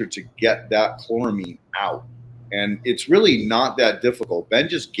filter to get that chloramine out. And it's really not that difficult. Ben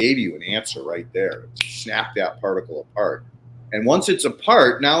just gave you an answer right there. Snap that particle apart. And once it's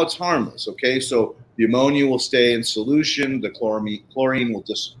apart, now it's harmless, okay? So the ammonia will stay in solution. The chlorine will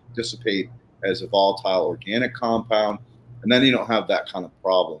dissipate as a volatile organic compound. And then you don't have that kind of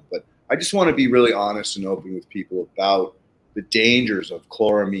problem. But I just want to be really honest and open with people about the dangers of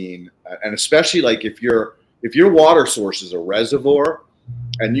chloramine. And especially like if your water source is a reservoir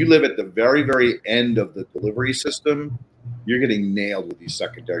and you live at the very, very end of the delivery system, you're getting nailed with these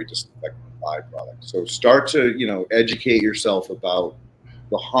secondary disinfectant byproducts. So start to, educate yourself about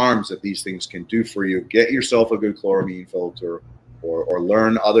the harms that these things can do for you. Get yourself a good chloramine filter, or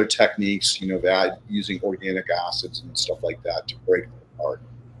learn other techniques, that using organic acids and stuff like that to break them apart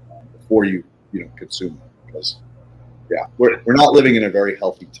before you, consume them. Because, yeah, we're not living in a very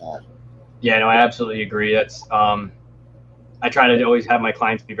healthy time. Yeah, no, I absolutely agree. That's I try to always have my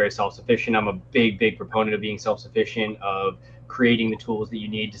clients be very self-sufficient. I'm a big, big proponent of being self-sufficient, of creating the tools that you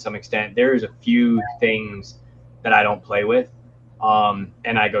need to some extent. There's a few things that I don't play with,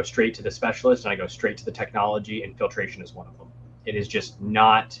 and I go straight to the specialist, and I go straight to the technology, and filtration is one of them. It is just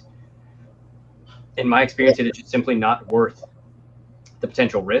not, in my experience, it is just simply not worth the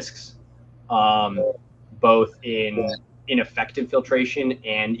potential risks, both in ineffective filtration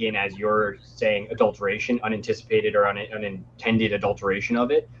and in, as you're saying, adulteration, unanticipated or unintended adulteration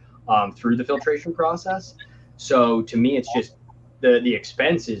of it through the filtration process. So to me, it's just the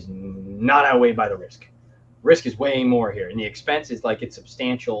expense is not outweighed by the risk. Risk is way more here, and the expense is like it's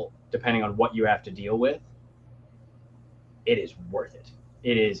substantial depending on what you have to deal with. It is worth it.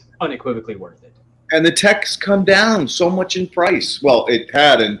 It is unequivocally worth it. And the tech's come down so much in price. Well, it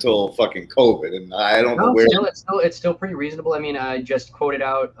had until fucking COVID, and I don't know where. It's still pretty reasonable. I mean, I just quoted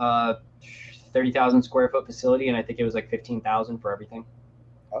out 30,000 square foot facility, and I think it was like 15,000 for everything.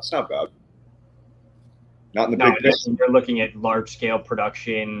 That's not bad. Not in the big. You're looking at large scale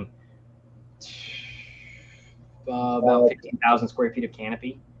production, about 15,000 square feet of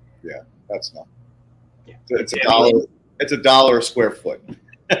canopy. Yeah, that's not. Yeah, it's $1. It's $1 a square foot.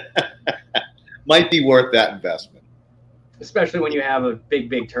 Might be worth that investment, especially when you have a big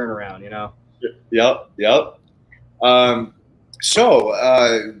Turnaround. Yep.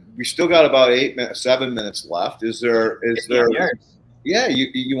 So we still got about 7 minutes left. Is there? Yeah,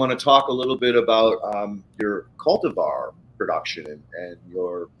 you want to talk a little bit about your cultivar production and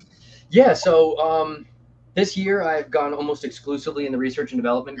your. Yeah. So this year I've gone almost exclusively in the research and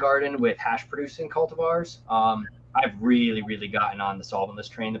development garden with hash producing cultivars. I've really, really gotten on the solventless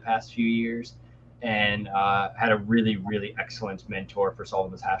train the past few years, and had a really, really excellent mentor for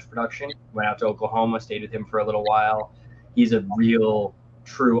solventless hash production. Went out to Oklahoma, stayed with him for a little while. He's a real,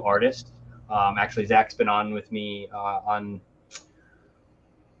 true artist. Actually, Zach's been on with me on,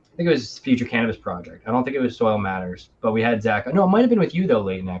 I think it was Future Cannabis Project. I don't think it was Soil Matters, but we had Zach. No, it might have been with you though,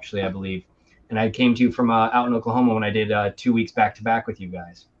 Leighton, actually, I believe. And I came to you from out in Oklahoma when I did 2 weeks back to back with you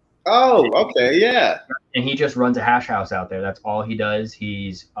guys. Oh, okay, yeah. And he just runs a hash house out there. That's all he does.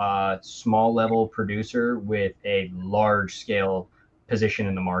 He's a small level producer with a large scale position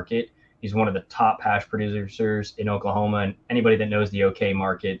in the market. He's one of the top hash producers in Oklahoma. And anybody that knows the OK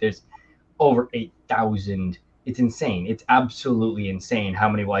market, there's over 8,000. It's insane. It's absolutely insane how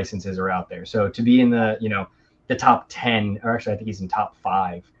many licenses are out there. So to be in the top 10, or actually I think he's in top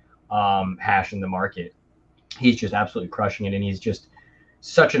 5 hash in the market, he's just absolutely crushing it. And he's just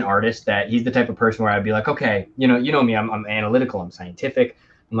such an artist that he's the type of person where I'd be like, okay, you know me, I'm analytical, I'm scientific.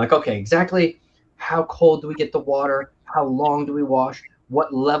 I'm like, okay, exactly how cold do we get the water? How long do we wash?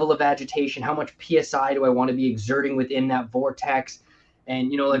 What level of agitation? How much PSI do I want to be exerting within that vortex?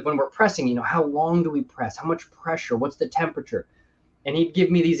 And, like when we're pressing, how long do we press? How much pressure? What's the temperature? And he'd give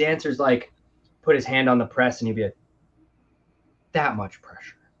me these answers like, put his hand on the press and he'd be like, that much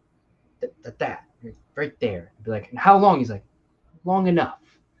pressure. That right there. I'd be like, and how long? He's like, long enough,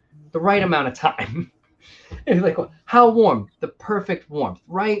 the right amount of time. And like, how warm? The perfect warmth,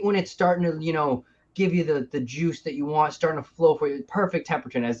 right when it's starting to, give you the juice that you want, starting to flow for you, perfect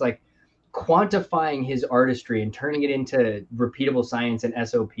temperature. And it's like quantifying his artistry and turning it into repeatable science and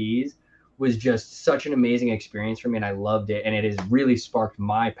SOPs was just such an amazing experience for me, and I loved it. And it has really sparked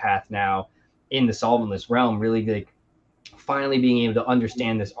my path now in the solventless realm, really like finally being able to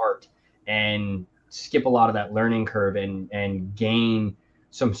understand this art and skip a lot of that learning curve and gain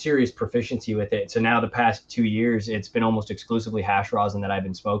some serious proficiency with it. So now the past 2 years, it's been almost exclusively hash rosin that I've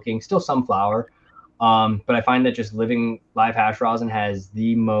been smoking, still some flower. But I find that just living live hash rosin has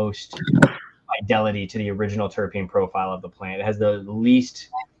the most fidelity to the original terpene profile of the plant. It has the least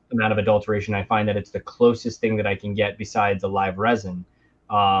amount of adulteration. I find that it's the closest thing that I can get besides a live resin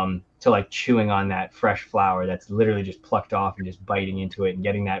to like chewing on that fresh flower that's literally just plucked off and just biting into it and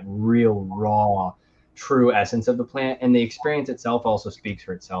getting that real raw, true essence of the plant. And the experience itself also speaks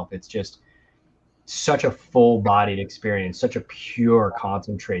for itself. It's just such a full-bodied experience, such a pure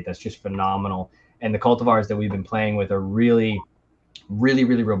concentrate that's just phenomenal. And the cultivars that we've been playing with are really, really,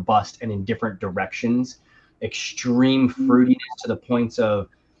 really robust and in different directions. Extreme fruitiness to the points of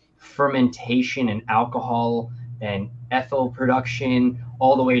fermentation and alcohol and ethyl production,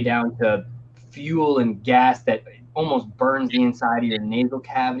 all the way down to fuel and gas that almost burns the inside of your nasal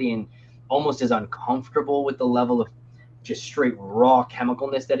cavity and almost is uncomfortable with the level of just straight raw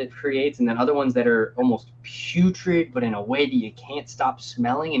chemicalness that it creates. And then other ones that are almost putrid, but in a way that you can't stop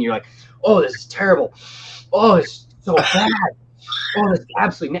smelling. And you're like, oh, this is terrible. Oh, it's so bad. Oh, this is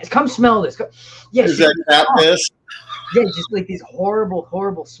absolutely nasty. Come smell this. Yeah, is that this? Yeah, just like these horrible,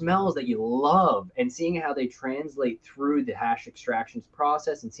 horrible smells that you love, and seeing how they translate through the hash extractions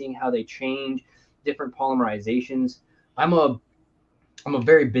process and seeing how they change different polymerizations. I'm a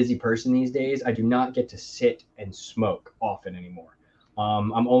very busy person these days. I do not get to sit and smoke often anymore.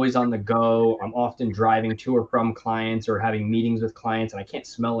 I'm always on the go. I'm often driving to or from clients or having meetings with clients, and I can't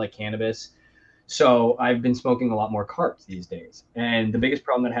smell like cannabis. So I've been smoking a lot more carts these days. And the biggest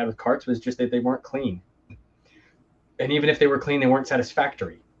problem that I had with carts was just that they weren't clean. And even if they were clean, they weren't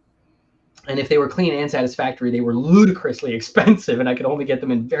satisfactory. And if they were clean and satisfactory, they were ludicrously expensive. And I could only get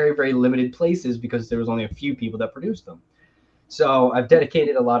them in very, very limited places because there was only a few people that produced them. So I've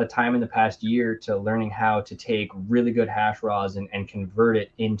dedicated a lot of time in the past year to learning how to take really good hash rosin and convert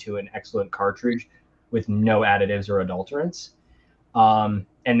it into an excellent cartridge with no additives or adulterants.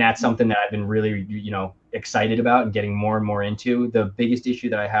 And that's something that I've been really, excited about and getting more and more into. The biggest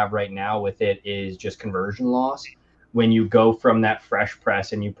issue that I have right now with it is just conversion loss. When you go from that fresh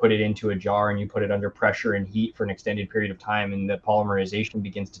press and you put it into a jar and you put it under pressure and heat for an extended period of time, and the polymerization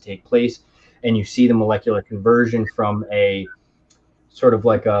begins to take place, and you see the molecular conversion from a sort of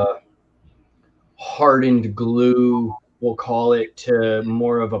like a hardened glue, we'll call it, to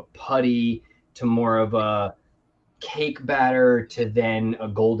more of a putty, to more of a cake batter, to then a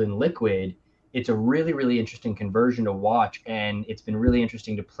golden liquid. It's a really, really interesting conversion to watch. And it's been really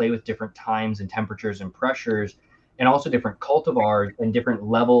interesting to play with different times and temperatures and pressures, and also different cultivars and different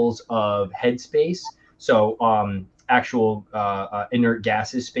levels of headspace. So actual inert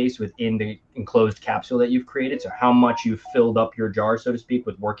gases space within the enclosed capsule that you've created. So how much you've filled up your jar, so to speak,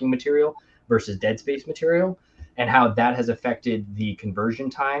 with working material versus dead space material, and how that has affected the conversion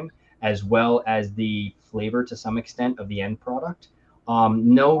time as well as the flavor to some extent of the end product.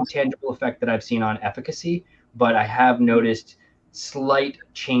 No tangible effect that I've seen on efficacy, but I have noticed slight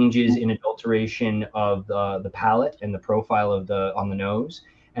changes in adulteration of the palate and the profile of on the nose.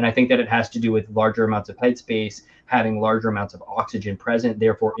 And I think that it has to do with larger amounts of headspace, having larger amounts of oxygen present,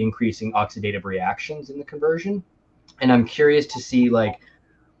 therefore increasing oxidative reactions in the conversion. And I'm curious to see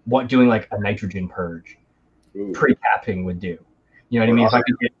what doing like a nitrogen purge pre-capping would do. You know what I mean? If I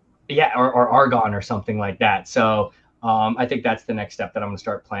could get, or argon or something like that. So I think that's the next step that I'm going to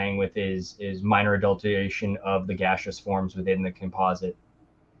start playing with is minor adulteration of the gaseous forms within the composite.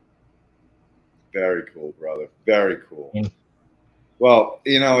 Very cool, brother. Very cool. Well,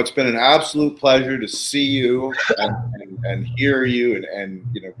 it's been an absolute pleasure to see you and hear you and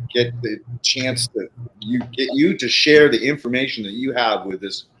get the chance to get you to share the information that you have with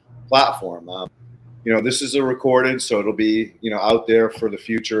this platform. This is a recorded, so it'll be, out there for the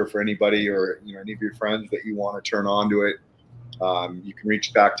future for anybody or, any of your friends that you want to turn on to it. You can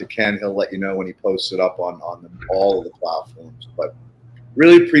reach back to Ken. He'll let you know when he posts it up on all of the platforms. But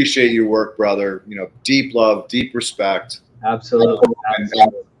really appreciate your work, brother. Deep love, deep respect. Absolutely.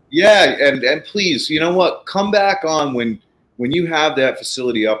 And please, you know what? Come back on when you have that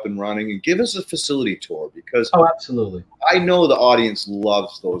facility up and running and give us a facility tour, because absolutely. I know the audience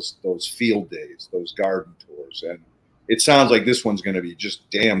loves those field days, those garden tours, and it sounds like this one's going to be just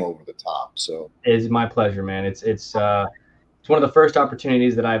damn over the top. So it's my pleasure, man. It's It's one of the first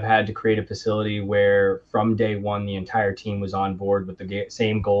opportunities that I've had to create a facility where from day one, the entire team was on board with the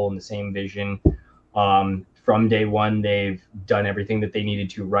same goal and the same vision. From day one, they've done everything that they needed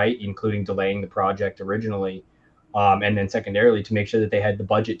to right, including delaying the project originally. And then secondarily, to make sure that they had the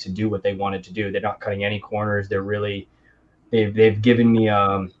budget to do what they wanted to do. They're not cutting any corners. They've given me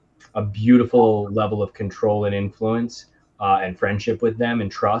a beautiful level of control and influence and friendship with them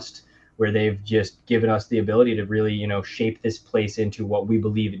and trust, where they've just given us the ability to really, shape this place into what we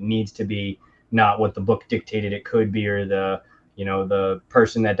believe it needs to be, not what the book dictated it could be, or the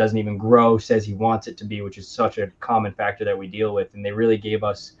person that doesn't even grow says he wants it to be, which is such a common factor that we deal with. And they really gave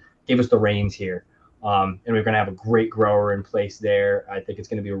us the reins here. And we're going to have a great grower in place there. I think it's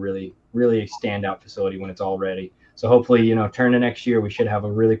going to be a really, really standout facility when it's all ready. So hopefully, turn to next year, we should have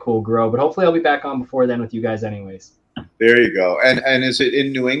a really cool grow. But hopefully I'll be back on before then with you guys anyways. There you go. And is it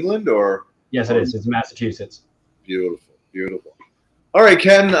in New England or? Yes, it is. It's Massachusetts. Beautiful, beautiful. All right,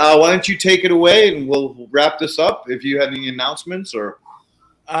 Ken, why don't you take it away and we'll wrap this up if you have any announcements or.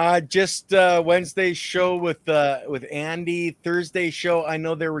 Just Wednesday's show with Andy. Thursday show, I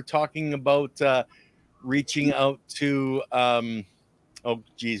know they were talking about reaching out to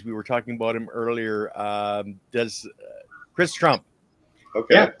we were talking about him earlier. Does Chris Trump?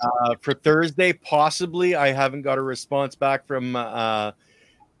 Okay. Yeah. For Thursday, possibly. I haven't got a response back from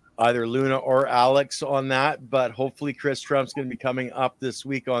either Luna or Alex on that, but hopefully Chris Trump's going to be coming up this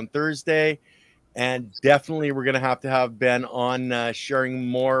week on Thursday. And definitely we're going to have Ben on sharing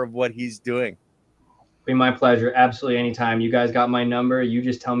more of what he's doing. Be my pleasure. Absolutely. Anytime. You guys got my number. You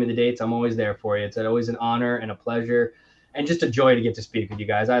just tell me the dates. I'm always there for you. It's always an honor and a pleasure and just a joy to get to speak with you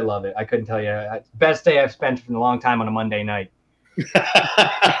guys. I love it. I couldn't tell you. Best day I've spent in a long time on a Monday night.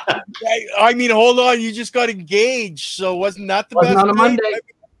 I mean, hold on. You just got engaged. So wasn't that the best on a day? Monday.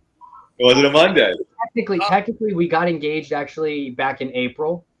 Was it a Monday? Technically, we got engaged actually back in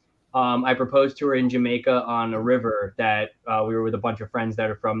April. I proposed to her in Jamaica on a river that we were with a bunch of friends that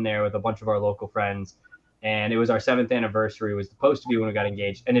are from there with a bunch of our local friends. And it was our 7th anniversary. It was supposed to be when we got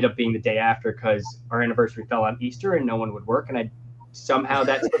engaged. Ended up being the day after because our anniversary fell on Easter and no one would work. And somehow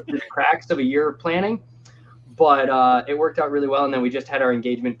that slipped through the cracks of a year of planning. But it worked out really well. And then we just had our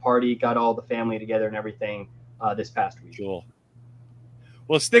engagement party, got all the family together and everything this past week. Cool.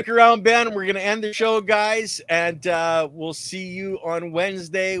 Well, stick around, Ben. We're going to end the show, guys. And we'll see you on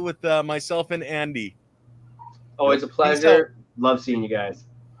Wednesday with myself and Andy. Always a pleasure. Love seeing you guys.